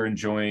tree where they're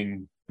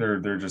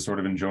just sort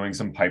of enjoying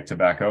some pipe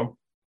tobacco.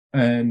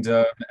 And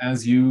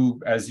as you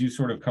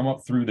sort of come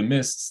up through the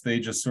mists, they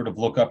just sort of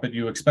look up at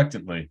you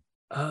expectantly.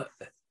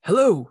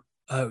 Hello.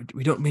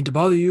 We don't mean to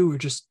bother you. We're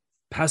just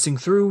passing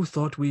through.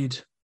 Thought we'd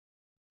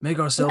make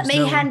ourselves Let me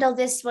known. handle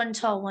this one,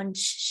 tall one.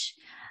 Shh.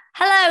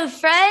 Hello,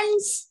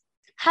 friends.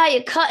 How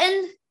you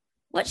cutting?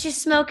 What you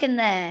smoking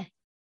there?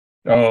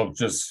 Oh,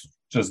 just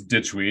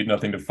ditchweed.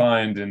 Nothing to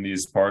find in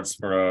these parts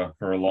for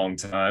a long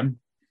time.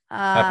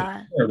 Happy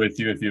to share with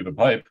you if you have a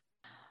pipe.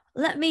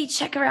 Let me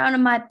check around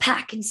in my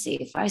pack and see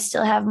if I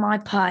still have my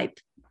pipe.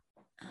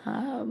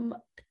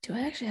 Do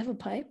I actually have a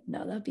pipe?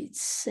 No, that'd be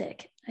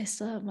sick. I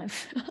still have my.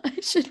 I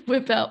should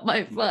whip out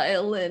my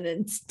violin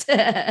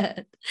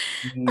instead.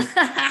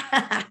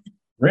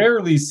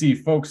 Rarely see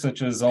folks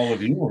such as all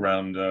of you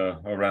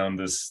around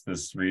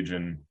this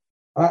region.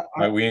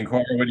 Might we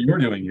inquire what you're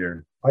doing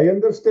here? I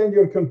understand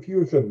your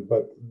confusion,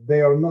 but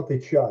they are not a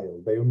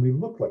child. They only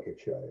look like a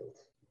child.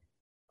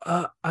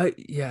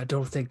 I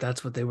don't think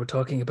that's what they were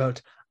talking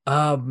about.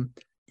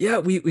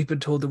 We've been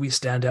told that we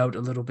stand out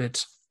a little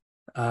bit.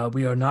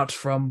 We are not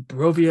from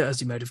Barovia,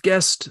 as you might have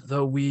guessed,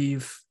 though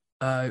we've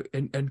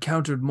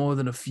encountered more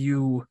than a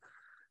few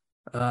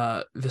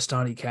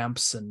Vistani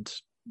camps and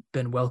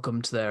been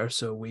welcomed there.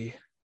 So we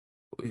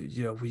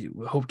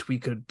hoped we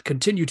could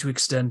continue to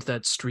extend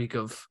that streak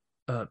of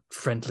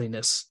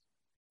friendliness.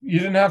 You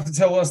didn't have to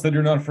tell us that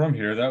you're not from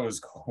here. That was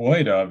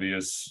quite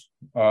obvious.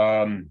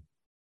 One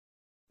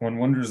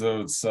wonders,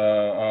 though, it's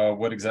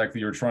what exactly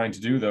you're trying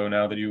to do, though,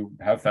 now that you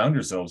have found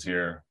yourselves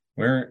here.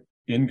 Where,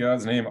 in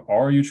God's name,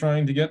 are you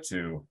trying to get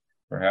to?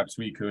 Perhaps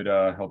we could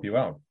help you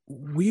out.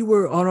 We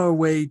were on our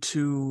way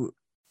to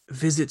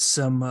visit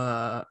some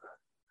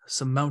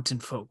mountain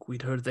folk.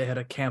 We'd heard they had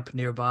a camp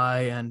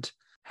nearby and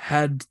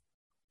had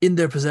in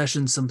their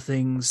possession some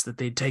things that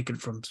they'd taken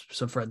from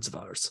some friends of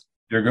ours.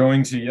 You're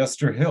going to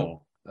Yester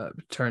Hill.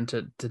 Turn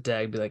to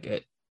Dag, be like,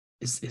 hey,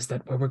 is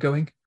that where we're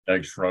going?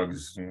 Dag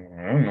shrugs. I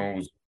don't know. It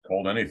was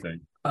called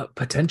anything.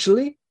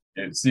 Potentially?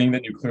 Seeing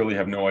that you clearly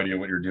have no idea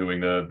what you're doing,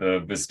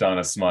 the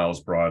Vistana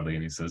smiles broadly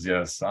and he says,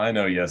 yes, I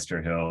know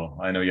Yester Hill.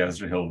 I know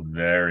Yester Hill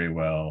very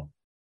well.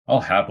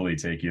 I'll happily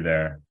take you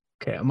there.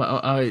 Okay,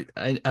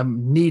 I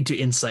need to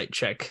insight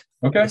check.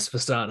 Okay. This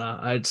Vistana.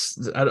 I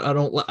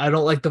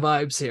don't like the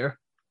vibes here.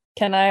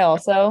 Can I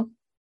also?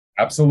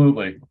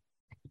 Absolutely.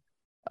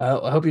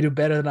 I hope you do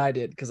better than I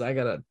did, because I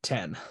got a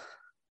 10.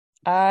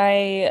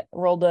 I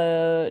rolled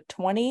a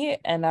 20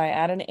 and I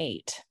add an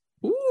 8.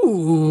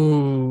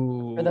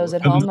 Ooh. For those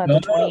at home, that's a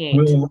 28.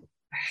 Will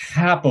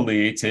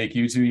happily take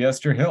you to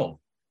Yester Hill.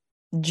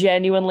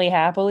 Genuinely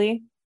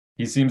happily?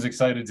 He seems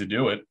excited to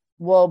do it.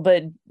 Well,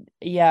 but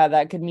yeah,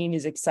 that could mean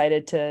he's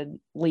excited to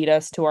lead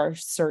us to our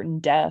certain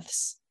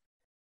deaths.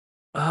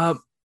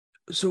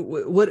 So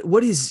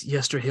what is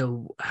Yester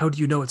Hill? How do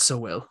you know it so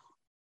well?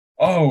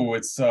 Oh,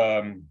 it's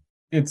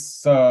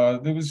it's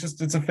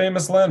a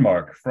famous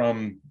landmark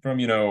from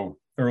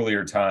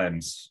earlier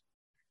times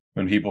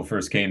when people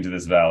first came to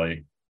this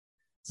valley.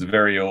 It's a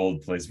very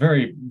old place,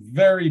 very,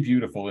 very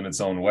beautiful in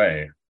its own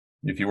way.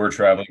 If you were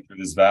traveling through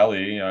this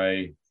valley,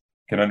 I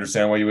can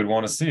understand why you would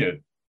want to see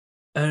it.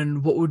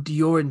 And what would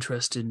your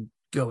interest in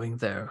going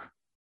there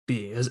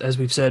be? As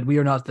we've said, we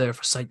are not there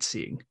for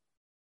sightseeing.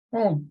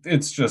 Well,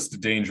 it's just a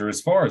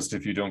dangerous forest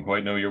if you don't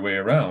quite know your way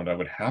around. I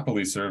would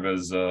happily serve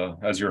as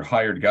your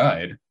hired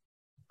guide.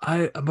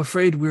 I'm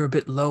afraid we're a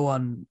bit low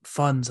on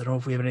funds. I don't know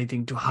if we have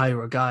anything to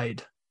hire a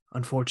guide,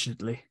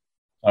 unfortunately.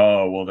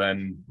 Oh, well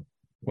then,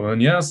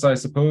 yes, I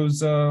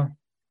suppose. I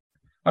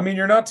mean,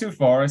 you're not too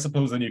far. I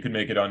suppose then you can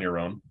make it on your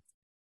own.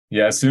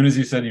 Yeah, as soon as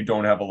you said you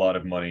don't have a lot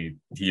of money,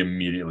 he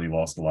immediately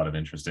lost a lot of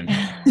interest in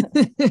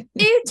you. Do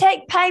you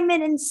take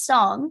payment in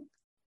song?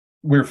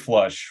 We're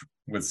flush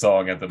with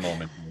song at the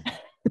moment.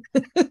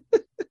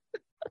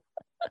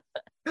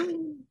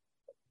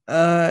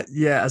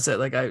 Yeah, I said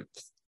like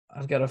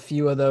I've got a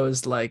few of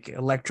those like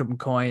Electrum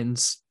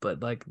coins,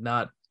 but like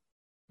not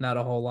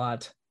a whole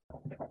lot.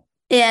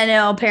 Yeah,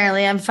 no,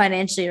 apparently I'm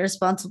financially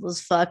irresponsible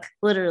as fuck,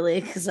 literally,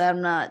 because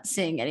I'm not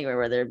seeing anywhere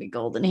where there'd be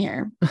gold in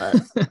here.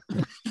 But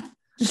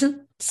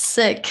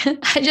sick.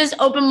 I just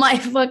opened my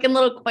fucking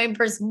little coin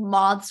purse,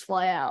 moths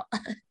fly out.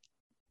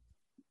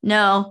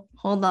 No,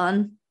 hold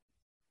on.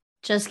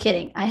 Just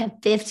kidding. I have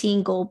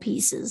 15 gold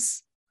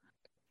pieces.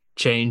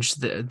 Change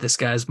this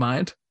guy's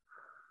mind.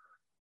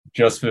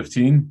 Just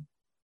 15?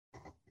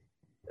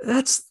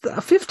 That's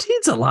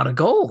 15's a lot of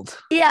gold.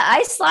 Yeah,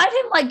 I slide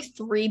him like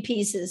 3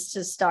 pieces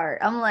to start.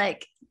 I'm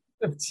like,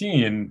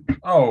 15?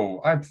 Oh,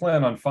 I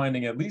plan on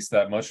finding at least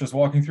that much just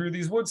walking through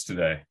these woods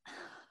today.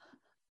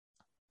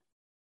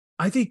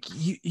 I think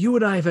you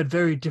and I have had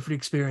very different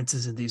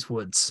experiences in these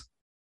woods.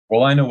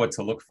 Well, I know what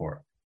to look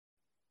for.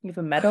 You have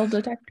a metal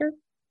detector?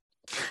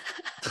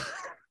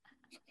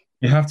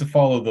 You have to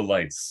follow the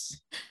lights.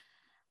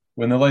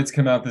 When the lights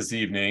come out this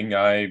evening,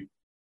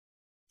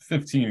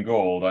 15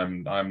 gold,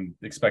 I'm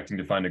expecting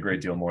to find a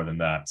great deal more than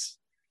that.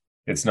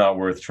 It's not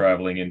worth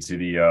traveling into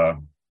the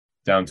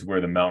down to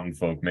where the mountain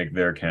folk make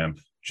their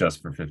camp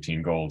just for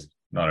 15 gold.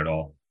 Not at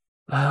all.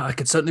 I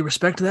could certainly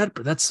respect that,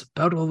 but that's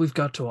about all we've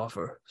got to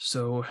offer.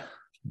 So,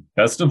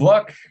 best of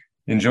luck.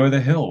 Enjoy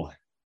the hill.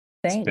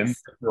 Thanks. It's been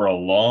there for a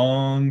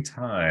long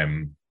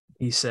time,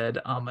 he said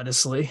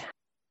ominously.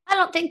 I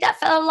don't think that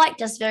fella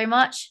liked us very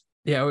much.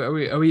 Yeah, are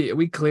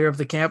we clear of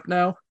the camp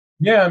now?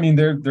 Yeah, I mean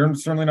they're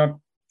certainly not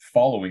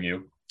following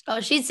you. Oh,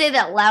 she'd say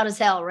that loud as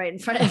hell right in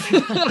front of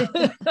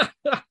everybody.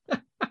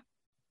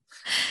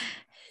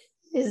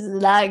 She does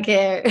not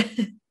care.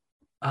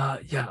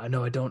 Yeah, I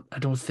know. I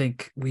don't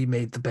think we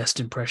made the best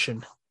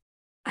impression.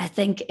 I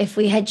think if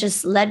we had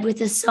just led with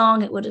a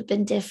song, it would have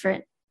been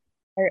different.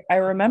 I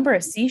remember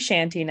a sea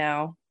shanty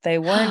now. They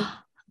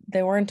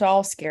weren't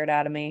all scared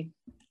out of me.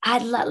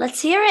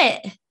 Let's hear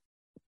it.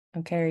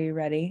 Okay, are you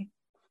ready?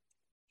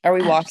 Are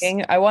we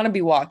walking? I want to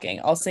be walking.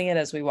 I'll sing it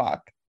as we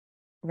walk.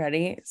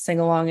 Ready? Sing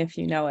along if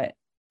you know it.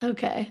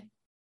 Okay.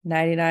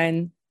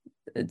 99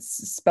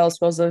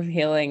 spells of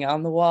healing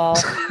on the wall.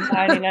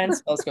 99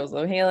 spells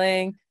of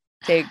healing.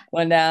 Take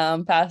one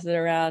down, pass it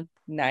around.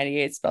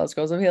 98 spells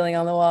of healing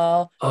on the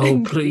wall.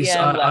 Oh, please.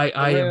 DM left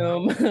I the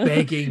am room.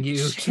 begging you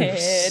to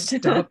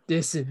Shit. stop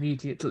this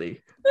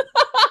immediately.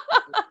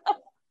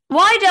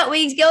 Why don't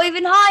we go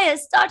even higher?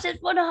 Start at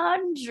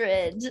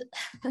 100.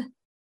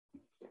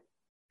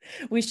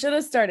 We should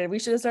have started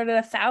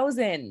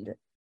 1,000.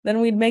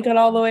 Then we'd make it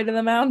all the way to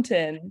the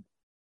mountain.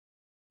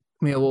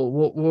 Yeah,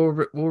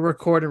 we'll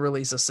record and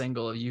release a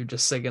single of you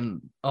just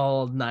singing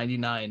all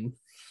 99.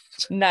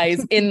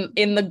 Nice. In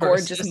the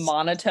gorgeous Verses.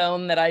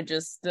 monotone that I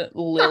just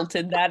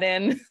lilted that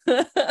in.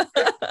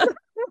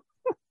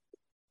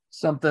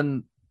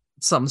 Something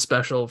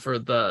special for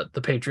the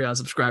Patreon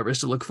subscribers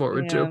to look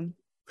forward to.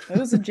 It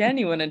was a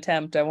genuine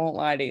attempt, I won't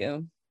lie to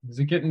you. Is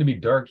it getting to be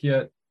dark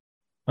yet?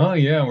 Oh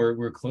yeah,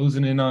 we're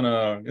closing in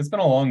on it's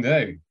been a long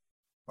day.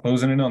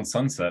 Closing in on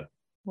sunset.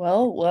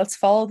 Well, let's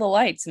follow the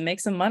lights and make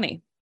some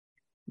money.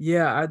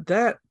 Yeah,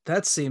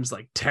 that seems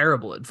like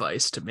terrible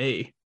advice to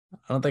me.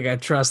 I don't think I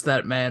trust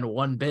that man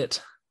one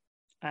bit.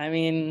 I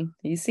mean,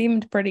 he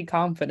seemed pretty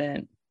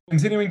confident.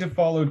 Continuing to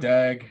follow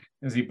Dag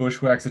as he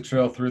bushwhacks a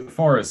trail through the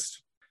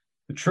forest.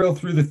 The trail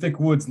through the thick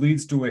woods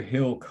leads to a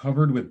hill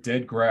covered with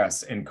dead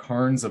grass and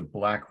cairns of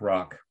black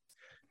rock.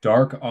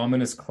 Dark,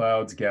 ominous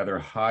clouds gather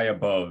high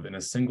above, and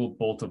a single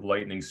bolt of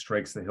lightning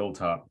strikes the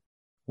hilltop.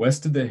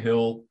 West of the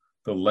hill,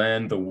 the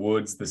land, the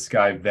woods, the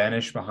sky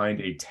vanish behind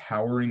a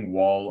towering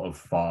wall of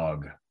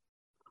fog.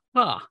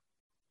 Huh.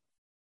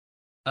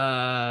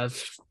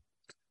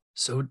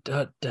 So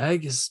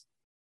Dag is,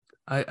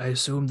 I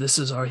assume this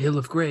is our Hill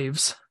of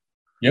Graves.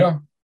 Yeah.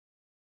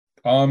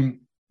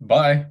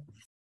 Bye.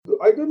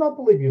 I do not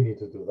believe you need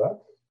to do that.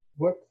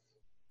 What?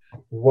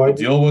 Why? The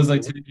deal was I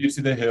take you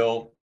to the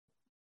hill.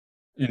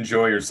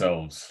 Enjoy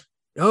yourselves.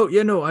 Oh,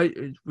 yeah, no,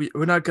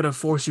 we're not gonna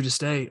force you to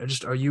stay.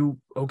 Are you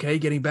okay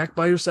getting back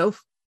by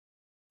yourself?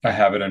 I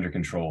have it under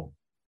control.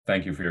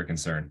 Thank you for your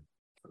concern.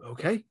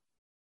 Okay.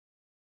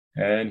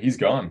 And he's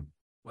gone.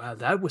 Wow,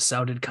 that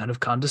sounded kind of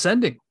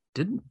condescending,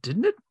 didn't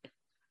it?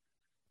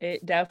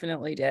 It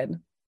definitely did.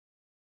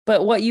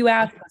 But what you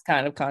asked was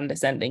kind of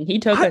condescending. He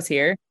took us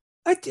here.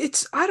 I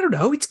don't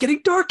know. It's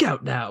getting dark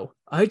out now.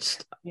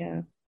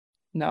 Yeah.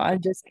 No,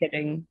 I'm just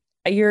kidding.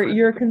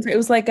 You're concerned. It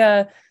was like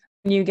a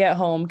when you get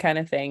home kind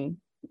of thing.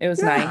 It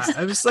was nice.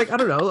 I was like, I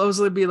don't know. I was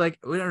gonna be like,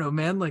 I don't know,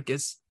 man. Like, do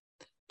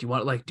you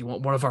want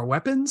one of our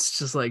weapons?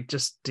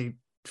 Just to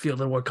feel a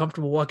little more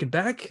comfortable walking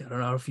back. I don't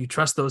know if you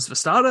trust those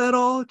Vistata at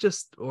all.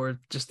 Or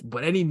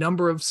any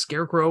number of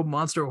scarecrow,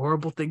 monster,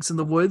 horrible things in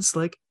the woods.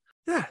 Like,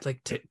 yeah,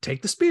 like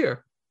take the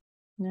spear.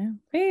 Yeah,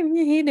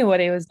 he knew what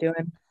he was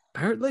doing.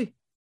 Apparently,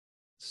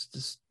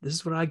 this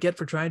is what I get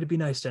for trying to be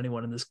nice to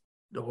anyone in this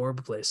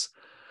horrible place.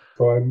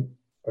 So I'm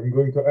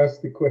going to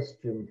ask the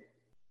question: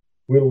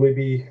 will we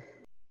be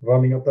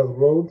running up that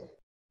road?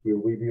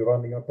 Will we be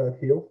running up that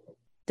hill?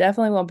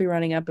 Definitely won't be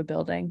running up a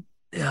building.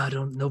 Yeah,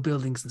 no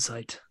buildings in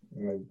sight.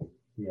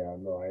 Yeah,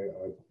 no,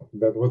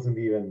 that wasn't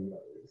even.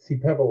 See,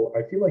 Pebble,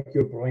 I feel like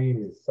your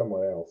brain is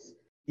somewhere else.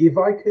 If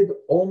I could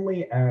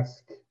only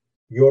ask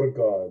your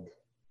god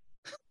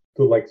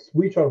to like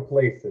switch our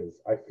places,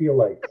 I feel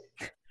like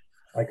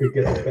I could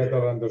get a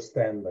better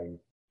understanding.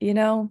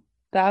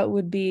 That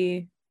would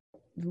be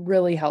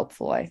really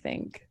helpful, I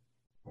think.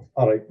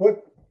 All right,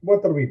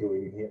 what are we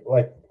doing here?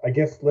 Like, I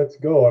guess let's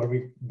go.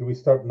 Do we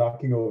start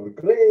knocking over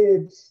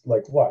graves?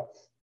 Like what?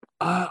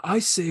 I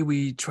say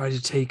we try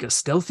to take a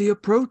stealthy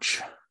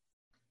approach.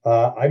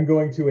 I'm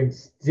going to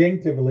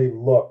instinctively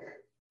look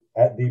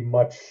at the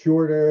much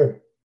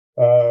shorter,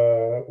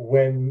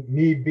 when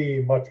need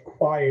be, much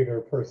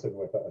quieter person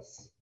with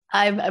us.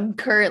 I'm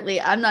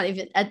not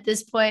even at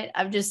this point.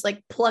 I'm just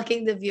like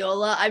plucking the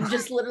viola. I'm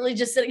just literally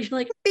just sitting here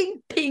like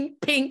ping, ping,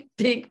 ping,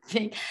 ping,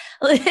 ping,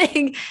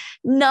 like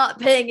not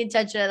paying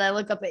attention. And I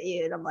look up at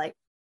you and I'm like,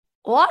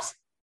 what?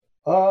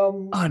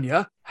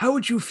 Anya, how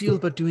would you feel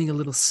about doing a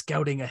little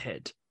scouting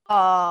ahead?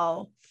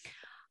 Oh,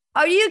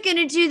 are you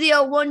gonna do the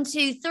old 1,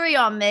 2, 3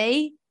 on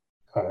me?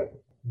 Do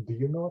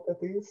you know what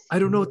that is? I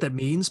don't know what that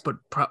means, but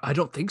I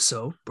don't think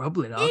so.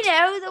 Probably not. You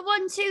know, the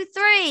 1, 2,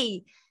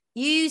 3.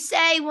 You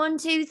say 1,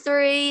 2,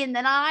 3, and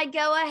then I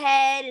go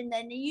ahead, and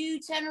then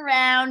you turn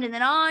around, and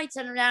then I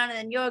turn around, and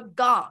then you're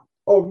gone.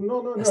 Oh,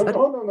 no.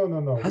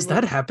 Has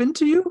that happened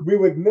to you? We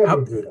would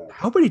never do that.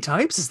 How many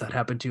times has that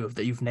happened to you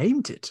that you've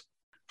named it?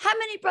 How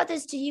many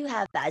brothers do you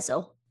have,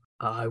 Basil?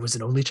 I was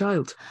an only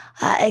child.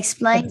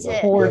 Explains Of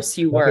it. course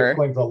you That were.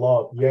 explains a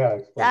lot. Yeah.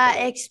 That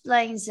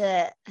explains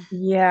it.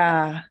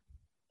 Yeah.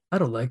 I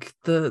don't like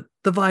the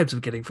vibes I'm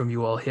getting from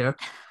you all here.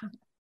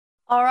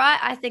 All right,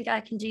 I think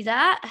I can do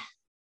that.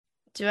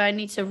 Do I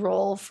need to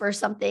roll for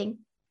something?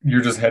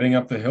 You're just heading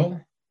up the hill?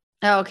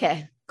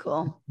 Okay,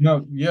 cool.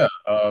 No, yeah.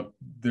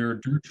 There are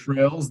dirt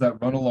trails that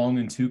run along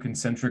in 2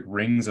 concentric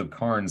rings of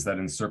cairns that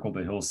encircle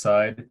the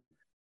hillside.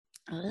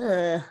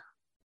 Ugh.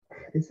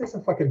 Is this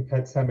a fucking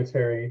pet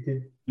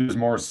cemetery? There's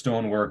more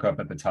stonework up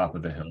at the top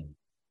of the hill.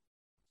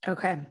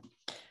 Okay.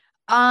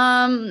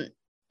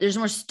 There's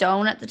more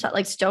stone at the top,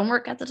 like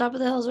stonework at the top of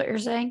the hill is what you're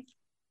saying?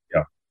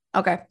 Yeah.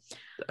 Okay.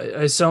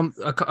 A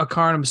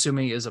cairn, I'm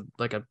assuming, is a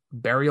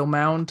burial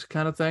mound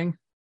kind of thing.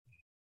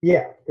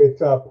 Yeah,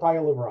 it's a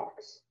pile of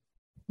rocks.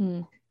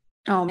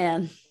 Oh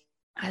man,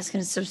 I was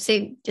gonna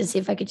see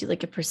if I could do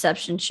like a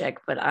perception check,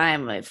 but I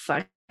am a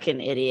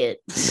fucking idiot.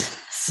 This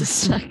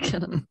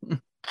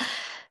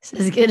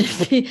is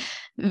gonna be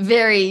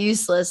very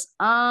useless.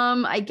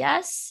 I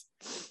guess.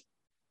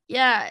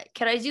 Yeah,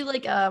 can I do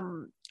like a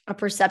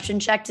perception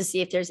check to see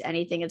if there's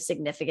anything of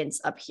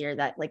significance up here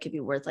that like could be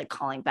worth like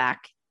calling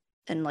back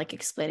and like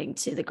explaining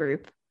to the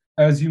group?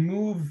 As you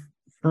move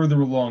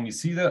further along, you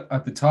see that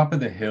at the top of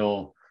the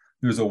hill,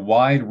 there's a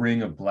wide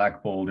ring of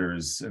black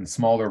boulders and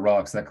smaller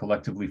rocks that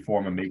collectively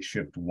form a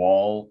makeshift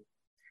wall,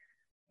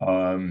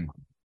 sort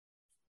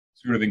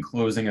of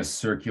enclosing a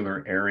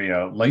circular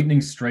area.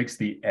 Lightning strikes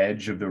the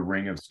edge of the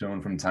ring of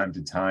stone from time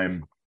to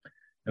time,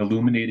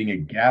 illuminating a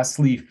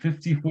ghastly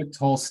 50-foot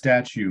tall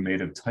statue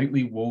made of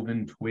tightly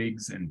woven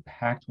twigs and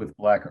packed with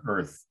black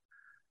earth.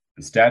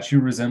 The statue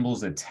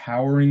resembles a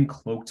towering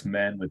cloaked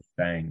man with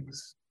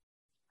fangs.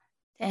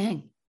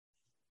 Dang.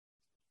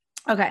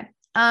 Okay.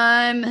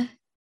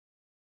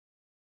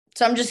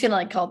 So I'm just gonna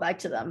like call back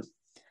to them.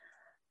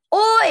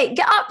 Oi,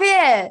 get up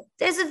here!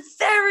 There's a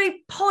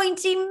very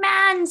pointy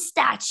man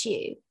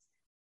statue.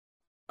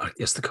 I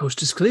guess the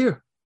coast is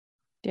clear.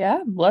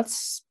 Yeah,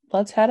 let's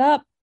head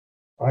up.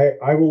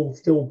 I will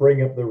still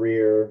bring up the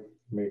rear,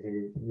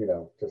 making,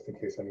 just in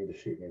case I need to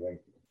shoot anything.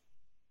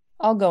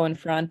 I'll go in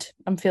front.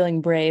 I'm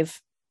feeling brave.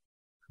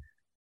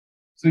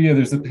 So yeah,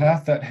 there's a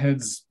path that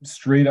heads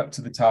straight up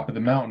to the top of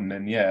the mountain.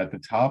 And yeah, at the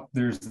top,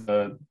 there's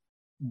the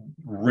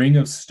ring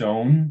of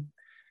stone.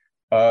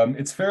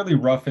 It's fairly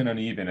rough and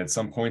uneven. At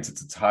some points,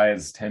 it's as high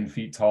as 10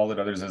 feet tall, at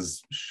others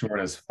as short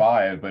as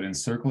 5, but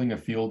encircling a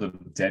field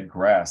of dead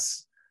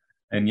grass.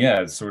 And yeah,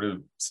 it's sort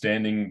of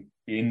standing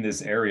in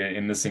this area,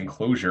 in this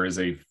enclosure, is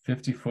a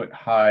 50-foot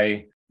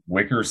high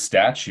wicker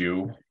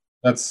statue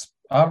that's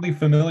oddly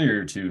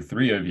familiar to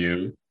three of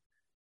you.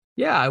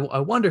 Yeah, I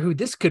wonder who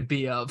this could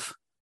be of.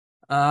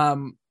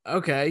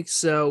 Okay,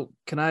 so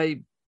can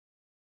I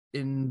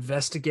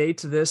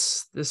investigate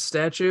this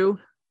statue?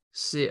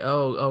 See,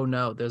 oh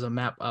no, there's a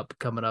map up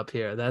coming up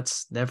here.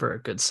 That's never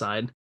a good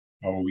sign.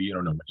 Oh, you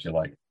don't know what you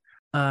like.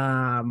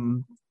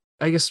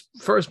 I guess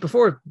first,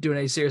 before doing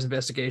any serious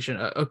investigation,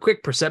 a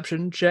quick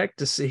perception check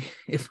to see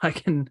if I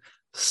can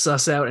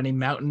suss out any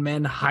mountain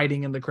men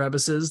hiding in the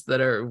crevices that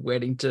are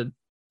waiting to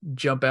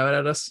jump out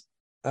at us.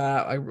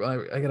 I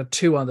got a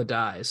 2 on the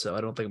die, so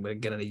I don't think I'm gonna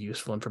get any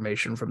useful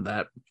information from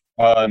that.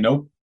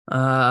 Nope.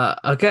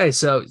 Okay,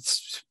 so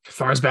as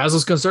far as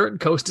Basil's concerned,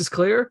 coast is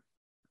clear.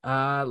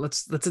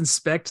 Let's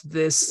inspect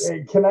this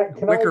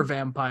wicker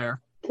vampire.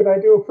 Can I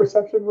do a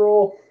perception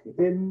roll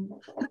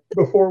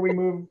before we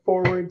move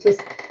forward?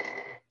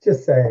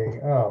 Just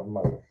saying. Oh,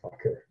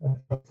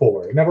 motherfucker.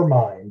 4. Never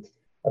mind.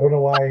 I don't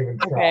know why I even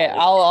tried. Okay,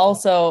 I'll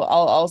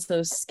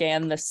also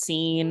scan the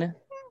scene.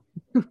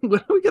 When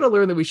are we gonna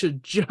learn that we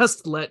should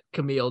just let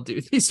Camille do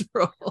these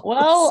rolls?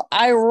 Well,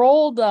 I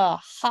rolled a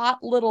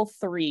hot little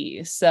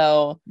 3,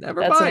 so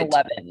Never that's mind.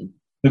 an 11.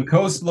 The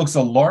coast looks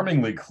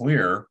alarmingly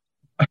clear.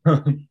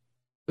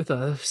 With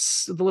a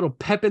little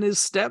pep in his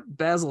step,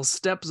 Basil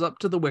steps up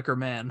to the wicker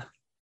man.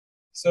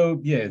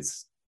 So yeah,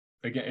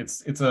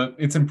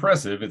 it's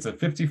impressive. It's a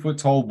 50-foot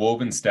tall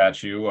woven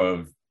statue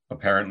of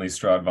apparently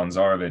Strahd von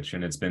Zarovich,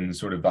 and it's been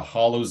sort of, the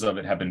hollows of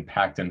it have been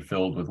packed and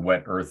filled with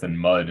wet earth and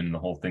mud, and the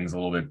whole thing's a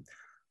little bit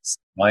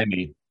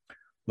slimy.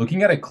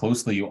 Looking at it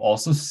closely, you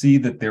also see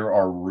that there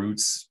are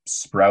roots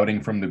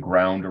sprouting from the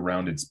ground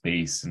around its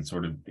base and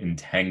sort of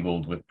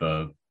entangled with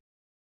the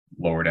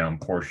lower down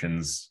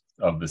portions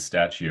of the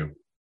statue.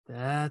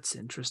 That's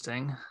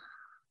interesting.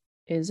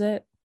 Is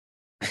it?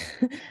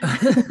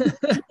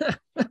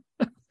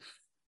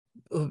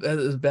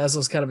 As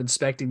Basil's kind of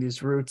inspecting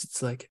these roots,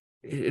 it's like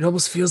it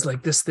almost feels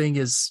like this thing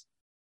is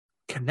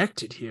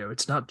connected here.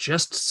 It's not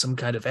just some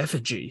kind of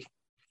effigy.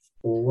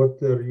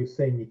 What are you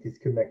saying it is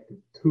connected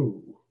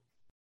to?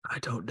 I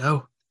don't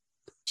know.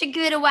 Should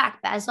give it a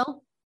whack,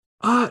 Basil.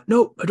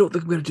 No, I don't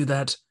think I'm gonna do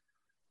that.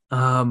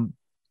 Can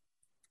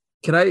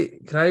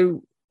I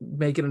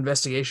make an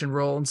investigation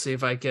roll and see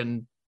if I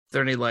can, if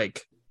there are any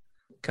like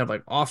kind of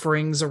like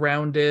offerings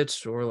around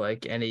it, or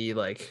like any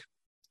like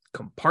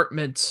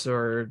compartments,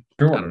 or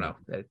Sure. I don't know,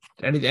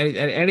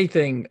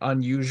 anything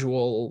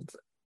unusual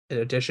in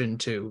addition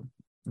to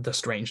the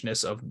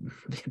strangeness of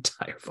the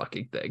entire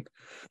fucking thing.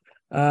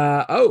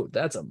 Oh,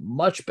 that's a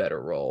much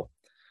better roll.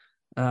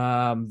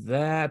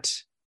 That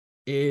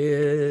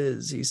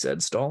is, he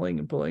said, stalling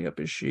and pulling up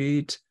his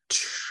sheet,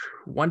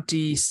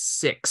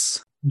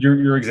 26.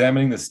 You're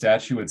examining the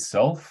statue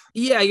itself?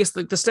 Yeah, I guess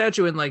the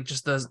statue and like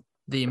just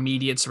the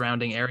immediate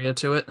surrounding area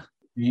to it.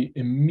 The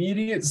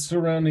immediate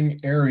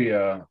surrounding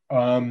area.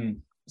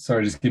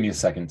 Sorry, just give me a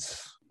second.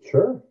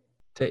 Sure.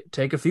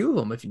 Take a few of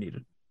them if you need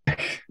it.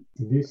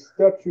 This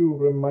statue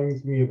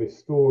reminds me of a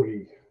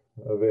story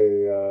of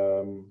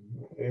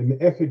an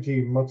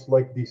effigy much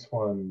like this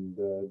one.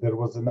 There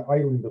was an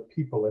island of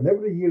people, and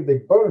every year they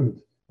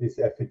burned this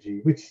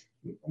effigy, which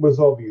was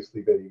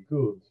obviously very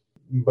good.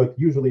 But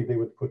usually they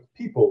would put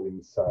people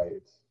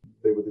inside.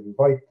 They would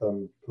invite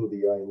them to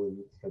the island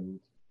and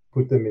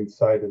put them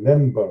inside and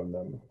then burn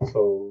them.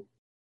 So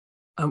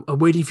I'm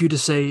waiting for you to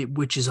say,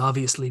 which is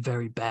obviously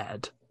very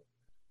bad.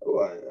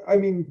 I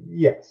mean,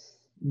 yes.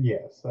 You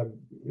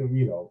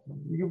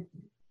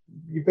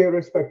pay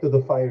respect to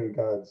the fire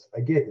gods.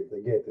 I get it,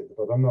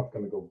 but I'm not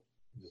going to go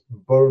just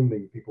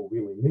burning people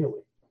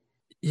willy-nilly.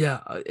 Yeah,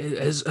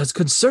 as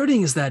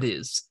concerning as that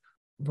is,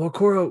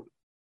 Volcoro,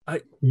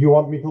 You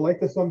want me to light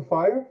this on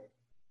fire?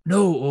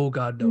 no, oh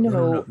God,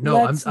 no.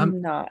 Let's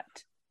not.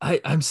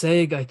 I'm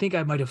saying I think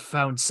I might have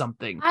found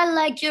something. I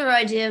like your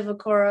idea,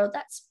 Vakoro.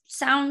 That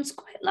sounds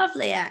quite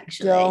lovely,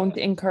 actually. Don't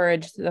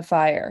encourage the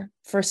fire.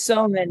 For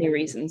so many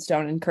reasons,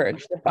 don't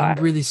encourage the fire.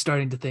 I'm really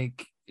starting to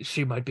think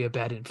she might be a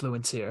bad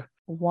influence here.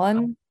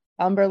 1,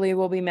 Umberlee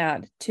will be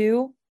mad.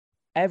 2,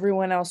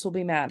 everyone else will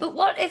be mad. But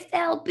what if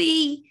they'll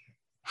be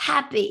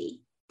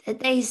happy that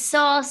they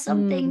saw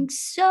something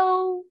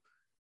so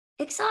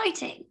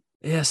exciting?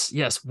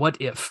 Yes. What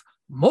if?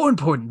 More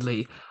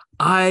importantly,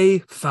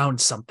 I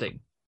found something.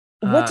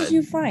 What did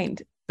you find?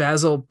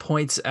 Basil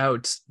points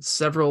out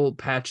several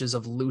patches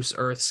of loose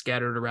earth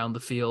scattered around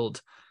the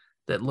field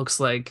that looks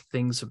like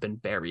things have been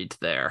buried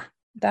there.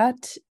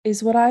 That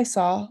is what I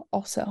saw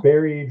also.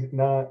 Buried,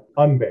 not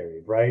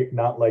unburied, right?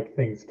 Not like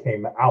things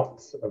came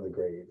out of the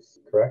graves,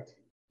 correct?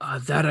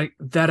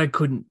 That I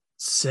couldn't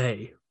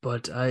say,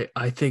 but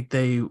I think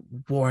they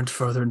warrant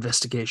further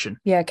investigation.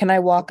 Yeah, can I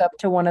walk up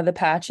to one of the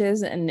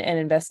patches and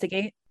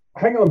investigate?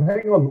 Hang on.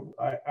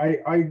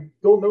 I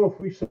don't know if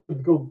we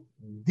should go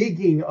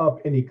digging up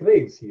any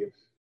graves here.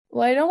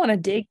 Well, I don't want to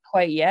dig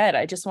quite yet.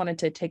 I just wanted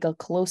to take a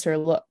closer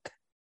look.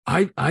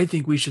 I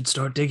think we should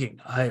start digging.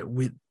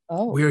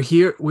 Oh, We're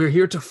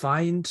here to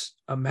find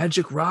a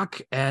magic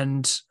rock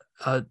and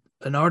a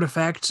an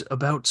artifact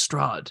about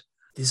Strahd.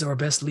 These are our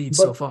best leads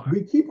so But far.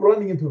 we keep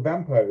running into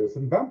vampires,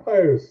 and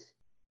vampires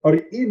are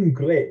in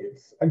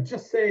graves. I'm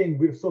just saying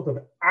we're sort of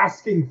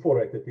asking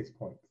for it at this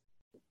point.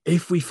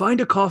 If we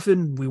find a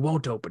coffin, we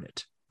won't open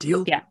it.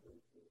 Deal? Yeah.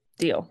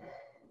 Deal.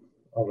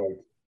 All right.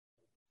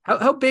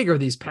 How big are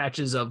these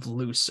patches of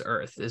loose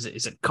earth? Is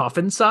it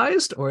coffin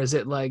sized, or is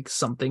it like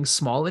something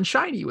small and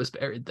shiny was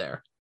buried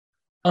there?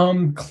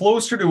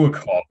 Closer to a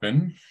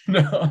coffin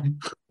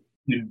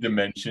in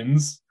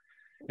dimensions.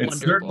 It's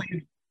Wonderful.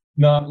 certainly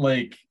not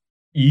like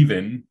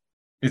even.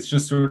 It's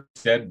just sort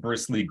of dead,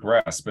 bristly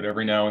grass, but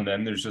every now and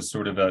then there's just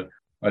sort of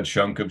a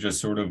chunk of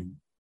just sort of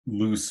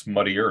loose,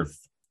 muddy earth.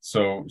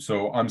 So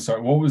I'm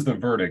sorry, what was the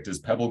verdict? Is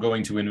Pebble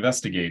going to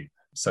investigate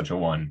such a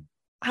one?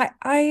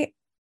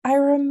 I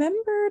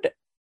remembered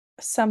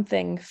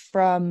something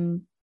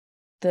from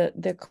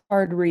the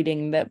card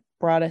reading that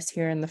brought us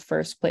here in the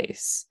first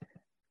place,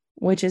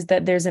 which is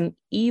that there's an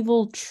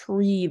evil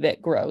tree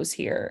that grows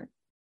here.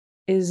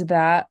 Is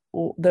that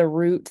the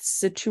root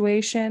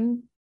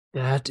situation?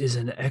 That is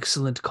an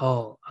excellent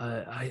call.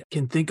 I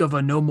can think of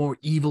a no more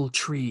evil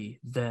tree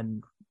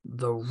than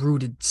the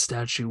rooted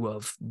statue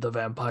of the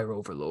vampire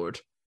overlord.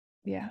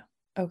 Yeah.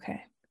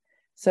 Okay.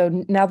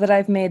 So now that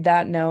I've made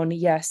that known,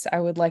 yes, I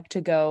would like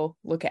to go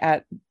look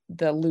at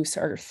the loose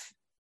earth.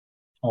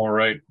 All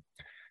right.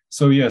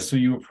 So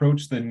you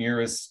approach the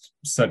nearest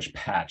such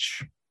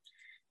patch.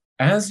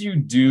 As you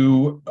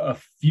do, a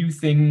few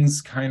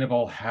things kind of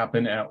all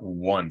happen at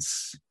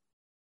once.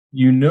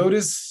 You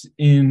notice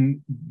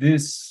in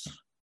this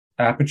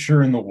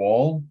aperture in the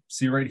wall,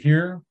 see right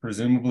here,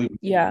 presumably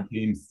Yeah.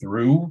 came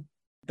through,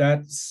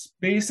 that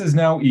space is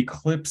now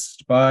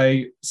eclipsed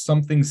by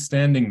something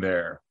standing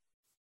there.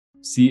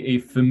 See a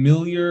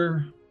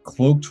familiar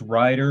cloaked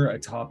rider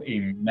atop a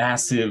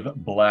massive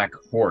black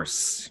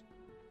horse.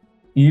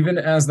 Even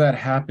as that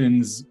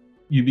happens,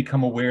 you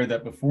become aware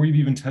that before you've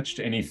even touched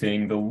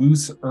anything, the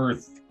loose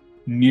earth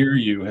near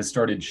you has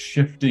started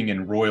shifting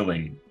and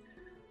roiling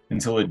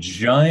until a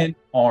giant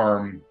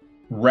arm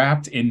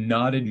wrapped in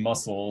knotted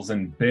muscles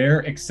and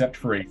bare except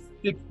for a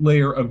thick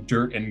layer of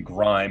dirt and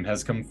grime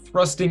has come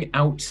thrusting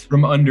out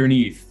from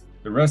underneath.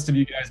 The rest of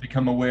you guys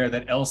become aware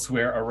that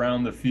elsewhere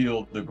around the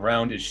field, the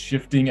ground is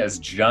shifting as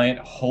giant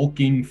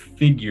hulking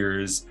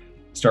figures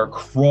start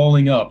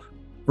crawling up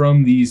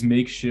from these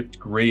makeshift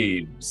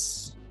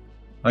graves.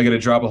 I gotta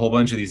drop a whole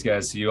bunch of these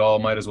guys, so you all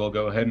might as well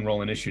go ahead and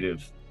roll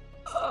initiative.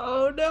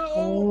 Oh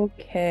no!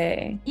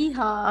 Okay.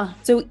 Yeehaw.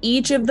 So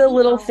each of the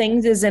little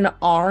things is an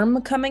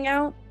arm coming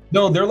out?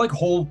 No, they're like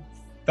whole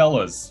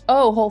fellas.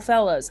 Oh, whole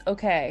fellas.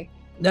 Okay.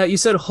 Now you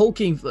said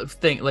hulking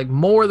thing, like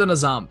more than a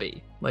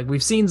zombie. Like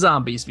we've seen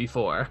zombies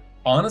before.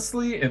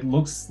 Honestly, it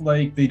looks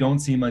like they don't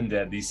seem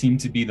undead. They seem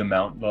to be the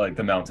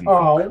mountain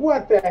Oh, folk.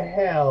 what the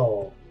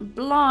hell?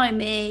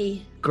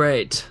 Blimey.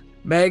 Great.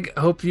 Meg,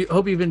 hope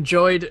you've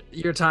enjoyed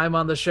your time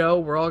on the show.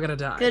 We're all gonna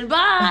die.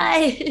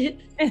 Goodbye.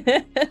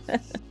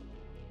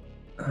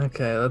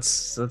 Okay,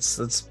 let's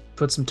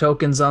put some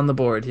tokens on the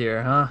board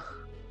here, huh?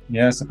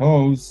 Yeah, I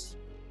suppose.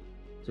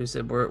 So you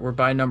said we're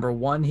by number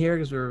 1 here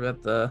because we were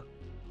at the.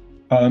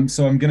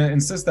 So I'm gonna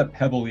insist that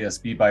Pebble, yes,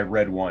 be by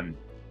red 1.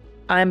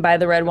 I'm by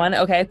the red one.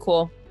 Okay,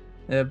 cool.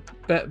 Yeah,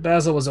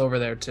 Basil was over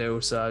there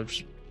too, so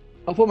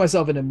I'll put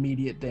myself in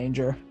immediate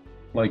danger.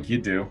 Like you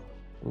do.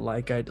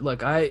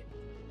 I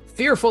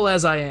fearful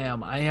as I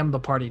am the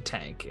party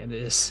tank, and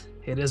it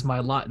is my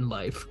lot in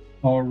life.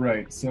 All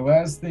right. So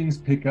as things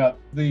pick up,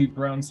 the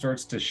ground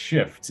starts to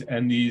shift,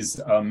 and these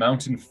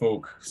mountain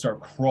folk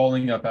start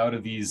crawling up out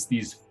of these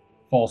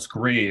false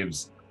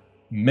graves.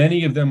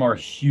 Many of them are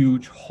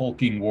huge,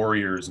 hulking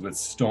warriors with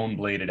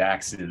stone-bladed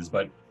axes,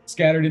 but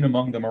scattered in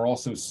among them are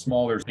also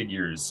smaller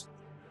figures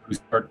who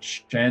start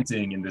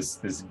chanting in this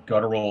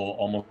guttural,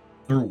 almost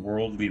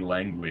otherworldly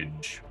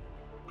language.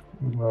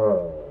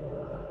 Oh,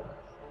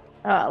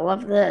 I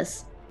love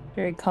this.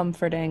 Very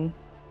comforting.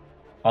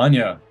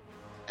 Anya,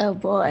 Oh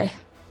boy.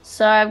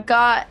 So I've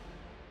got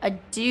a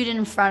dude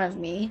in front of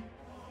me.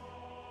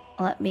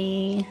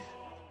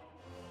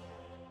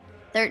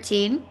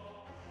 13.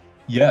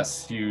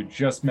 yes, you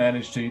just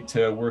managed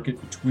to work it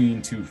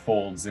between two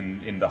folds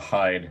in the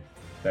hide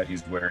that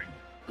he's wearing.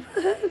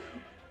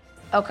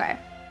 Okay.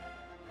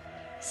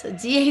 So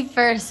DA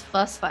first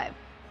plus 5.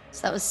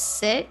 So that was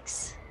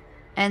 6.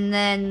 And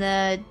then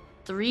the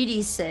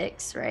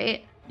 3d6,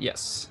 right?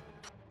 Yes.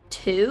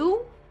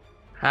 2?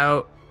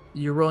 How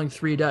you're rolling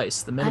 3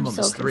 dice? The minimum I'm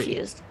so is 3.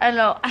 confused. I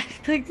know. I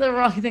clicked the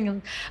wrong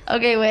thing.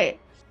 Okay, wait.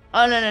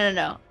 Oh,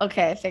 no.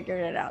 Okay, I figured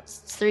it out.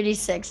 It's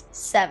 3d6,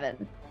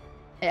 7.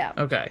 Yeah.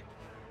 Okay.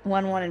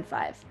 1, 1, and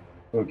 5.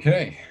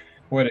 Okay,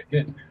 quite a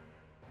hit.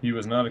 He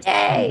was not Yay!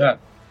 expecting that.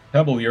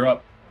 Pebble, you're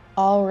up.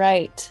 All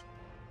right.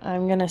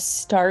 I'm going to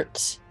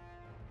start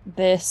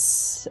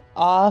this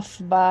off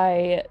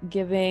by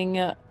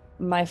giving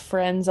my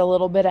friends a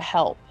little bit of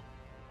help.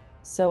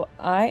 So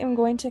I am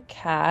going to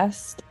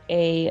cast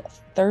a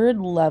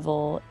 3rd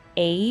level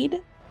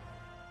aid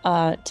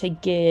to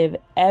give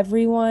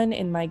everyone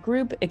in my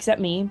group,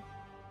 except me,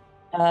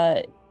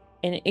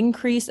 an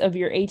increase of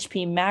your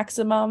HP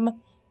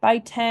maximum by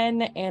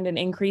 10 and an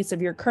increase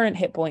of your current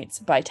hit points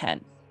by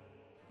 10.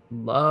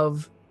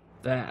 Love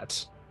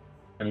that.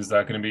 And is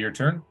that going to be your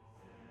turn?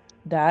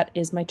 That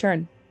is my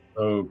turn.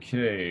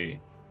 Okay.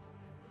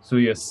 So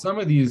yeah, some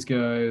of these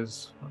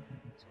guys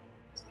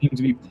seem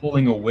to be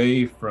pulling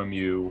away from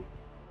you.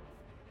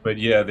 But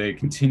yeah, they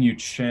continue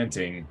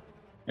chanting.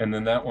 And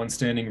then that one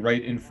standing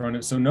right in front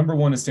of... So number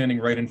one is standing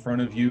right in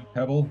front of you,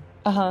 Pebble.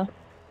 Uh-huh.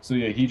 So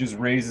yeah, he just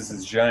raises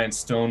his giant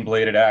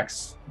stone-bladed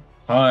axe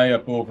high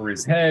up over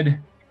his head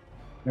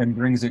and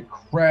brings it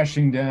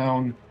crashing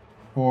down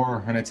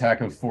for an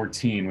attack of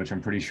 14, which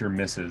I'm pretty sure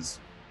misses.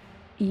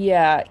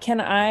 Yeah, can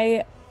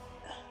I...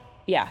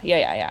 Yeah.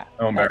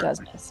 Oh, That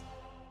does miss.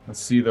 Let's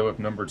see, though, if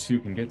number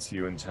 2 can get to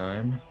you in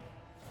time.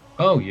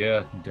 Oh,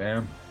 yeah,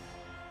 damn.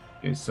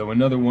 Okay, so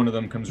another one of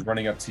them comes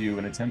running up to you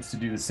and attempts to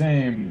do the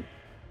same.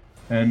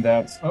 And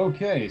that's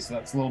okay, so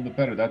that's a little bit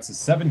better. That's a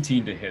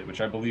 17 to hit, which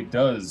I believe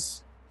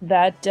does.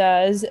 That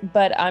does,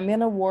 but I'm going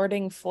to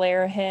warding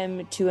flare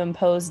him to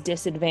impose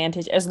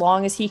disadvantage, as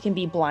long as he can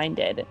be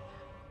blinded,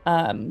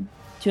 to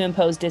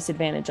impose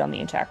disadvantage on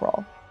the attack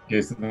roll.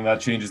 Okay, so then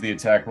that changes the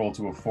attack roll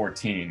to a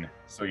 14.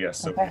 So yes,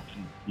 so Okay.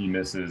 he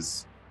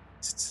misses.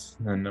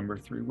 And number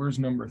 3, where's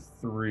number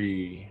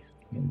 3?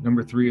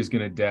 Number 3 is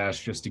going to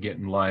dash just to get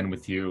in line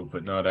with you,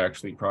 but not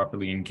actually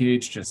properly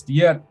engaged just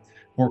yet.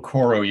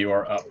 Borkoro, you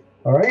are up.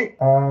 All right.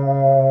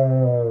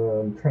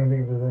 I'm trying to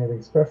think if there's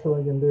anything special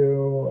I can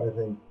do. I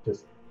think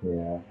just,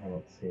 yeah, I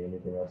don't see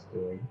anything else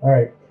doing. All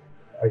right.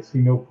 I see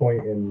no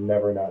point in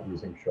never not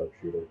using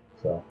sharpshooter.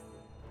 So,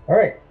 all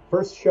right.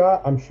 First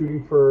shot, I'm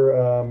shooting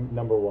for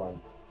number 1.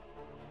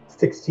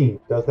 16.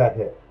 Does that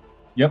hit?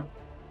 Yep.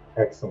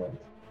 Excellent.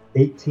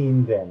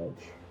 18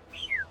 damage.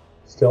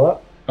 Still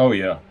up? Oh,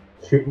 yeah.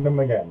 Shooting him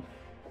again.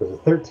 Does a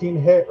 13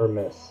 hit or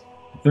miss?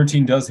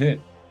 13 does hit.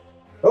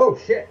 Oh,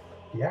 shit.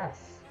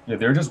 Yes. Yeah,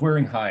 they're just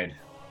wearing hide.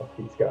 Fuck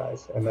these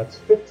guys. And that's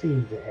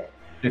 15 to hit.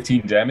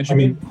 15 damage, you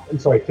mean? I'm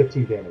sorry,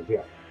 15 damage,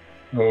 yeah.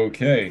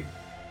 Okay.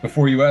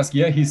 Before you ask,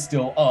 yeah, he's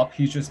still up.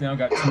 He's just now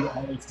got 2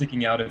 eyes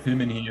sticking out of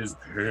him, and he is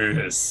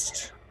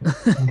pissed.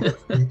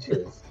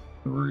 Peaches.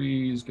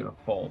 3 is going to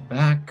fall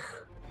back.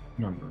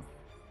 Number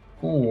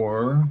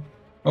 4.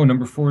 Oh,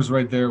 number 4 is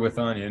right there with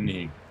Anya and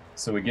me.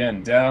 So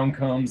again, down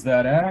comes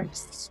that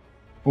axe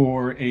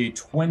for a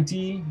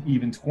 20,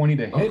 even 20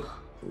 to hit.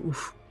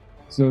 Oof.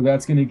 So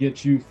that's going to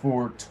get you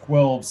for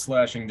 12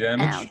 slashing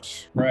damage.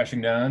 Ouch.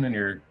 Crashing down in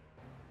your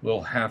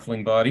little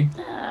halfling body.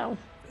 Ow.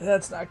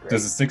 That's not great.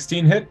 Does a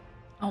 16 hit?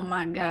 Oh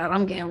my god,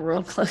 I'm getting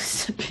real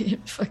close to being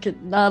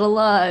fucking not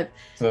alive.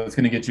 So it's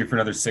going to get you for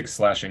another 6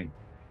 slashing.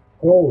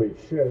 Holy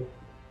shit.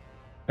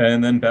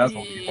 And then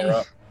Basil, you are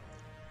up.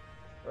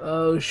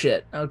 Oh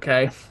shit.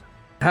 Okay.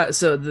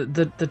 So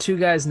the 2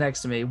 guys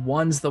next to me,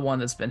 one's the one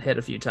that's been hit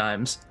a few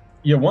times.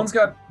 Yeah, one's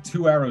got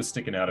 2 arrows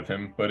sticking out of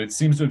him, but it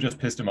seems to have just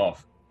pissed him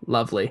off.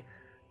 Lovely.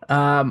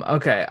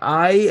 Okay,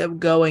 I am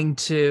going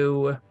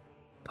to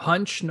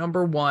punch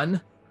number 1.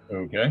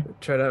 Okay.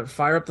 Try to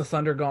fire up the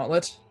Thunder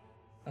Gauntlet.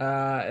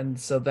 And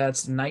so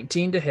that's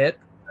 19 to hit.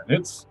 That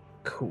hits.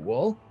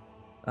 Cool.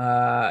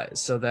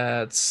 So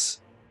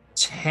that's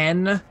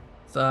 10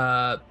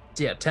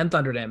 10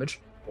 thunder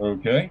damage.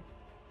 Okay.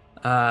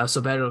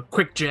 So better a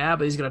quick jab,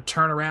 but he's gonna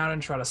turn around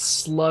and try to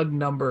slug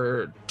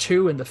number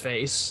 2 in the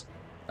face.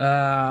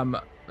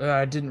 I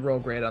didn't roll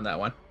great on that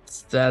one.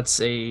 That's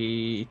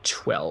a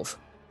 12.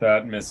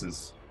 That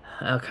misses.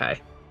 Okay.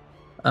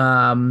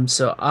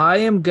 So I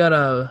am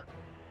gonna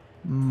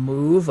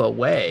move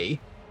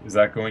away. Is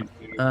that going to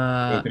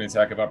provoke an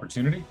attack of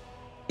opportunity?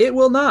 It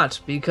will not,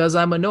 because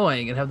I'm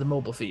annoying and have the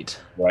mobile feat.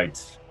 Right.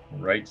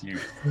 Right, you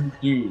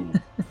do.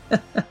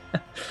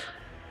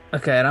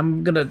 Okay, and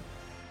I'm gonna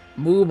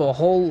move a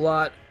whole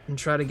lot and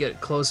try to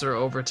get closer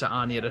over to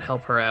Anya to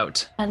help her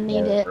out. I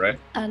need it. Right.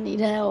 I need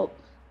help.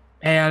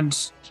 And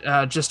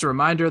just a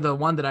reminder, the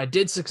one that I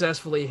did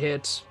successfully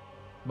hit,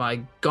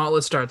 my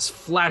gauntlet starts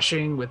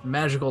flashing with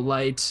magical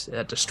light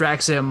that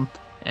distracts him,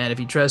 and if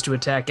he tries to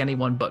attack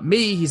anyone but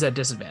me, he's at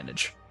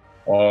disadvantage.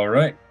 All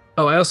right.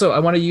 Oh, I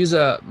want to use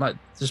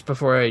just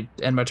before I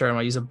end my turn, I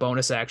want to use a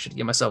bonus action to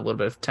give myself a little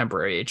bit of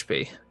temporary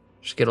HP.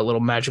 Just get a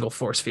little magical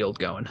force field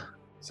going.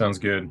 Sounds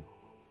good.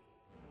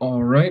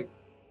 All right.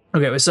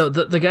 Okay, so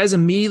the guys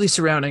immediately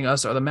surrounding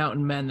us are the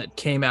mountain men that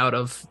came out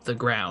of the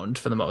ground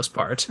for the most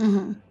part.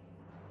 Mm-hmm.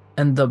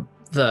 And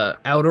the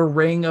outer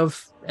ring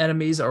of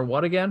enemies are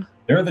what again?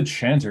 They're the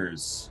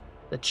chanters.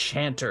 The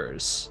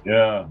chanters.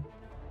 Yeah.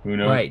 Who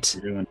knows? Right.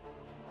 What you're doing.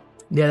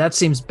 Yeah, that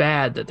seems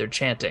bad that they're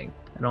chanting.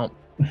 I don't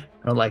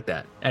like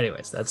that.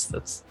 Anyways,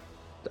 that's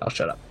I'll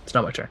shut up. It's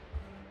not my turn.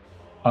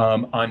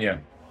 Anya,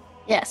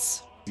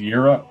 Yes.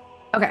 you're up.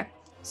 Okay.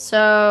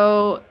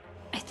 So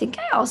I think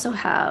I also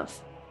have,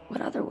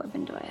 what other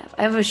weapon do I have?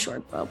 I have a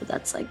short bow, but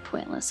that's like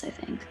pointless, I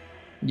think.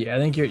 Yeah, I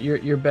think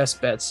your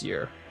best bet's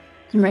your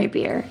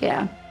Rapier,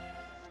 yeah.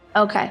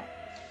 Okay.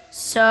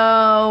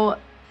 So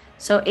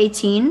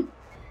 18.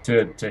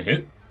 To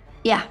hit?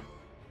 Yeah.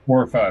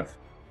 4 or 5.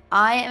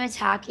 I am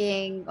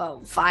attacking.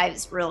 Oh, 5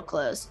 is real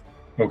close.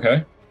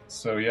 Okay.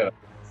 So yeah,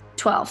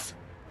 12.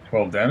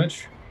 12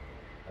 damage.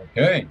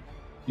 Okay.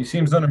 He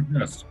seems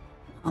unimpressed.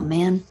 Oh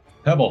man.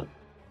 Pebble.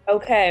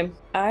 Okay,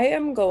 I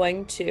am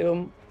going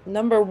to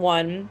number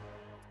 1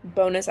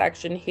 bonus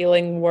action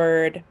healing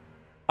word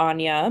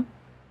Anya.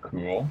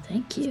 Cool.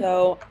 Thank you.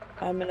 So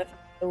I'm gonna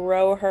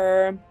throw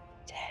her.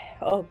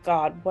 Oh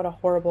God, what a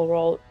horrible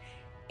roll.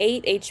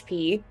 8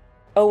 HP.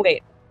 Oh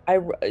wait,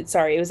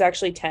 sorry, it was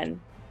actually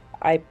 10.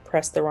 I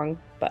pressed the wrong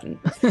button.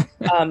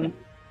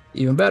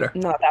 Even better.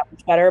 Not that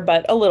much better,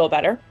 but a little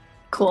better.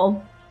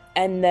 Cool.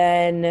 And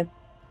then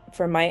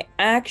for my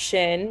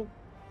action,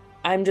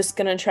 I'm just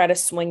gonna try to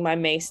swing my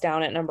mace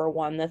down at number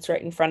 1 that's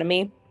right in front of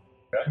me.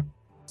 Okay.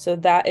 So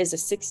that is a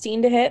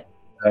 16 to hit.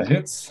 That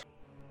hits.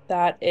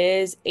 That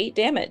is 8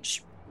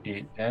 damage.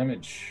 8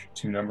 damage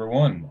to number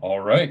 1. All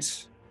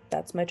right.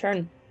 That's my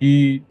turn.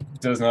 He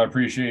does not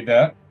appreciate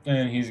that,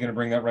 and he's going to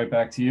bring that right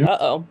back to you.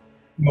 Uh-oh.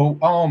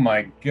 Oh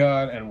my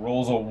god, and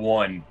rolls a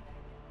 1.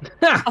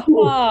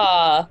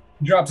 Ah.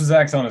 Drops his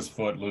axe on his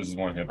foot, loses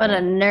 1 hit What a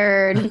point.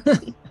 nerd.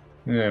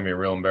 It's gonna be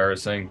real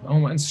embarrassing.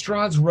 Oh, and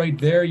Strahd's right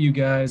there, you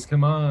guys.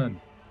 Come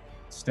on.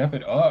 Step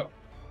it up.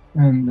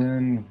 And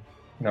then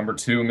number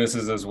 2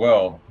 misses as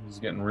well. He's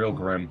getting real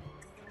grim.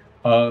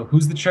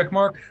 Who's the check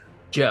mark?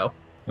 Joe.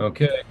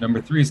 Okay,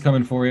 number 3 is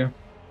coming for you.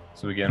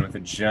 So again, with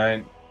a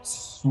giant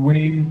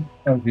swing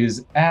of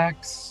his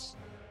axe.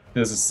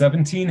 Does a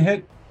 17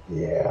 hit?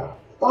 Yeah.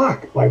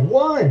 Fuck, by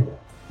 1.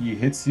 He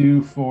hits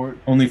you for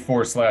only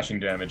 4 slashing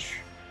damage.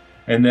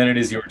 And then it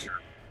is your turn.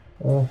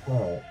 All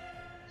right.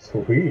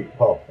 Sweet.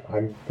 Well,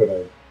 I'm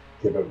gonna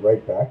give it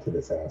right back to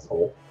this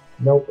asshole.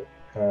 Nope.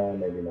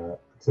 Maybe not.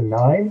 It's a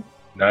 9?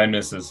 9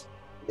 misses.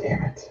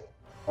 Damn it.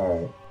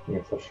 Alright. I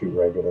guess I'll shoot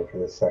regular for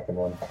this second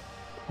one.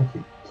 Are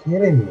you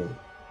kidding me?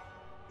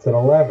 It's an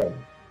 11.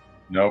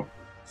 Nope.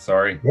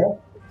 Sorry.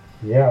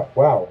 Yeah,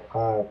 wow.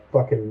 I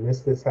fucking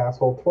missed this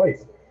asshole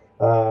twice.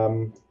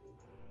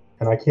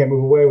 And I can't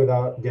move away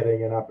without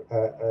getting an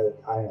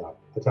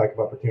attack of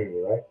opportunity,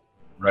 right?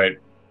 Right.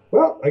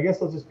 Well, I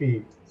guess I'll just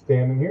be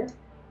standing here.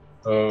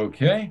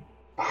 Okay.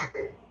 Fuck.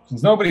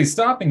 Since nobody's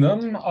stopping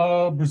them,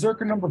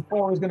 Berserker number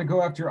 4 is going to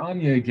go after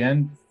Anya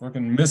again.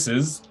 Fucking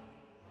misses.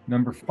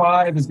 Number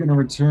 5 is going to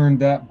return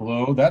that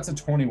blow. That's a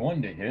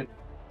 21 to hit.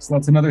 So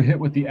that's another hit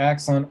with the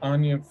axe on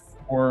Anya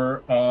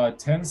for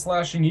 10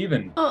 slashing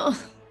even. Oh.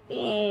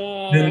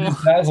 Then it is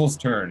Basil's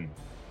turn.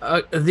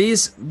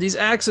 These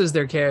axes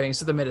they're carrying,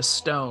 so they're made of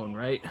stone,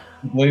 right?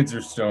 The blades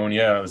are stone,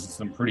 yeah. It was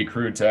some pretty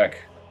crude tech,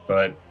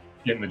 but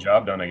getting the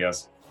job done, I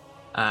guess.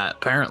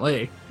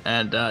 Apparently,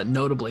 and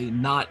notably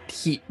not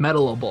heat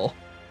metalable.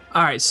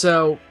 All right,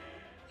 so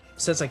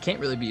since I can't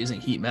really be using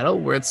heat metal,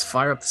 let's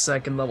fire up the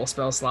 2nd level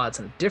spell slots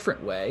in a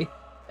different way,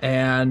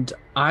 and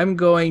I'm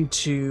going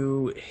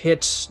to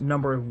hit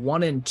number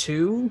 1 and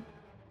 2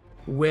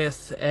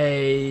 with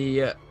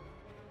a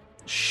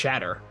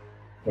shatter.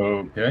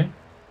 Okay.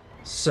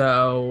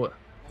 So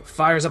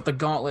fires up the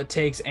gauntlet,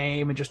 takes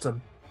aim, and just a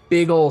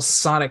big old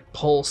sonic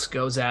pulse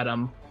goes at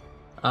him.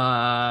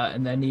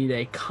 And then need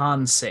a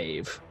con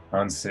save.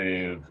 On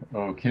save.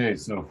 Okay,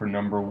 so for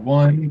number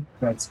 1,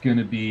 that's going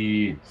to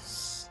be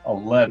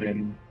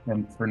 11.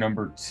 And for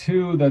number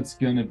 2, that's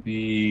going to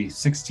be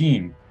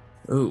 16.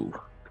 Ooh.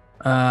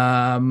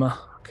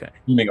 Okay.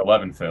 You make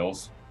 11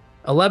 fails.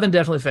 11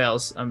 definitely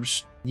fails.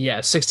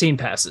 16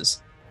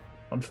 passes,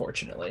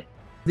 unfortunately.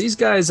 These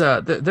guys,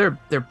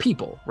 they're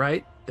people,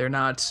 right? They're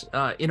not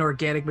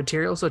inorganic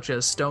material such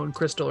as stone,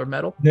 crystal, or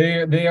metal.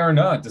 They are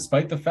not.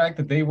 Despite the fact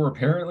that they were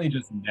apparently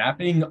just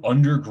napping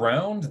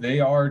underground, they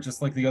are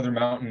just like the other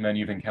mountain men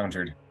you've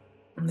encountered.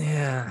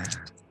 Yeah,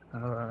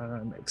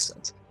 makes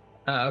sense.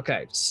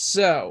 Okay,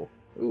 so,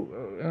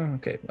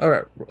 okay, all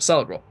right,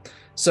 solid roll.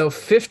 So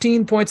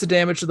 15 points of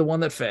damage to the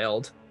one that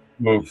failed.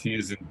 Oh, he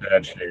is in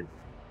bad shape.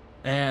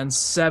 And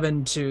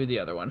 7 to the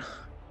other one.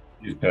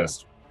 He's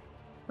pissed.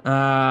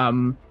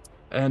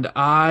 And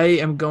I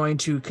am going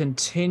to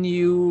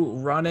continue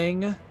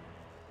running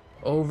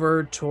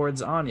over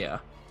towards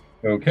Anya.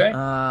 Okay.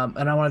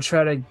 And I want to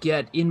try to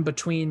get in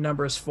between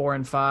numbers 4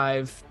 and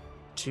 5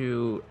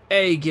 to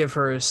A, give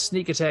her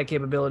sneak attack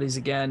capabilities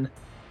again,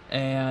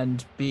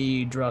 and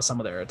B, draw some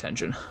of their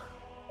attention.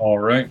 All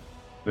right.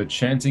 The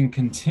chanting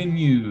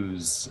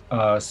continues.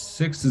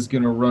 6 is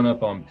going to run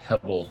up on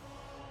Pebble.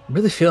 I'm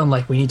really feeling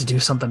like we need to do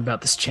something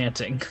about this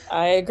chanting.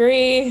 I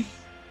agree.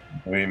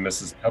 Wait,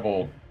 Mrs.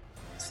 Pebble.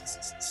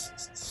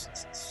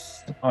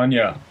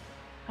 Anya.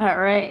 All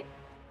right.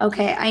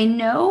 Okay, I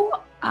know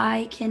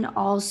I can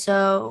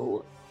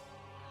also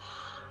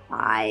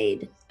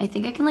hide. I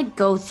think I can like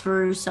go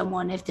through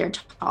someone if they're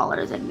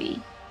taller than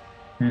me.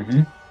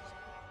 Mm-hmm.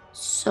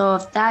 So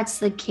if that's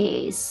the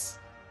case,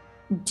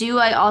 do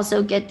I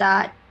also get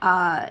that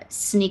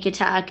sneak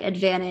attack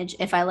advantage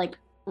if I like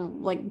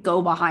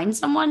go behind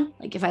someone?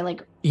 Like if I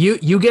like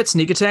You get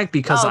sneak attack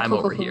because Oh, I'm cool,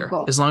 over cool, cool, here.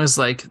 cool. As long as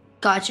like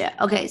Gotcha.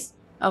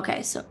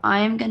 Okay, so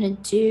I'm gonna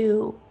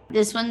do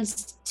this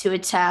one's to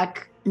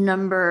attack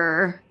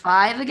number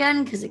 5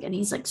 again, because again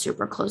he's like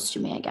super close to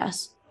me, I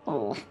guess.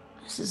 Oh,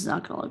 this is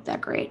not gonna look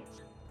that great.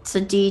 So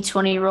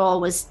D20 roll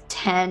was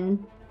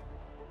 10.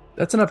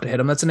 That's enough to hit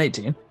him. That's an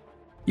 18.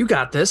 You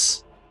got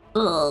this.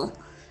 Ugh. All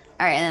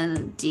right, and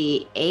then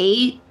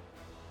D8,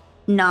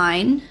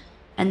 9,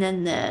 and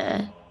then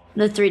the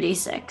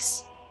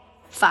 3D6,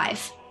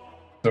 5.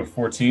 So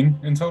 14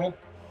 in total.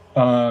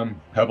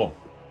 Pebble.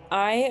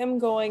 I am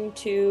going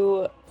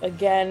to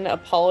again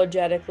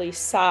apologetically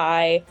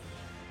sigh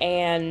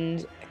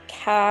and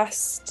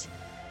cast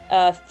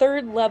a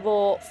 3rd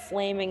level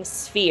flaming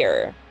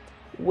sphere,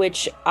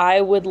 which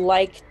I would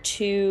like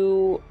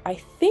to. I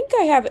think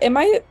I have.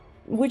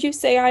 Would you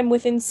say I'm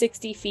within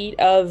 60 feet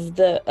of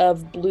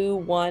blue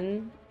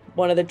one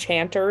of the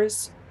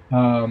chanters?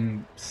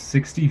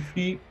 60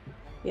 feet.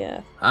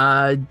 Yeah.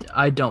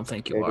 I don't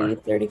think you 30, are.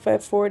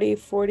 35, 40,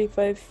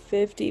 45,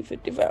 50,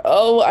 55.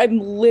 Oh, I'm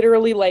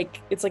literally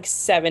it's like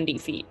 70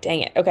 feet.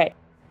 Dang it. Okay.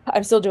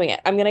 I'm still doing it.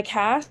 I'm going to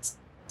cast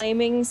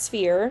Flaming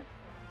Sphere,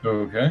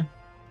 Okay.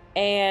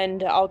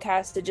 and I'll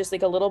cast it just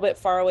like a little bit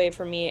far away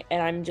from me,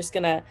 and I'm just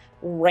going to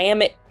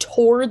ram it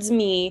towards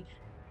me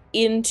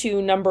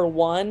into number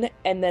 1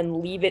 and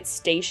then leave it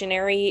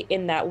stationary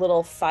in that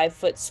little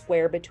 5-foot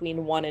square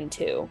between 1 and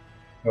 2.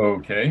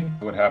 Okay.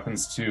 What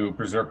happens to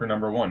Berserker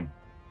number 1?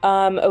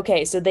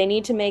 Okay, so they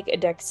need to make a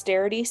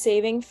dexterity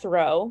saving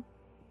throw,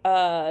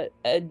 a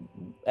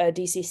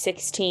DC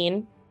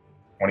 16.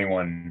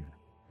 21.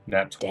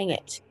 Nat. Dang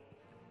it.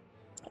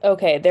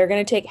 Okay, they're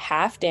gonna take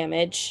half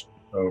damage,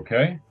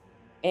 Okay.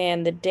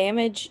 and the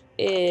damage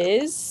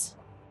is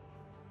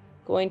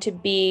going to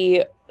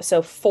be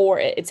 4.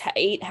 It's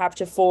 8 half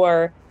to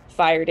 4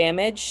 fire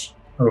damage,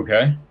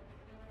 Okay.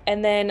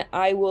 and then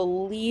I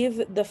will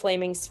leave the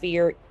flaming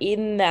sphere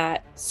in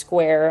that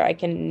square. I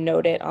can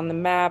note it on the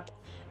map.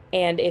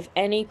 And if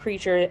any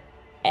creature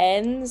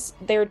ends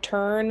their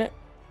turn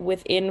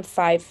within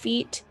 5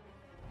 feet,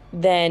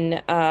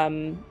 then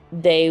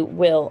they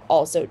will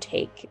also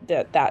take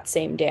that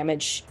same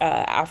damage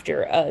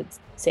after a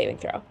saving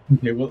throw.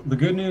 Okay, well, the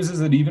good news is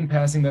that even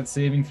passing that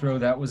saving throw,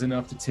 that was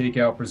enough to take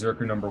out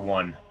Berserker number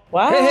 1.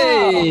 Wow.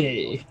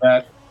 Hey!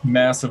 That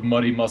massive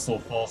muddy muscle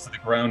falls to the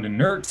ground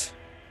inert.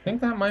 I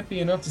think that might be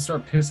enough to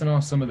start pissing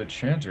off some of the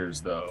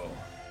chanters, though.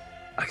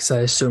 I guess I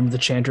assumed the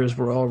chanters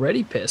were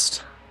already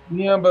pissed.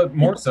 Yeah, but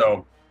more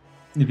so,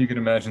 if you could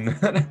imagine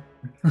that.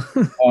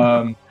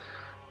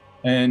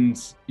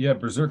 And yeah,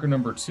 Berserker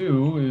number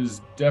 2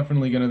 is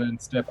definitely going to then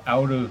step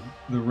out of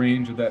the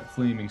range of that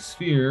flaming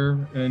sphere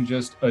and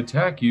just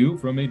attack you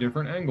from a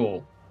different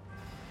angle.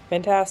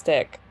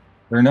 Fantastic.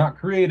 They're not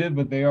creative,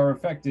 but they are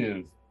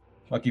effective.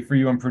 Lucky for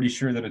you, I'm pretty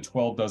sure that a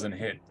 12 doesn't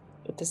hit.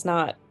 It does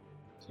not.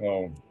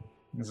 So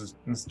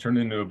this turned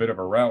into a bit of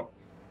a rout.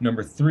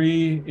 Number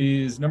 3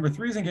 is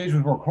engaged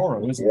with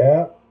Rokoro, isn't it?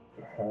 Yeah,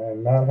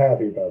 I'm not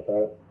happy about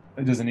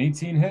that. Does an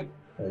 18 hit?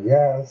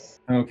 Yes.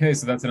 Okay,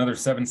 so that's another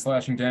 7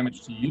 slashing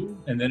damage to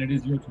you, and then it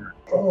is your turn.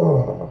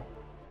 Oh.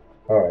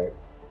 All right,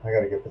 I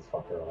gotta get this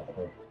fucker off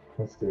me.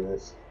 Let's do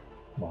this.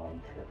 Come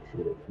on,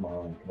 shoot it. Come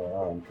on, come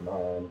on, come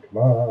on, come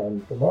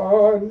on, come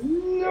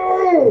on.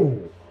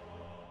 No!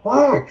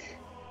 Fuck!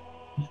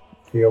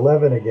 The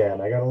 11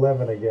 again. I got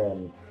 11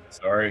 again.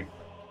 Sorry.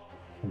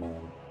 Come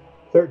on.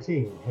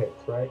 13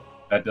 hits, right?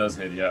 That does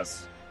hit,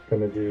 yes.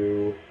 Gonna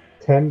do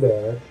 10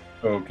 damage.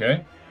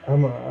 Okay.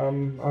 I'm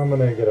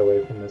gonna get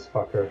away from this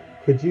fucker.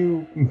 Could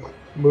you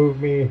move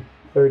me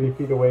 30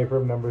 feet away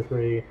from number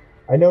 3?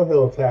 I know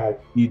he'll attack.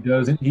 He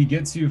doesn't. He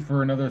gets you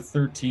for another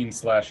 13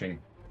 slashing.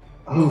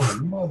 Oh,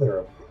 mother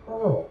of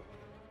pearl.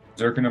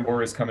 Berserker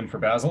number is coming for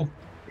Basil.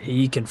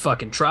 He can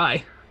fucking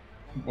try.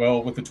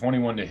 Well, with the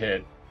 21 to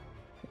hit,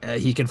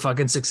 He can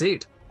fucking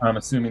succeed. I'm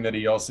assuming that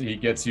he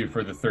gets you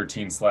for the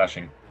 13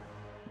 slashing.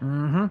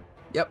 Mm-hmm.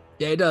 Yep.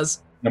 Yeah, he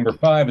does. Number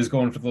 5 is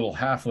going for the little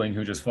halfling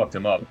who just fucked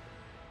him up.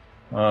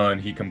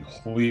 And he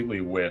completely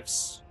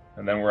whiffs.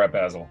 And then we're at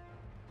Basil.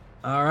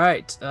 All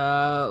right.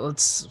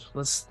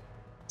 Let's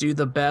do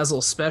the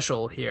Basil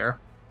special here,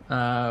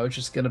 which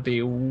is going to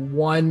be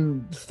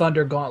 1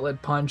 Thunder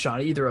Gauntlet punch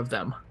on either of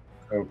them.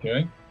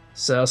 Okay.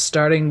 So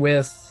starting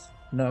with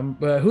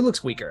who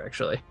looks weaker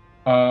actually,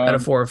 out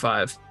of 4 or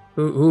 5.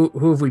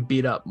 Who have we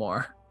beat up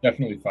more?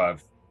 Definitely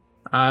 5.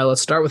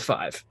 Let's start with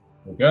 5.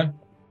 Okay.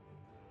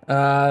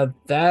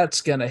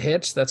 That's gonna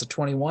hit. That's a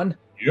 21.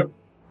 Yep.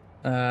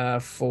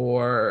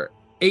 For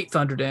 8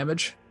 thunder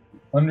damage.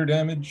 Thunder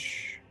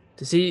damage.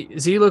 Is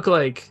he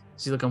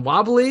looking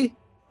wobbly?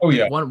 Oh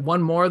yeah.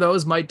 One more of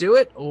those might do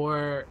it,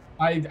 or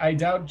I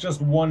doubt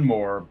just one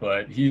more,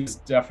 but he's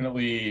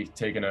definitely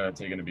taken a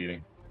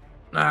beating.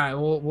 all right,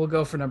 we'll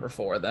go for number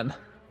 4 then.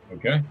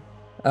 Okay.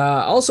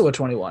 Also a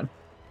 21.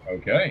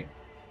 Okay.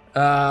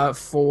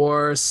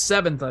 For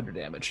 7 thunder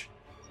damage.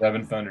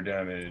 7 thunder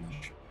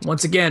damage.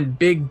 Once again,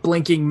 big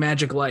blinking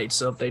magic light.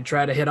 So if they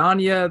try to hit on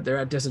you, they're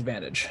at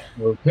disadvantage.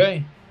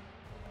 Okay.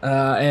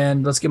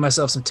 And let's give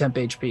myself some temp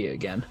HP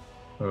again.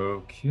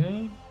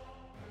 Okay.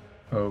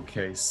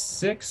 Okay,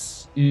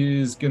 6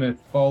 is going to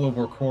follow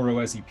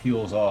Vorkoro as he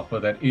peels off,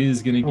 but that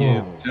is going to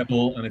give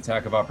Pebble an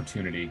attack of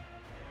opportunity.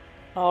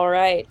 All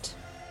right.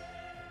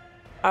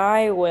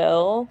 I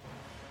will.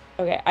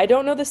 Okay, I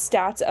don't know the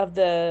stats of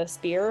the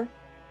spear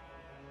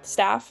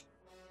staff.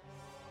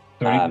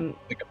 So I need to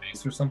pick a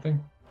base or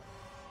something?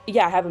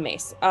 Yeah, I have a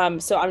mace.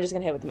 So I'm just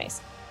gonna hit with the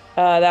mace.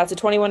 That's a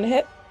 21 to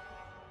hit.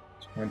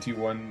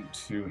 21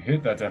 to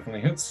hit. That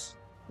definitely hits.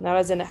 That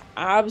is an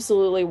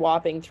absolutely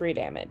whopping 3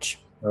 damage.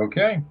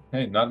 Okay.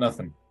 Hey, not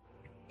nothing.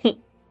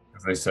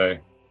 As they say.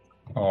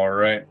 All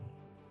right.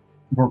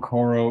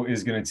 Borkoro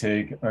is going to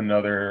take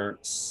another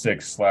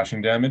 6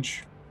 slashing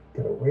damage.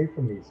 Get away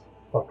from these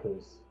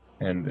fuckers.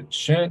 And the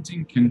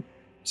chanting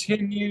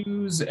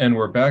continues, and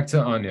we're back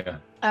to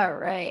Anya. All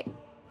right.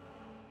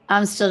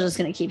 I'm still just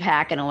going to keep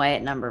hacking away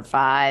at number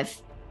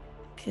 5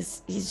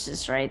 because he's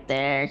just right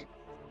there.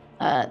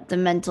 The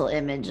mental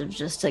image of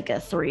just like a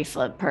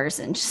 3-foot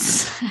person.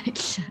 Just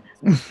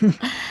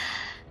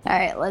all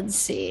right, let's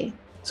see.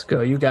 Let's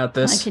go. You got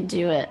I this. can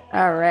do it.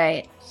 All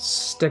right.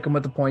 Stick him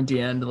with the pointy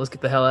end. Let's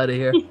get the hell out of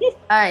here.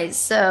 All right,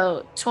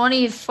 so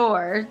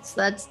 24. So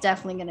that's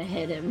definitely going to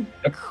hit him.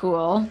 Yep.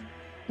 Cool.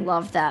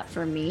 Love that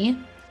for me.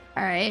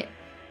 All right.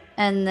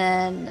 And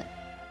then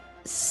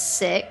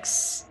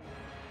 6.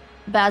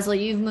 Basil,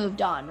 you've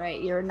moved on,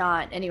 right? You're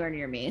not anywhere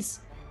near me.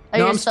 Oh,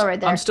 No, you're I'm still right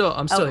there. I'm still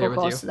cool, here with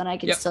cool. you. So then I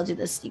can Yep. still do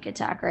the sneak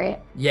attack,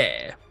 right?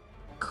 Yeah.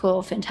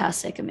 Cool,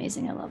 fantastic,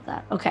 amazing. I love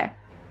that. Okay.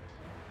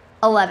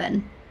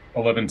 11.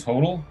 11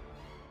 total?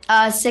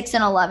 6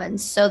 and 11.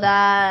 So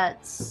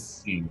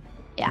that's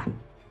yeah.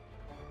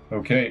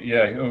 Okay,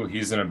 yeah. Oh,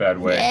 he's in a bad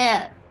way.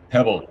 Yeah.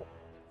 Pebble.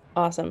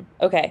 Awesome.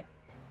 Okay.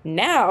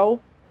 Now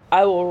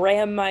I will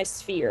ram my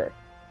sphere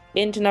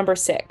into number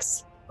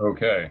 6.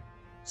 Okay.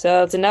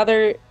 So it's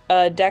another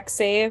deck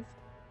save.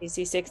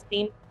 DC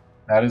 16.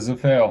 That is a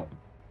fail.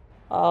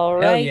 All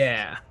Hell right.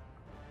 yeah.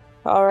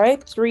 All right.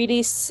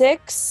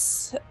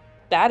 3d6.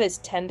 That is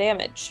 10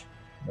 damage.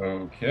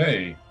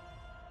 Okay.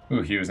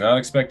 Ooh, he was not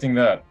expecting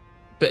that.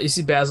 But you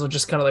see Basil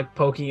just kind of like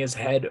poking his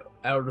head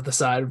out of the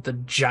side of the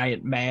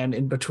giant man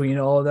in between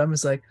all of them.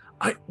 It's like,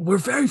 we're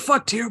very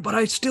fucked here, but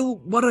I still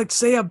want to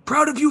say I'm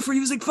proud of you for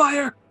using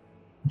fire.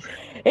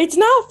 It's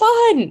not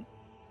fun.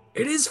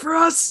 It is for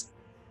us.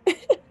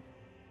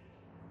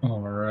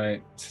 All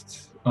right.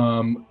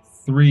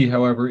 3,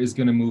 however, is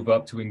going to move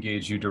up to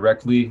engage you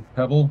directly,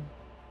 Pebble.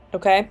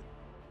 Okay.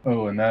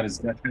 Oh, and that is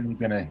definitely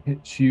going to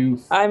hit you.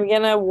 I'm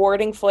gonna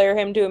warding flare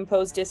him to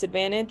impose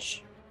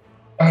disadvantage.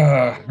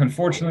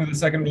 Unfortunately, the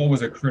second roll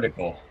was a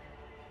critical.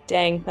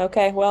 Dang.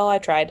 Okay. Well, I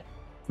tried.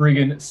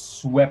 Friggin'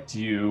 swept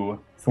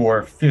you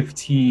for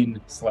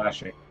 15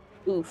 slashing.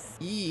 Oof.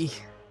 Eee.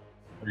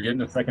 You're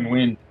getting a second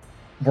win.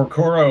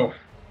 Borkoro.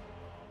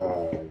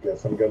 I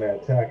guess I'm gonna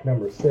attack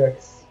number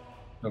 6.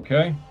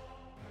 Okay.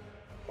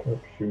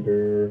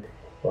 Sharpshooter,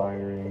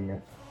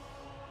 firing.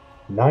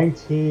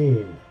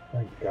 19.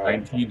 Thank God.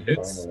 19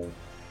 hits. Finally.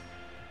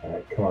 All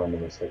right, come on,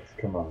 number 6.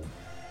 Come on.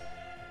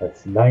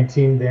 That's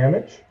 19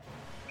 damage.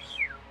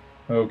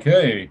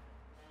 Okay.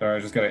 Sorry, I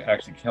just gotta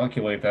actually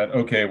calculate that.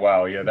 Okay,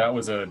 wow, yeah, that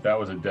was a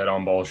dead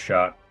on ball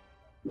shot.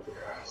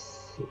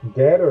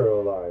 Dead or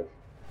alive?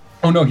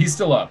 Oh no, he's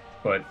still up,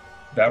 but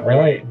that All really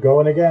right,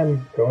 going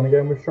again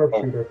with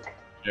sharpshooter.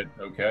 did.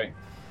 Okay.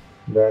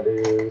 That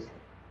is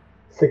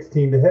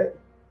 16 to hit,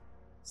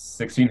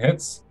 16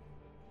 hits.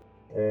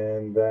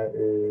 and that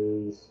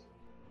is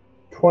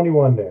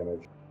 21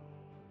 damage.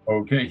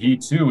 Okay, he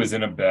too is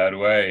in a bad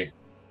way.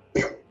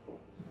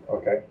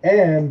 Okay,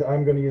 and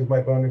I'm going to use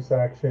my bonus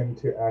action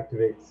to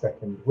activate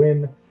Second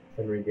Wind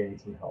and regain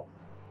some health.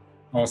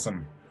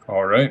 Awesome.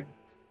 All right.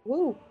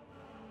 Woo.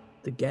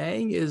 The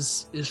gang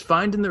is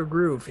finding their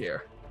groove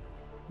here.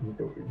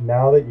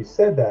 Now that you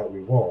said that,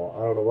 we won't.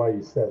 I don't know why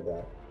you said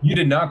that. You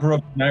did not grow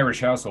up in an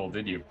Irish household,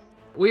 did you?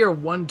 We are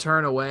one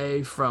turn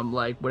away from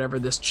like whatever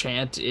this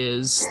chant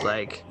is,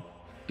 like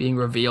being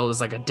revealed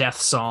as like a death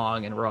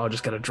song, and we're all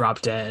just gonna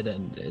drop dead.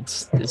 And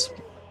it's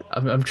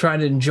I'm trying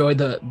to enjoy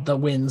the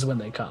wins when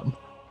they come.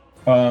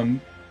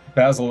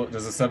 Basil,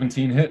 does a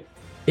 17 hit?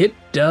 It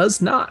does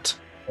not.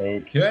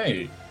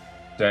 Okay.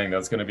 Dang,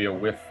 that's going to be a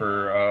whiff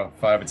for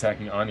 5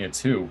 attacking Anya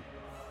too.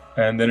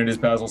 And then it is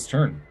Basil's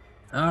turn.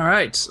 All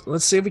right,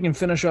 let's see if we can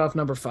finish off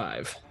number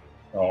 5.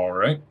 All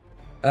right.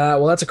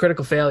 Well, that's a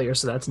critical failure,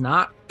 so that's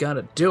not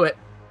gonna do it.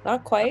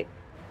 Not quite.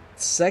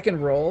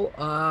 Second roll,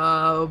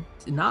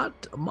 not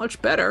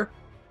much better.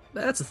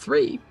 That's a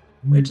 3,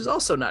 which is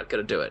also not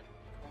gonna do it.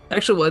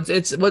 Actually, well,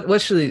 it's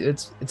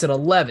an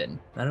 11.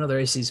 I know their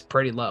AC is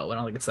pretty low. I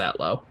don't think it's that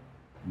low.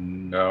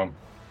 No.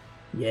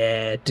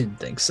 Yeah, didn't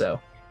think so.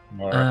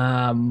 All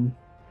right.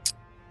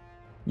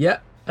 Yeah,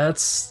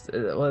 that's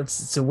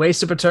it's a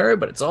waste of a turn,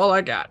 but it's all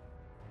I got.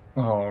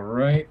 All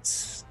right.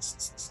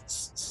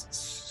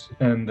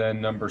 And then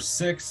number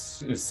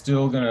 6 is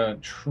still going to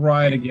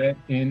try to get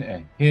in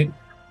a hit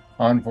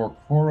on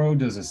Borkoro.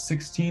 Does a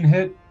 16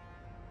 hit?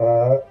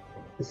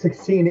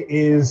 16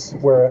 is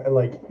where,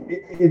 like,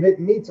 if it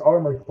meets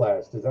armor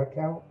class, does that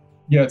count?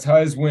 Yeah, it's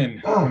his win.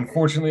 Fuck.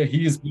 Unfortunately,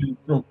 he has been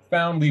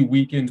profoundly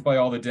weakened by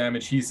all the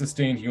damage he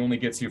sustained. He only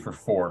gets you for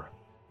 4.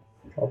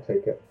 I'll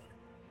take it.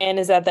 And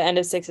is that the end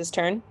of 6's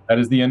turn? That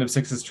is the end of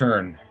 6's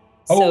turn.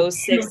 So Oh,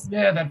 6.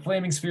 yeah, that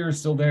flaming sphere is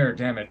still there.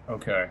 Damn it.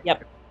 Okay.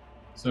 Yep.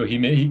 So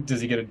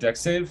does he get a dex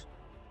save?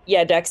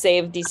 Yeah, deck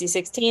save DC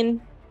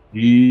 16.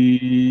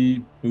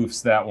 He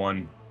boofs that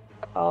one.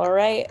 All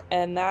right,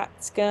 and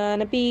that's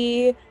gonna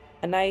be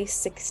a nice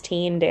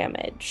 16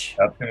 damage.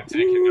 That's gonna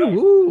take him out.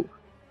 Woo!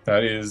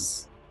 That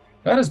is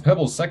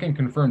Pebble's second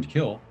confirmed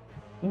kill,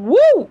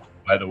 Woo!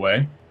 by the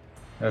way.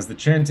 As the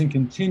chanting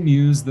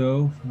continues,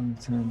 though, 5,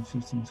 10,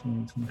 15,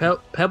 20, 20.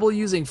 Pebble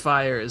using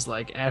fire is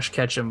like Ash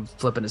Ketchum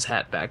flipping his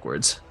hat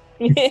backwards.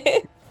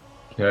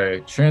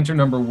 Okay, chanter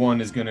number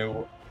 1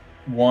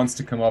 wants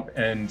to come up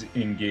and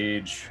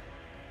engage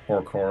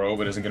Borkoro,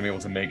 but isn't gonna be able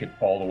to make it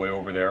all the way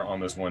over there on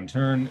this one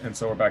turn, and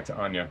so we're back to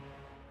Anya.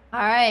 All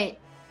right.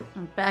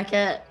 I'm back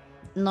at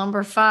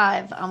number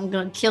 5. I'm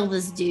going to kill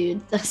this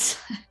dude.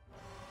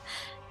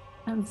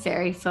 I'm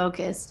very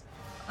focused.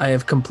 I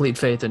have complete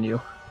faith in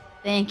you.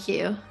 Thank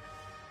you.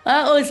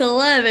 That was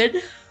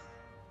 11.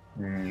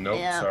 Nope,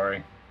 Yeah.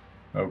 sorry.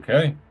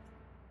 Okay.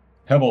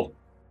 Pebble.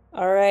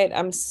 All right,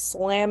 I'm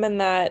slamming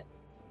that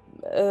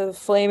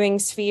flaming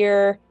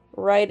sphere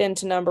right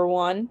into number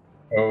 1.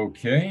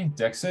 Okay,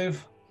 deck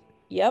save.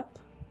 Yep.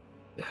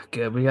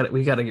 Good. We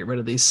got to get rid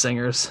of these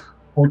singers.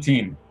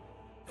 14.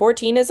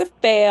 14 is a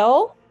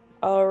fail.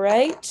 All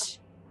right.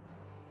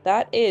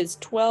 That is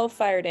 12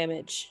 fire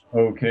damage.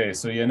 Okay,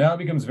 so yeah, now it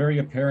becomes very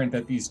apparent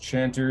that these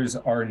chanters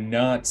are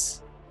not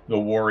the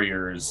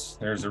warriors.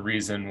 There's a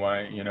reason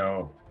why,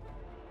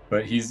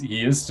 but he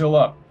is still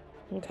up.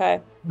 Okay.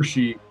 Or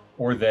she,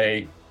 or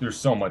they. There's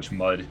so much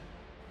mud.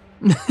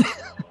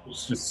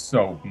 There's just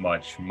so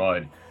much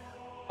mud.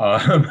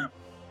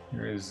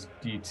 There is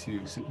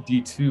D2. So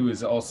D2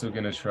 is also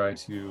going to try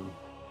to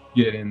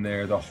get in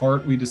there. The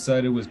heart we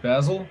decided was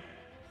Basil.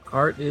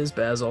 Heart is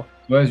Basil.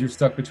 So as you're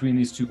stuck between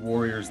these two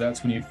warriors,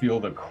 that's when you feel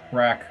the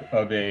crack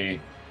of a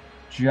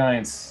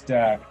giant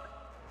staff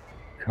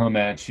come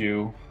at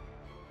you.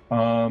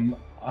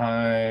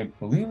 I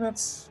believe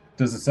does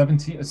a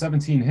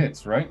 17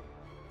 hits, right?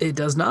 It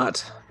does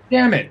not.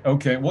 Damn it.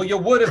 Okay, well, you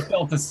would have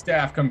felt the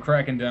staff come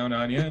cracking down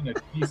on you in a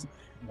decent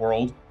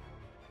world.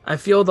 I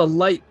feel the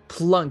light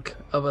plunk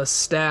of a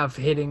staff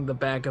hitting the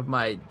back of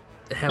my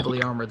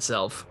heavily armored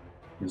self.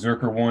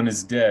 Berserker 1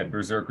 is dead.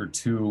 Berserker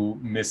 2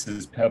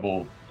 misses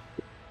Pebble.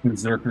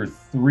 Berserker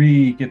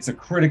 3 gets a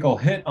critical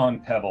hit on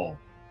Pebble.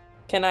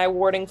 Can I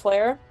warding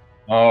flare?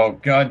 Oh,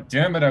 god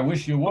damn it, I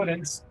wish you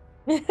wouldn't.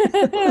 So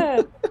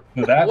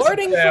that's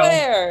Warding a fail.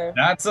 flare.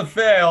 That's a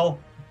fail.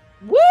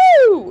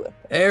 Woo!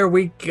 There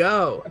we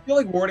go. I feel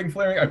like warding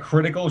flaring, a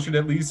critical should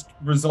at least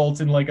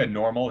result in like a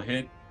normal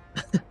hit.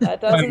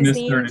 That doesn't missed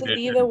seem third to be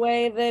edition. the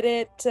way that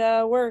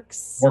it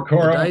works. The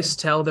Borkoro, dice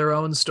tell their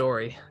own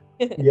story.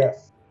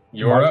 Yes.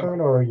 you're My up. turn,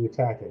 or are you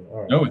attacking?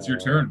 All right. No, it's your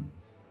turn.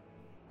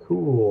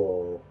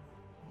 Cool.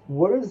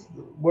 What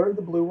are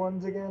the blue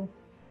ones again?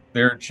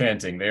 They're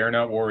chanting. They are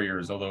not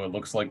warriors, although it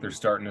looks like they're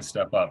starting to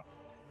step up.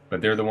 But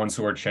they're the ones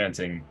who are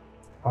chanting.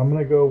 I'm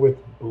gonna go with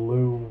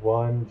blue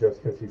 1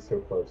 just because he's so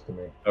close to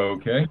me.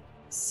 Okay.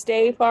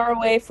 Stay far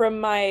away from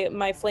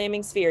my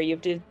flaming sphere. You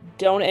have to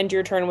don't end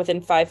your turn within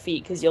 5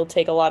 feet because you'll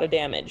take a lot of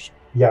damage.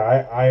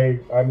 Yeah,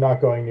 I'm not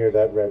going near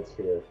that red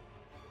sphere.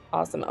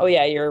 Awesome. Oh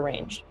yeah, you're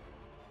ranged.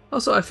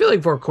 Also, I feel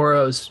like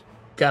Vorkoro's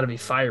got to be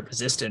fire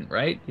resistant,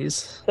 right? He's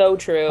So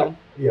true.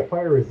 Yeah,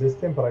 fire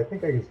resistant, but I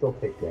think I can still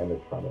take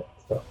damage from it.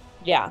 So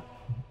Yeah.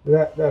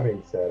 that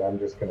being said, I'm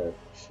just gonna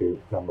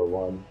shoot number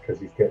 1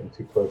 because he's getting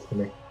too close to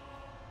me.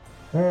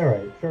 All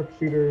right,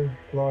 sharpshooter,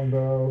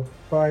 longbow,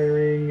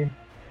 firing.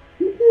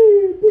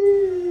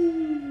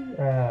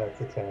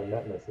 It's a 10.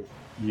 That misses.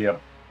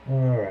 Yep.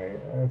 All right,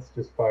 let's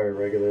just fire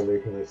regularly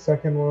for the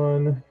second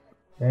one,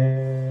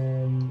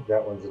 and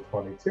that one's a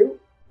 22,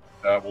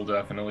 That will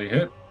definitely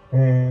hit.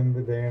 and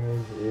the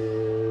damage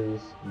is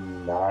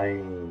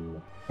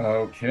 9.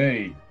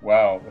 Okay.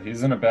 Wow.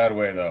 He's in a bad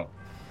way, though.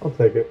 I'll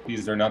take it.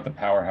 These are not the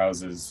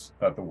powerhouses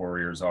that the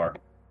warriors are.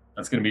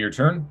 That's going to be your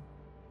turn?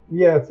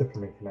 Yeah, that's it for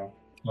me for now.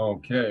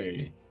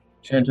 Okay.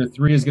 Chanter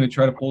 3 is going to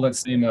try to pull that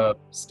same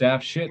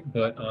staff shit,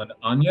 but on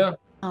Anya.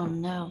 Oh,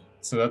 no.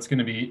 So that's going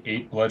to be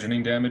 8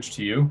 bludgeoning damage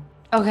to you.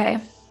 Okay.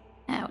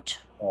 Ouch.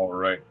 All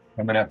right.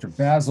 Coming after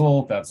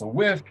Basil, that's a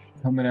whiff.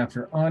 Coming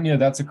after Anya,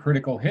 that's a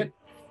critical hit.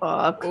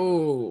 Fuck.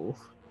 oh,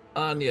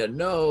 Anya,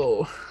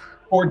 no.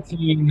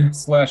 14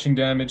 slashing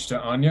damage to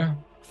Anya.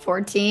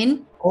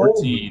 14.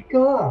 14. Oh,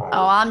 God.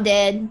 Oh, I'm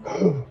dead.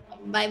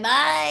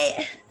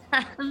 Bye-bye.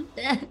 I'm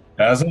dead.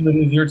 Basil, it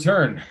is your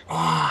turn.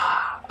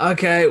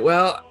 Okay,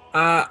 well,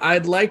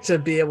 I'd like to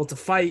be able to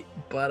fight,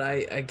 but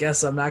I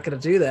guess I'm not going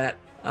to do that.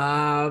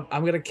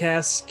 I'm going to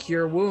cast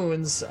Cure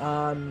Wounds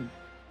on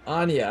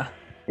Anya.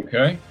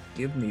 Okay.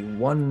 Give me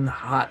one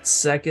hot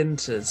second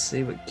to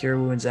see what Cure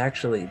Wounds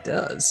actually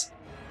does.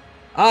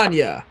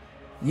 Anya,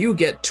 you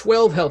get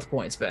 12 health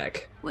points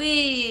back.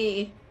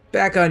 Wee.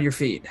 Back on your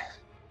feet.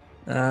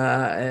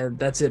 And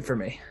that's it for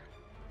me.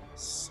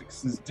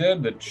 6 is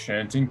dead. The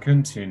chanting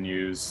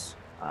continues.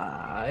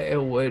 I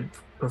would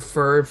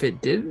prefer if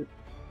it didn't.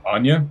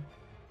 Anya?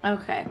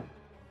 Okay.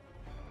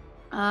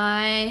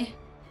 I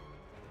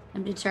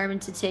am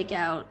determined to take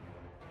out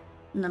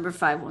number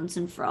 5 once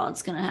and for all.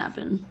 It's gonna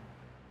happen.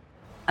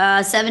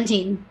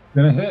 17.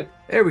 Gonna hit.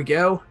 There we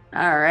go.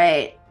 All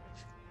right.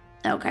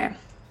 Okay.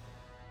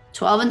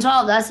 12 and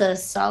 12. That's a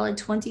solid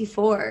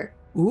 24.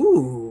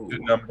 Ooh. The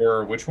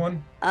number, which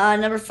one?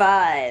 Number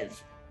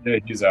 5. Yeah,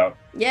 he's out.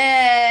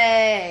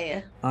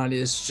 Yay!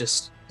 Anya's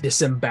just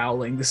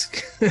disemboweling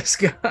this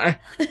guy.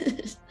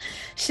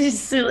 She's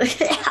silly.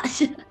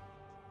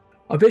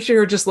 I picture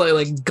her just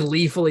like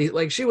gleefully,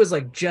 like she was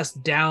like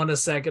just down a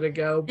second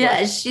ago. But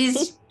Yeah,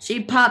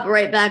 she popped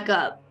right back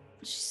up.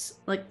 She's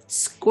like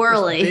just a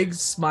squirrely. big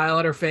smile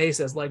on her face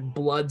as like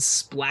blood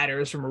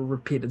splatters from her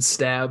repeated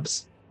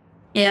stabs.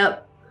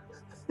 Yep.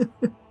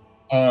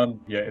 Yeah,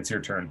 it's your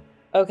turn.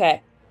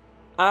 Okay.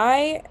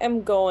 I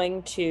am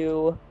going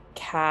to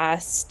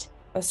cast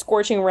a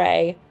Scorching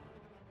Ray.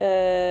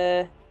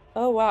 Oh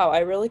wow, I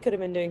really could have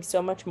been doing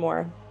so much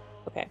more.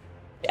 Okay.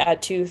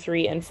 At 2,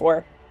 3, and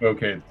 4.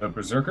 Okay, the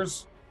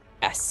Berserkers?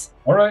 Yes.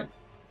 All right.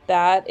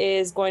 That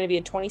is going to be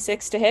a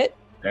 26 to hit.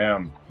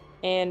 Damn.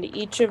 And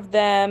each of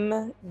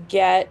them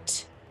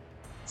get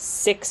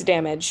 6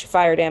 damage,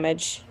 fire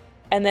damage.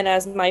 And then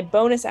as my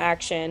bonus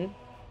action,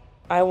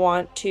 I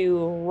want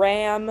to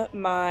ram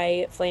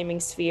my flaming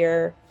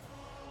sphere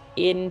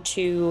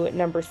into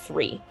number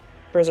 3,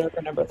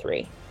 Berserker number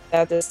 3.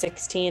 That's a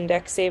 16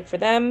 dex save for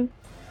them.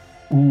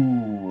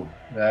 Ooh,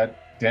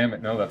 damn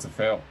it. No, that's a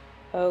fail.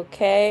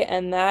 Okay,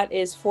 and that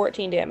is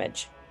 14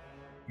 damage.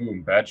 Ooh,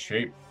 in bad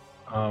shape.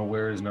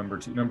 Where is number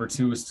 2? Number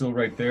 2 is still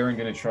right there. I'm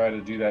going to try to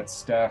do that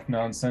staff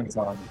nonsense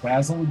on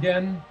Basil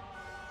again.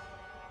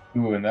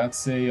 Ooh, and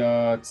that's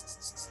a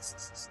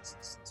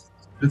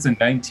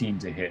 19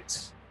 to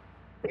hit.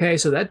 Okay,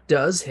 so that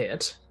does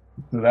hit.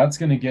 So that's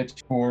going to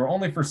get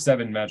only for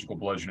 7 magical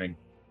bludgeoning.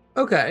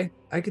 Okay,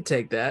 I could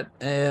take that.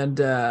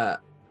 And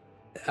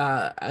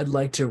I'd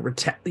like to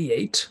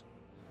retaliate.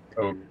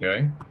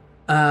 Okay.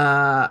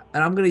 And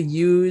I'm going to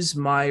use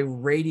my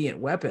radiant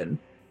weapon.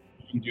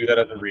 You can do that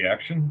as a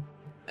reaction.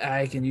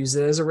 I can use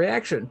it as a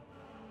reaction.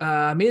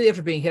 Immediately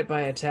after being hit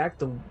by an attack,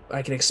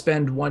 I can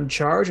expend 1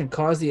 charge and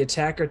cause the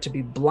attacker to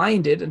be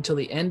blinded until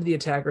the end of the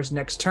attacker's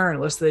next turn,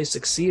 unless they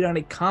succeed on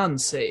a con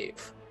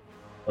save.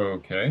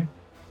 Okay.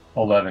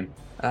 11.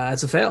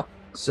 It's a fail.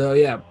 So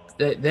yeah,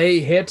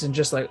 they hit and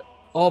just like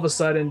all of a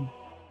sudden,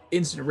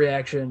 instant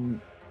reaction,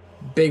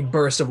 big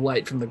burst of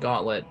light from the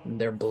gauntlet, and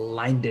they're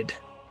blinded.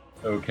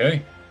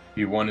 Okay.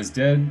 B1 is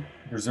dead.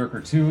 Berserker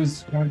 2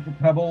 is going for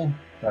Pebble.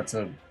 That's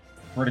a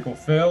critical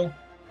fail.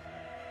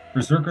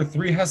 Berserker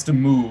 3 has to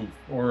move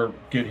or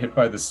get hit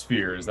by the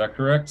sphere. Is that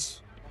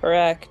correct?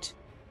 Correct.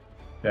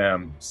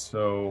 Damn.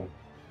 So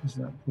does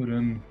that put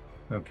him?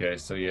 Okay.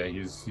 So yeah,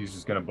 he's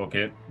just gonna book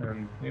it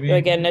and maybe. Do I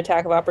get an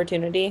attack of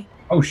opportunity?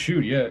 Oh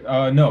shoot!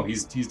 Yeah. No,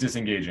 he's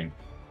disengaging.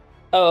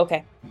 Oh,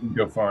 okay. He can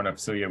go far enough.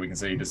 So yeah, we can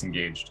say he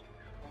disengaged.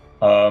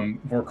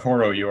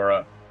 Vorkoro, you are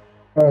up.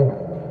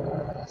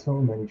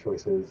 So many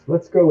choices.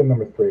 Let's go with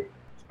number 3.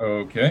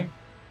 Okay.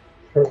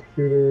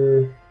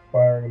 Sharpshooter,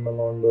 firing the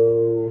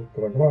longbow.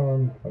 Come on, come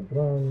on, come on, come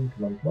on,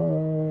 come on, come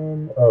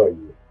on. Oh,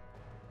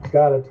 yeah.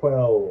 Got a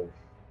 12.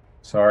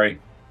 Sorry.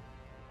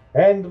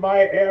 And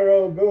my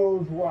arrow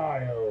goes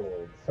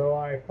wild. So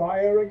I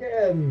fire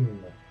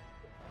again.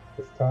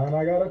 This time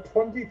I got a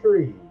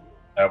 23.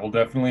 That will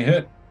definitely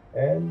hit.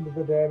 And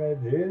the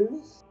damage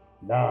is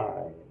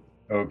 9.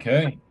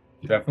 Okay.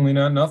 Definitely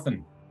not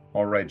nothing.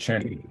 All right,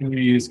 Chanting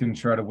is going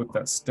to try to whip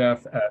that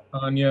staff at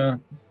Anya.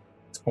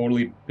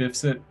 Totally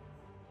biffs it.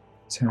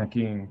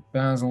 Attacking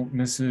Basil,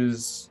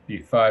 misses.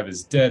 B5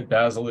 is dead.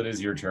 Basil, it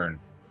is your turn.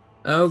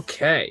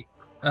 Okay.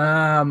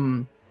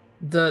 The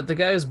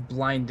guy is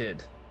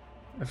blinded.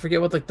 I forget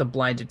what like the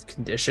blinded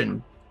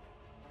condition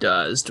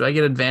does. Do I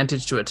get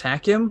advantage to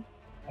attack him?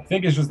 I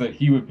think it's just that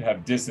he would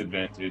have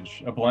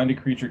disadvantage. A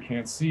blinded creature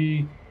can't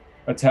see.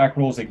 Attack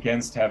rolls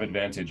against have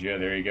advantage. Yeah,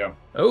 there you go.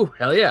 Oh,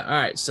 hell yeah. All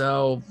right.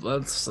 So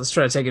let's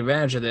try to take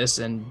advantage of this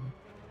and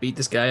beat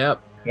this guy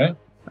up. Okay.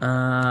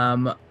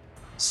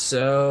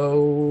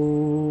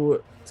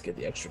 So let's get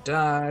the extra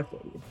die for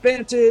the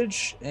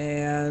advantage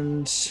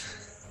and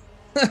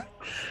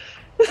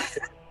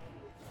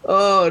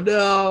oh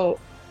no.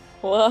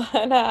 What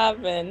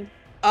happened?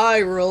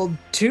 I rolled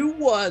 2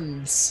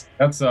 1s.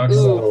 That sucks.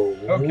 No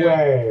Okay.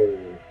 way.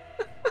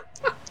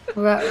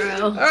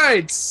 All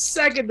right,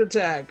 second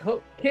attack.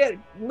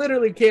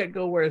 Literally can't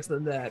go worse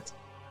than that.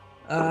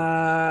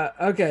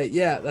 Okay,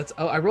 yeah,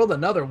 I rolled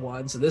another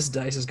 1, so this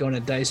dice is going to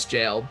dice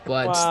jail,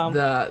 but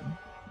Wow.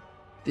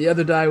 the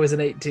other die was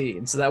an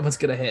 18, so that one's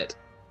gonna hit.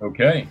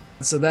 Okay.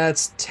 So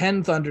that's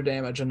 10 thunder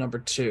damage on number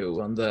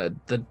 2 on the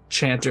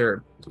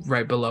chanter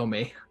right below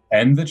me.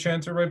 And the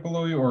chanter right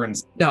below you, or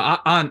No,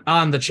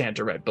 on the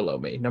chanter right below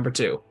me, number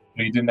 2.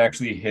 you didn't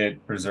actually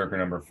hit Berserker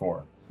number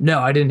 4. No,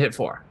 I didn't hit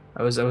 4.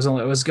 I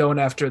was going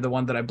after the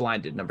one that I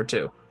blinded, number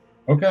 2.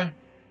 Okay.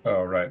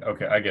 Oh, right.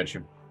 Okay, I get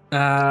you.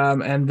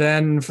 And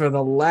then for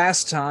the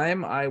last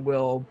time, I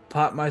will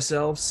pop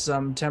myself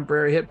some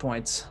temporary hit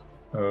points.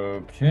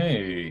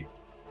 Okay.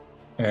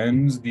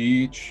 And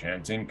the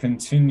chanting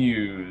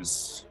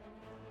continues.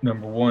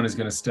 Number 1 is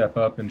going to step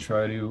up and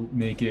try to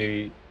make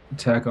a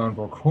attack on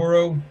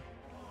Vorkoro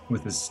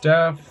with his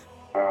staff.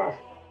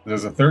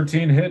 Does a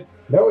 13 hit?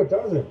 No, it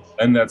doesn't.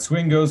 And that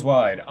swing goes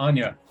wide.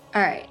 Anya.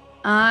 All right.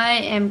 I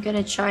am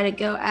gonna try to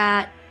go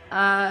at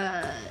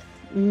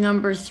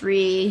number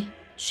 3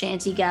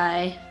 shanty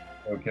guy.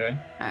 Okay.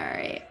 All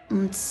right.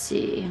 Let's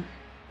see.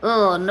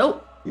 Oh,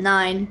 nope.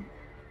 9.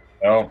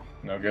 No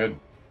good.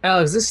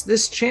 Alex,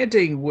 this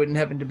chanting wouldn't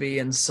happen to be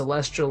in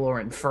Celestial or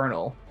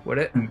Infernal, would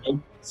it?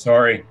 Nope.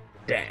 Sorry.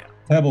 Damn.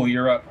 Pebble,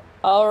 you're up.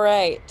 All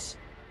right.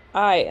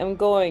 I am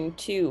going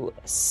to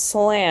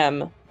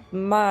slam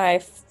my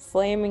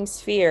flaming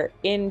sphere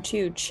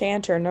into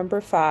chanter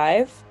number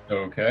 5,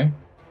 Okay.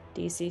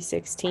 DC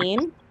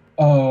 16.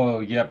 Oh,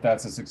 yep,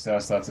 that's a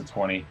success. That's a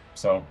 20.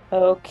 So,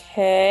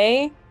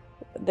 Okay.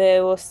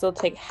 They will still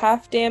take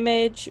half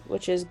damage,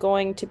 which is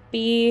going to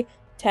be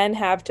 10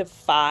 half to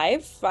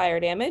 5 fire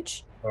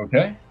damage.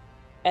 okay.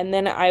 And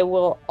then I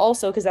will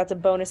also, because that's a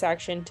bonus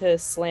action to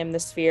slam the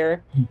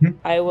sphere, Mhm.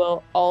 I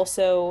will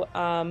also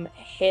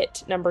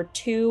hit number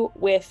 2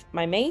 with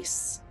my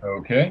mace.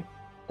 Okay.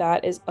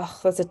 That's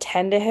a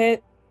 10 to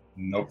hit.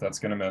 Nope, that's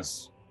going to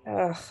miss.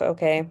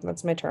 Okay,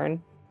 that's my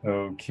turn.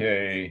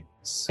 Okay.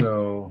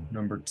 So,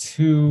 number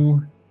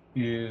 2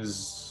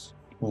 is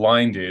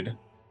blinded.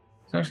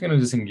 He's actually going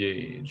to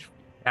disengage.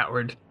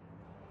 Outward.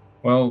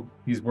 Well,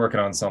 he's working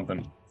on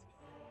something.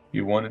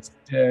 B1 is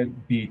dead.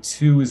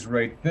 B2 is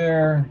right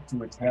there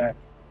to attack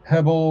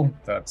Pebble.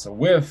 That's a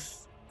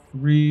whiff.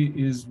 3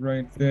 is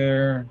right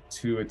there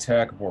to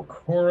attack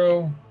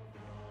Vorkoro.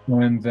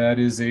 And that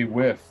is a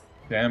whiff.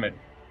 Damn it.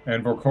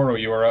 And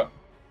Vorkoro, you are up.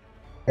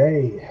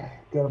 Hey,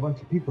 got a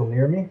bunch of people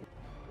near me.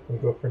 We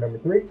go for number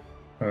 3.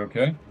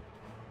 Okay.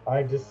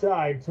 I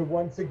decide to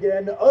once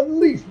again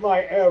unleash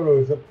my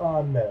arrows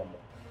upon them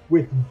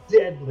with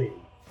deadly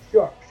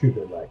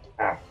sharpshooter-like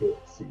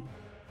accuracy.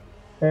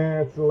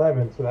 And it's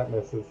 11, so that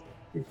misses.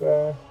 Keep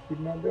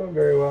not doing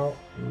very well.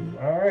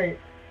 All right.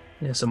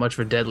 Yeah, so much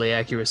for deadly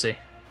accuracy.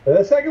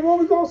 The second one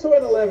was also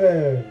an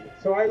 11.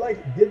 So I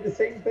did the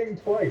same thing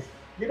twice.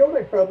 You know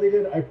what I probably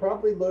did? I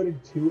probably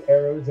loaded 2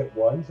 arrows at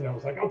once, and I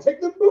was like, I'll take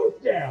them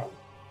both down.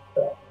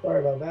 So, sorry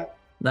about that.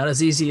 Not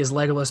as easy as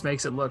Legolas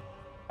makes it look.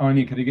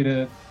 Anya, could you get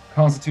a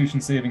Constitution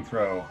saving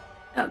throw?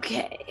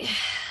 Okay.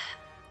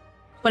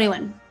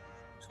 21.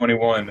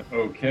 21.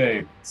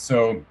 Okay.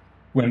 So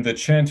when the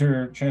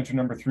chanter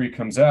number 3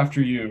 comes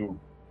after you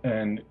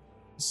and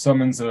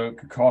summons a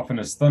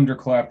cacophonous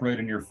thunderclap right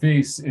in your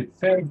face, it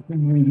fails to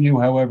wound you.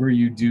 However,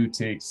 you do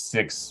take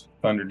 6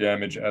 thunder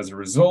damage as a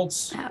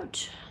result.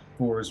 Ouch.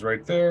 4 is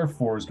right there.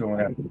 4 is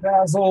going after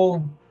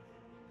Basil.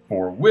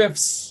 4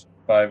 whiffs.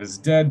 5 is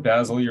dead.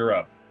 Basil, you're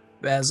up.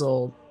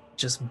 Basil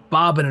just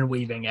bobbing and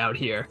weaving out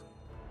here.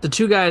 The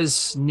 2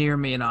 guys near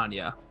me and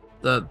Anya,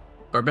 the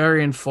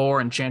Barbarian 4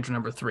 and Chanter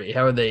number 3,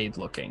 how are they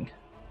looking?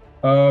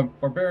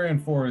 Barbarian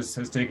 4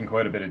 has taken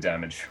quite a bit of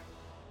damage.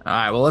 All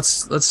right, well,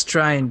 let's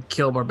try and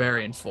kill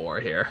Barbarian 4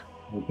 here.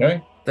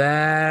 Okay.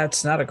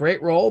 That's not a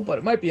great roll, but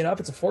it might be enough.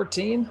 It's a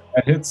 14.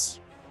 That hits.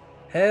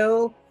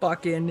 Hell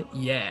fucking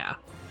yeah.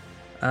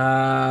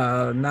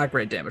 Not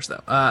great damage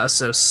though.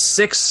 So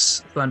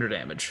 6 thunder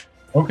damage.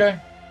 Okay.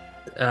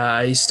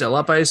 He's still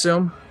up, I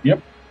assume?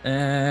 Yep.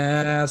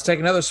 Let's take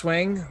another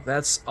swing.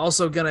 That's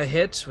also gonna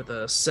hit with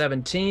a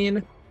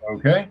 17.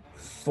 Okay.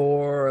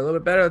 For a little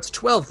bit better, that's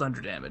 12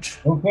 thunder damage.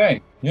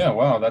 Okay. Yeah,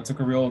 wow, that took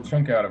a real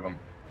chunk out of him.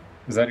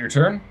 Is that your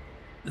turn?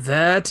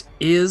 That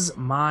is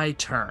my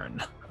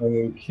turn.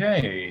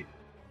 Okay.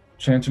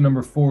 Chanter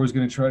number 4 is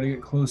going to try to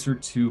get closer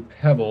to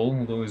Pebble,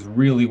 although he's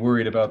really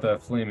worried about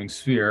that flaming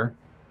sphere.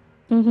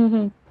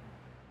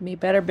 Me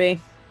better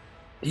be.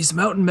 These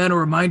mountain men are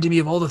reminding me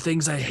of all the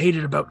things I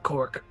hated about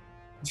Cork.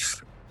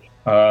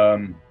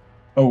 Oh,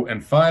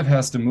 and 5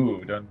 has to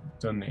move,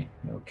 doesn't he?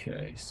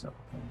 Okay, so...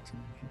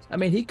 I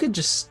mean, he could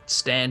just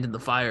stand in the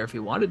fire if he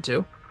wanted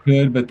to.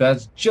 Good, but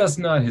that's just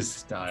not his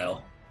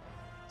style.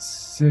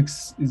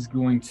 6 is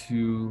going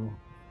to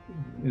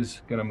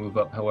move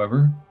up,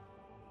 however.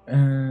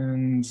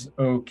 And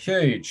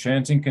okay,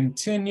 chanting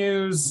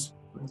continues.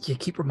 You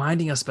keep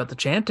reminding us about the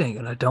chanting,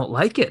 and I don't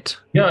like it.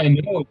 Yeah, I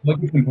know. Like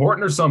it's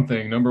important or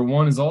something. Number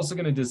 1 is also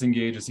going to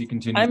disengage as he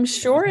continues. I'm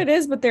sure it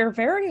is, but they're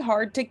very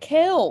hard to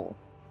kill.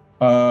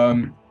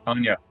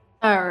 Anya.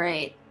 All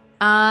right.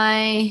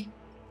 I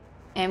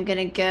am going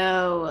to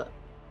go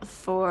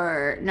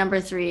for number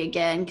 3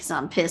 again because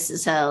I'm pissed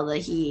as hell that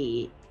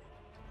he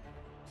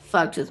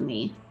fucked with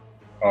me.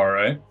 All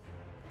right.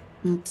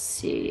 Let's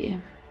see.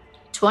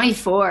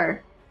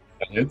 24.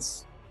 That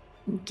hits.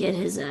 Get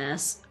his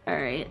ass. All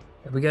right.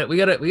 We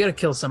gotta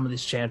kill some of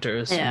these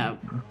chanters. Yeah.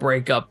 And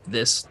break up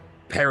this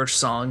parish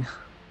song.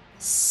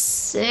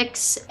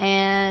 6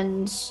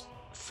 and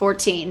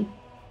 14.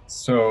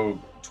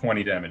 So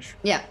 20 damage.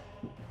 Yeah.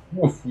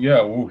 Oof,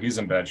 yeah, ooh, he's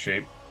in bad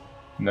shape.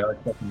 Not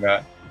expecting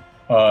that.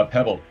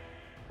 Pebble.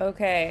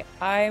 Okay,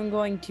 I'm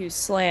going to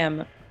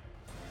slam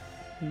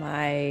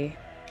my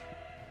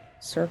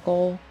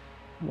circle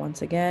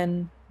once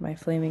again, my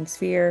flaming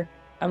sphere.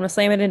 I'm gonna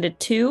slam it into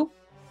 2.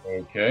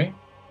 Okay.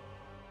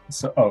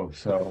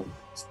 So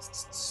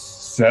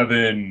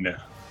 7.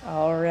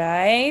 All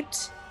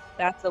right.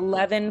 That's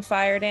 11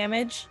 fire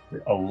damage.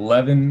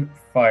 11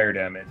 fire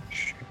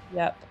damage.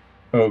 Yep.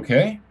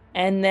 Okay.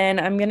 And then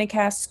I'm going to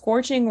cast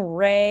Scorching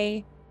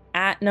Ray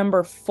at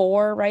number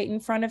 4 right in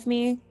front of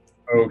me.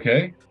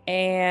 Okay.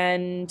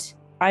 And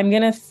I'm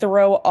going to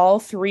throw all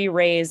 3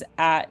 rays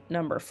at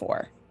number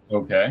 4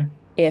 Okay.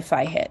 if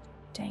I hit.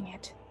 Dang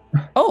it.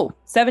 Oh,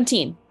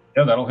 17.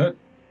 Yeah, that'll hit.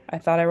 I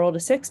thought I rolled a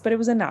 6, but it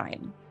was a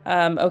 9.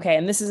 Okay,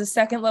 and this is a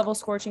 2nd level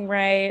Scorching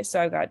Ray,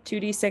 so I've got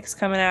 2d6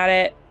 coming at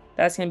it.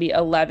 That's going to be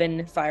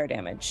 11 fire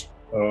damage.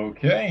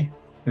 Okay.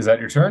 Is that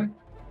your turn?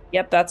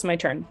 Yep, that's my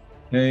turn.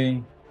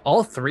 Okay.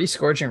 All 3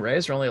 scorching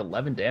rays are only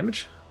 11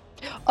 damage.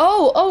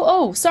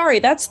 Oh, sorry,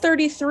 that's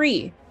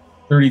 33.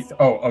 30.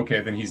 Oh,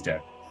 okay, then he's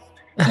dead.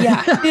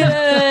 Yeah.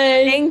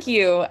 Thank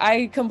you.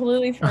 I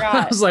completely I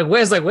forgot. was like,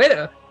 wait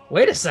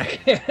a second.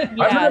 Yeah, I'm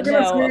not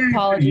gonna no, say,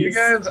 apologies. you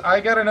guys, I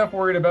got enough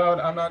worried about.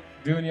 I'm not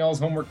doing y'all's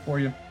homework for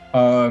you.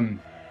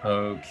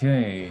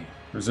 Okay.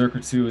 Berserker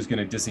 2 is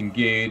gonna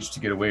disengage to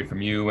get away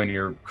from you and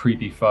your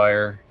creepy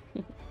fire.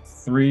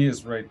 3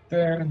 is right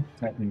there.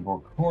 Attacking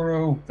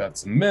Vorkoro.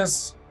 That's a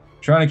miss.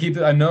 Trying to keep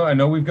it. I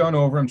know we've gone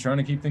over. I'm trying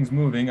to keep things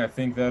moving. I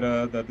think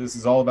that this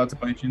is all about to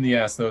bite you in the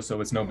ass, though,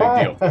 so it's no big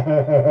deal.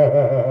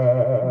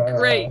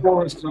 Great.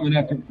 4 is coming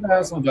after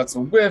Basil. That's a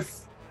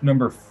whiff.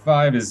 Number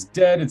 5 is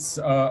dead. It's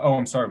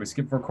I'm sorry, we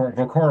skipped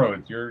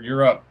Vorkoro.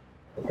 You're up.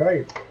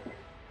 Okay.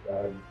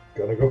 I'm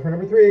gonna go for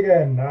number 3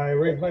 again. I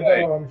raise my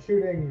Okay. bow. I'm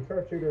shooting.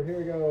 Sharpshooter. Here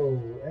we go.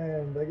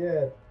 And I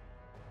get.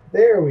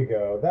 There we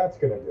go. That's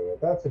gonna do it.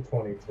 That's a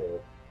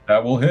 22.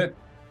 That will hit.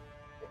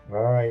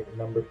 All right.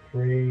 Number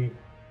 3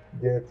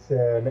 gets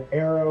an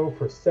arrow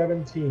for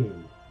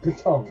 17.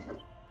 Ka-chunk.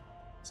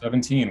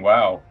 17.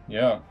 Wow.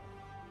 Yeah.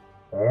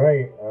 All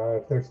right.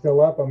 If they're still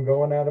up, I'm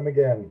going at them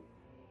again.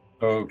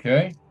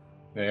 Okay.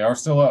 They are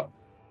still up.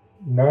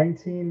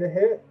 19 to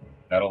hit.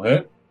 That'll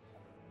hit.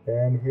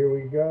 And here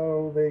we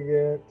go. They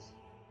get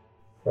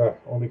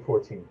only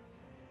 14.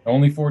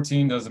 Only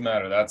 14 doesn't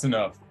matter. That's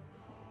enough.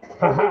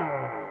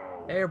 Ha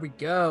There we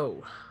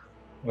go.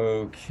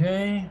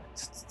 Okay.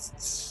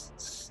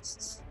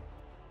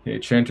 Okay,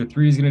 Chanter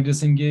 3 is going to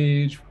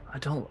disengage. I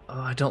don't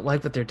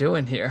like what they're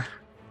doing here.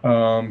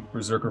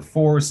 Berserker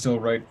 4 is still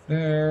right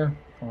there.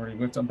 Already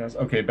whipped on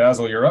Basil. Okay,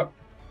 Basil, you're up.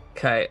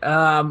 Okay.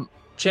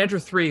 Chanter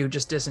 3 who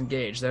just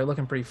disengaged. They're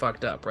looking pretty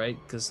fucked up, right?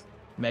 Because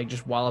Meg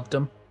just walloped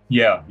them.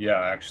 Yeah,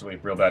 actually,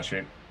 real bad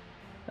shape.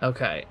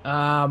 Okay.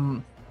 I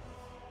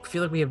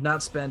feel like we have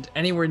not spent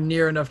anywhere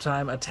near enough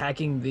time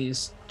attacking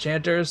these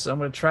chanters, so I'm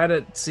going to try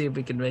to see if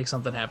we can make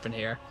something happen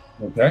here.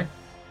 Okay.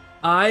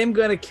 I'm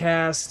going to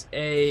cast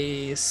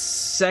a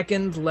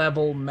 2nd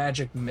level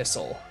magic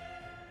missile.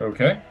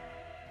 Okay.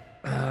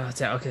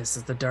 Okay,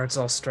 so the darts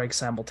all strike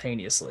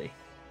simultaneously.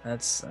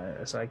 That's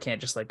so I can't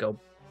just like go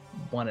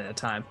one at a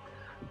time.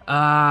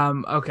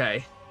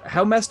 Okay.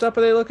 How messed up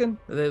are they looking?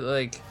 Are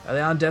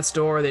they on death's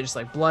door? Are they just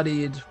like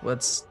bloodied?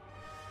 What's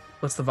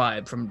the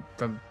vibe from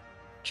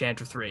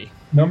Chanter 3?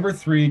 Number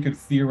 3 could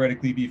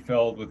theoretically be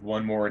felled with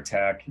one more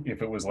attack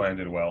if it was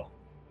landed well.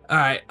 All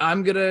right,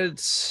 I'm gonna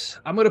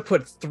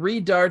put 3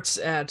 darts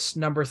at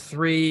number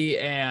 3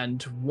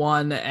 and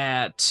 1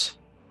 at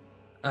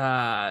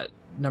the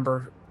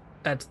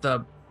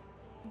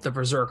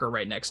berserker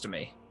right next to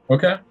me.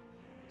 Okay.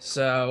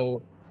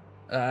 So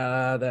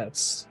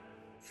that's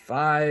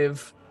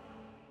 5,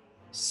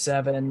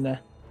 7,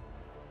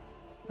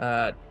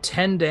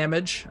 10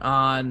 damage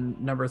on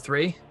number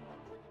 3.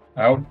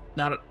 Out.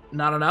 Not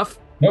enough.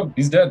 Nope,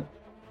 he's dead.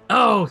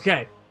 Oh,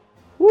 okay.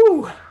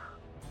 Woo.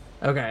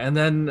 Okay, and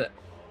then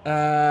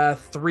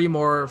 3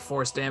 more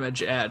force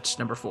damage at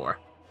number 4.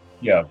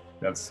 Yeah,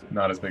 that's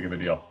not as big of a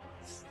deal.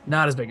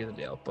 Not as big of a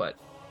deal, but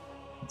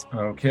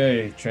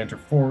Okay, Chanter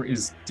 4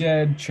 is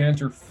dead.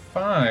 Chanter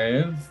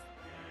 5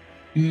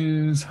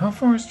 is... How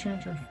far is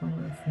Chanter 4?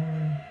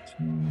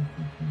 2,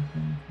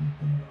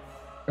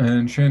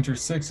 and Chanter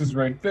 6 is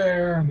right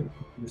there.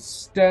 The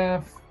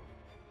staff.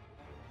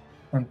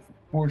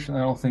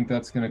 Unfortunately, I don't think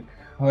that's going to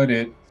cut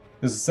it.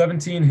 Does a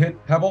 17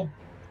 hit Pebble?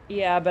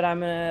 Yeah, but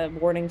I'm a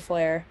Warding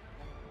Flare.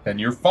 Then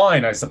you're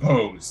fine, I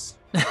suppose.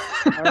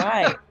 All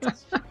right.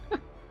 I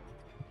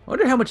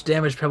wonder how much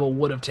damage Pebble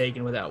would have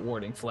taken without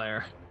Warding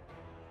Flare.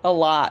 A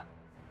lot.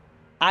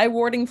 I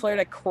Warding Flare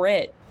to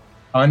crit.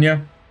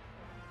 Anya?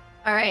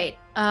 All right.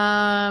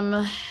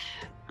 I'm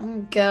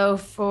gonna go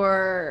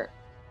for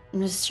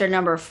Mr.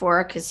 Number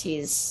 4 because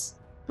he's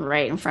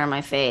right in front of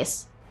my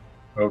face.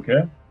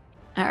 Okay.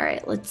 All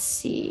right, let's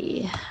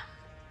see.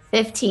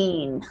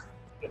 15.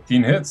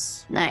 15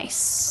 hits.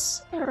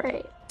 Nice. All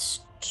right.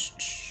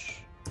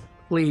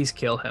 Please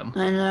kill him.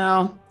 I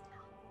know.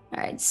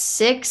 All right,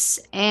 6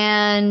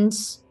 and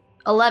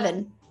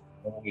 11.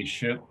 Holy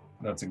shit.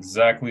 That's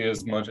exactly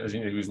as much as he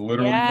was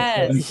literally.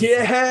 Yes.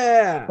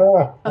 Yeah.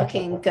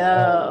 Fucking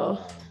go.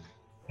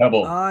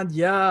 Pebble.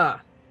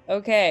 Anya.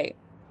 Okay.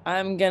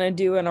 I'm gonna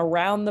do an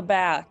around the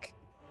back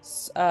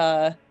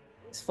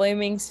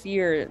flaming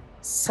sphere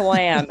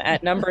slam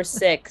at number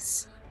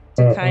 6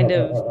 to kind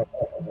of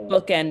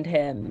bookend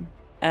him.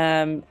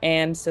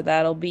 And so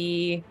that'll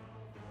be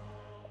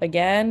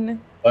again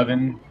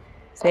 11.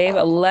 Save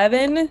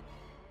 11.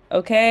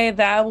 Okay,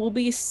 that will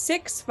be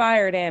 6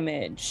 fire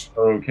damage.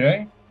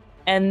 Okay.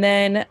 And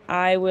then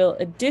I will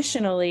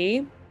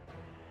additionally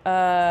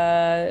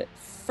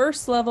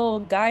first level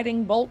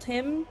guiding bolt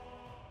him.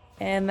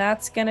 And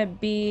that's gonna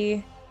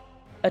be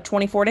a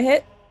 24 to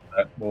hit.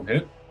 That will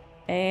hit.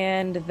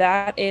 And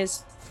that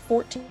is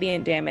 14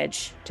 radiant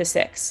damage to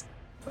 6.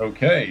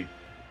 Okay.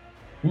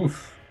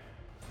 Oof.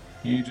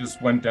 He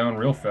just went down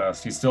real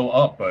fast. He's still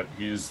up, but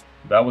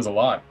that was a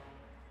lot.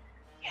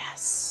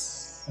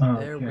 Yes.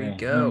 There we Okay,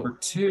 go.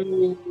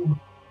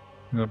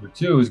 Number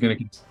two is going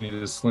to continue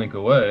to slink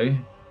away.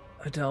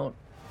 I don't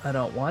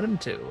want him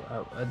to.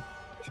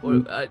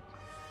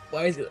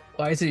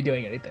 Why is he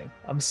doing anything?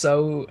 I'm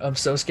so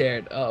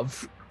scared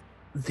of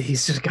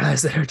these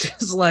guys that are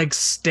just like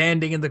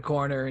standing in the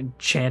corner and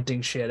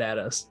chanting shit at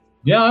us.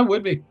 Yeah, I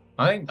would be.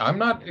 I'm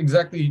not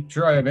exactly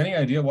sure I have any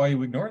idea why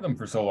you ignored them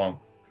for so long.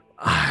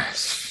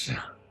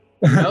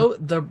 No,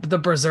 the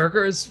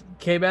berserkers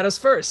came at us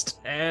first,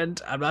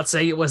 and I'm not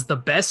saying it was the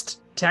best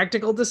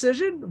tactical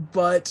decision,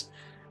 but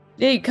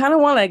Yeah, you kind of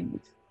want to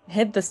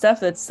hit the stuff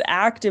that's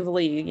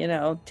actively,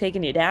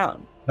 taking you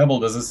down. Pebble,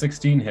 does a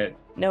 16 hit?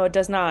 No, it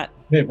does not.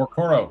 Hit,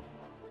 Workoro.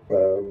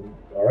 All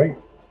right.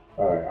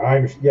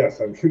 I'm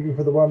shooting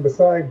for the one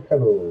beside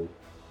Pebble.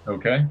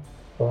 Okay.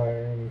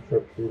 Fine,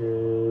 sharpshooter.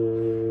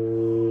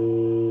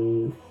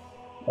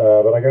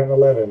 But I got an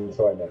 11,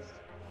 so I missed.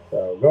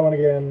 So going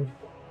again,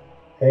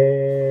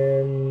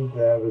 and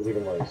that was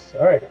even worse.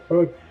 All right,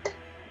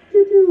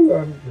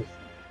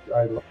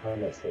 I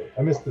missed it.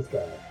 I missed this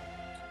guy.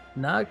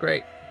 not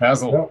great.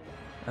 Basil. Nope.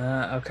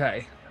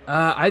 Okay.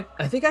 I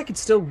think I could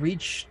still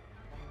reach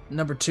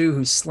number 2,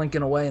 who's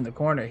slinking away in the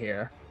corner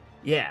here.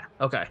 Yeah.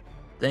 Okay.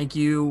 Thank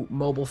you,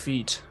 mobile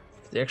feet,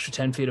 for the extra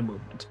 10 feet of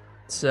movement.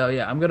 So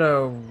yeah, I'm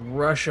gonna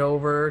rush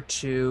over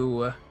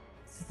to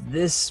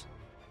this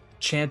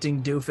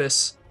chanting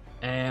doofus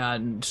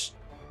and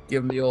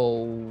give him the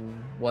old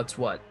what's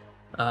what.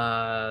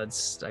 I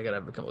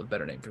gotta come up with a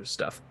better name for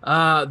stuff.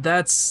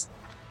 That's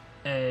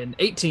an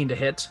 18 to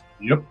hit.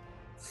 Yep.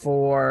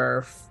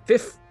 For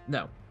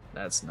no,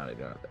 that's not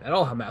even at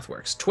all how math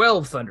works.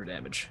 12 thunder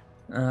damage.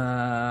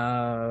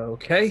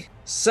 Okay.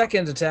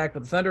 Second attack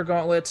with the Thunder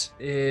Gauntlet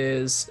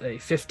is a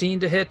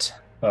 15 to hit.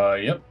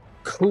 Yep.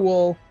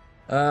 Cool.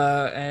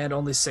 And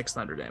only 6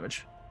 thunder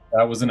damage.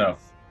 That was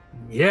enough.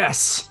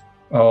 Yes.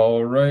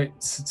 All right.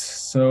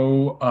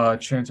 So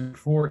Chanter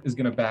 4 is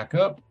going to back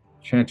up.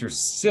 Chanter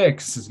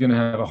 6 is going to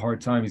have a hard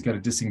time. He's got to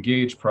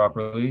disengage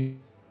properly.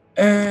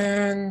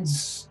 And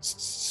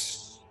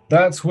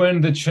that's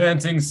when the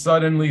chanting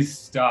suddenly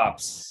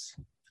stops.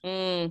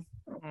 No.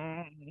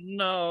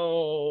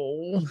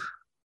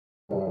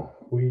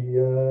 We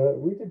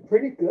did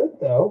pretty good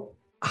though.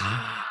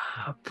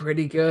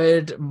 Pretty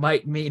good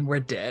might mean we're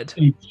dead.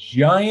 A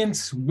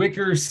giant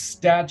wicker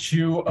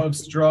statue of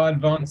Strahd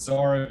von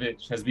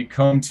Zarovich has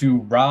become to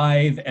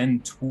writhe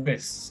and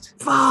twist.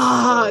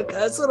 Fuck!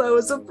 That's what I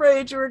was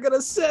afraid you were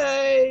gonna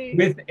say.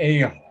 With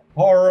a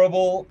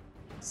horrible,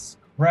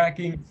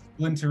 cracking,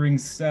 splintering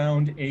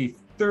sound, a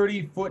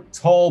 30-foot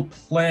tall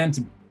plant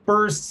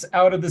bursts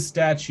out of the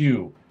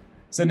statue,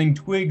 sending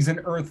twigs and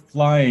earth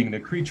flying. The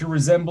creature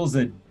resembles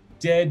a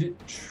dead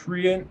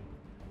treant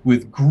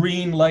with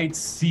green light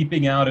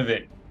seeping out of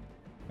it.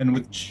 And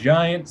with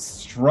giant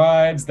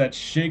strides that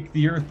shake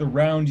the earth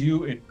around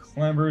you, it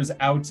clambers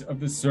out of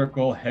the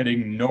circle,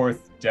 heading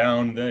north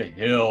down the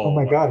hill. Oh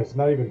my god, it's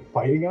not even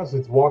fighting us,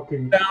 it's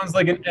walking. Sounds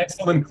like an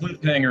excellent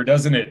cliffhanger,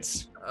 doesn't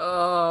it?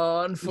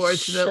 Oh,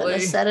 unfortunately.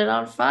 Should have set it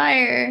on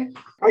fire.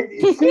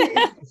 See?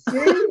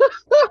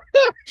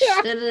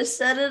 Should have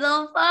set it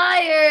on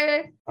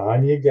fire.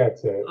 Anya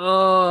gets it.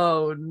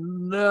 Oh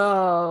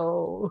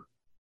no.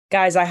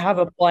 Guys, I have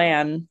a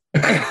plan.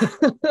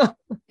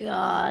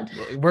 God.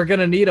 We're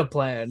gonna need a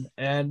plan,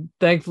 and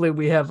thankfully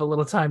we have a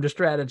little time to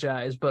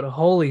strategize, but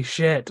holy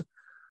shit.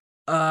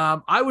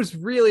 I was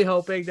really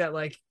hoping that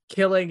like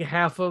killing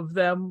half of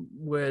them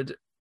would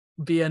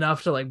be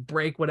enough to like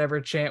break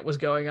whatever chant was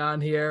going on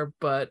here,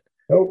 but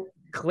Nope.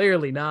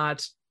 clearly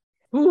not.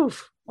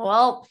 Oof.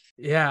 Well,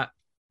 Yeah,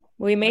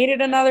 We made it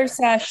another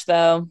sesh,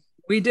 though.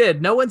 we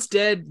did. No one's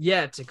dead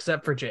yet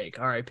except for Jake.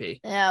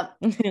 R.I.P. yeah,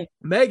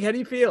 Meg, how do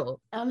you feel?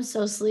 I'm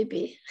so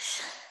sleepy.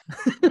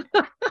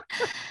 I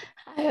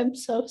am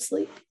so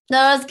sleepy.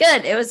 No, it was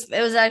good. It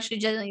was actually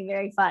genuinely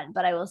very fun.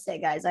 But I will say,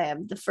 guys, I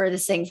am the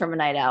furthest thing from a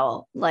night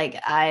owl. Like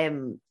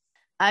I'm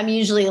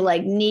usually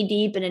like knee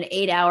deep in an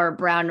 8-hour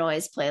brown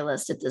noise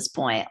playlist at this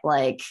point.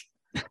 Like,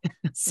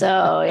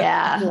 so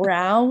yeah.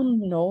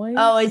 Brown noise?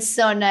 Oh, it's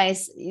so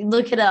nice.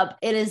 Look it up.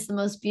 It is the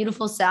most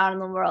beautiful sound in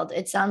the world.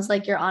 It sounds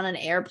like you're on an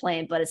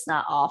airplane, but it's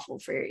not awful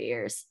for your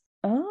ears.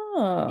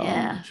 Oh.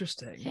 Yeah.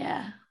 Interesting.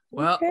 Yeah.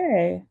 Well,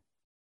 Okay.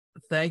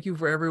 thank you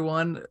for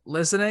everyone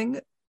listening.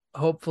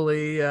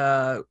 Hopefully,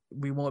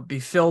 we won't be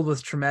filled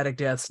with traumatic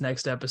deaths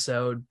next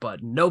episode,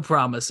 but no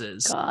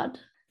promises. God.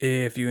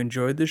 If you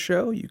enjoyed the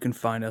show, you can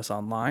find us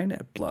online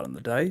at Blood on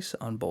the Dice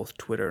on both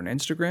Twitter and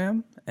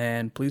Instagram.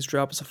 And please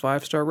drop us a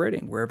 5-star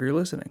rating wherever you're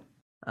listening.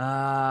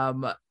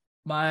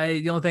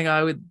 The only thing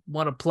I would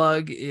want to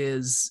plug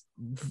is,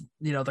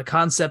 the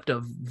concept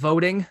of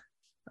voting.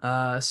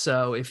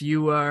 So if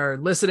you are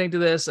listening to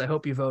this, I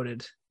hope you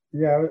voted.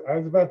 Yeah, I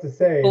was about to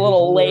say. A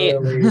little late. A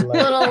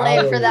little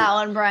late for that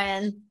one,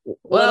 Brian.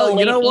 Well,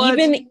 you know what?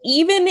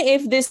 Even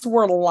if this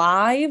were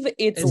live,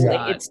 it's It's late.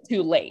 not. It's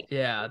too late.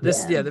 Yeah,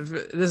 this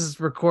is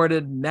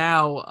recorded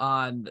now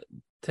on,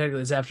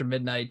 technically it's after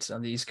midnight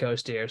on the East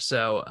Coast here.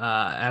 So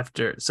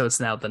so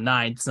it's now the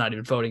 9th. It's not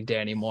even voting day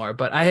anymore.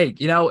 But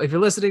if you're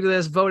listening to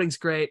this, voting's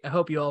great. I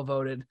hope you all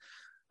voted.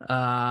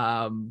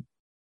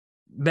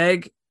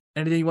 Meg,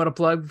 anything you want to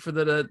plug for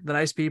the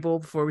nice people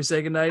before we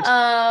say goodnight?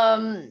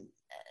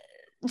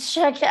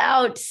 Check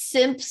out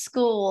Simp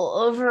School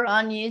over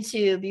on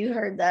YouTube. You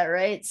heard that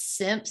right?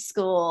 Simp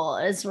School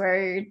is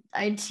where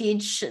I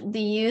teach the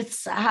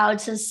youths how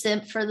to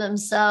simp for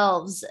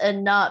themselves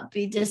and not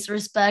be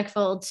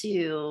disrespectful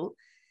to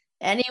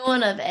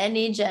anyone of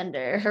any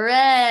gender.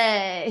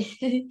 Hooray!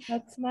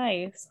 That's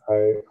nice.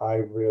 I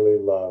really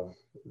love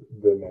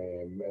the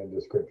name and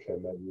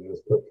description that you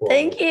just put forward.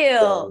 Thank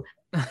you.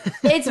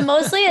 It's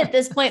mostly at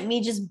this point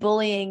me just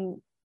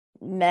bullying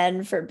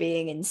men for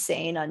being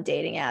insane on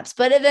dating apps,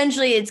 but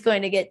eventually it's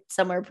going to get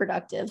somewhere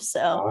productive. So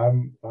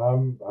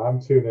I'm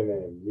tuning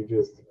in. You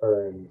just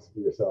earned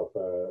yourself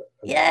a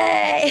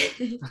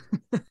yay.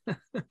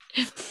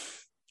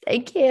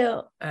 Thank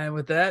you. And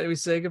with that, we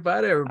say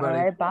goodbye to everybody.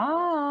 All right,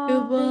 bye.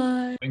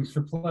 Goodbye. Thanks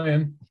for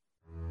playing.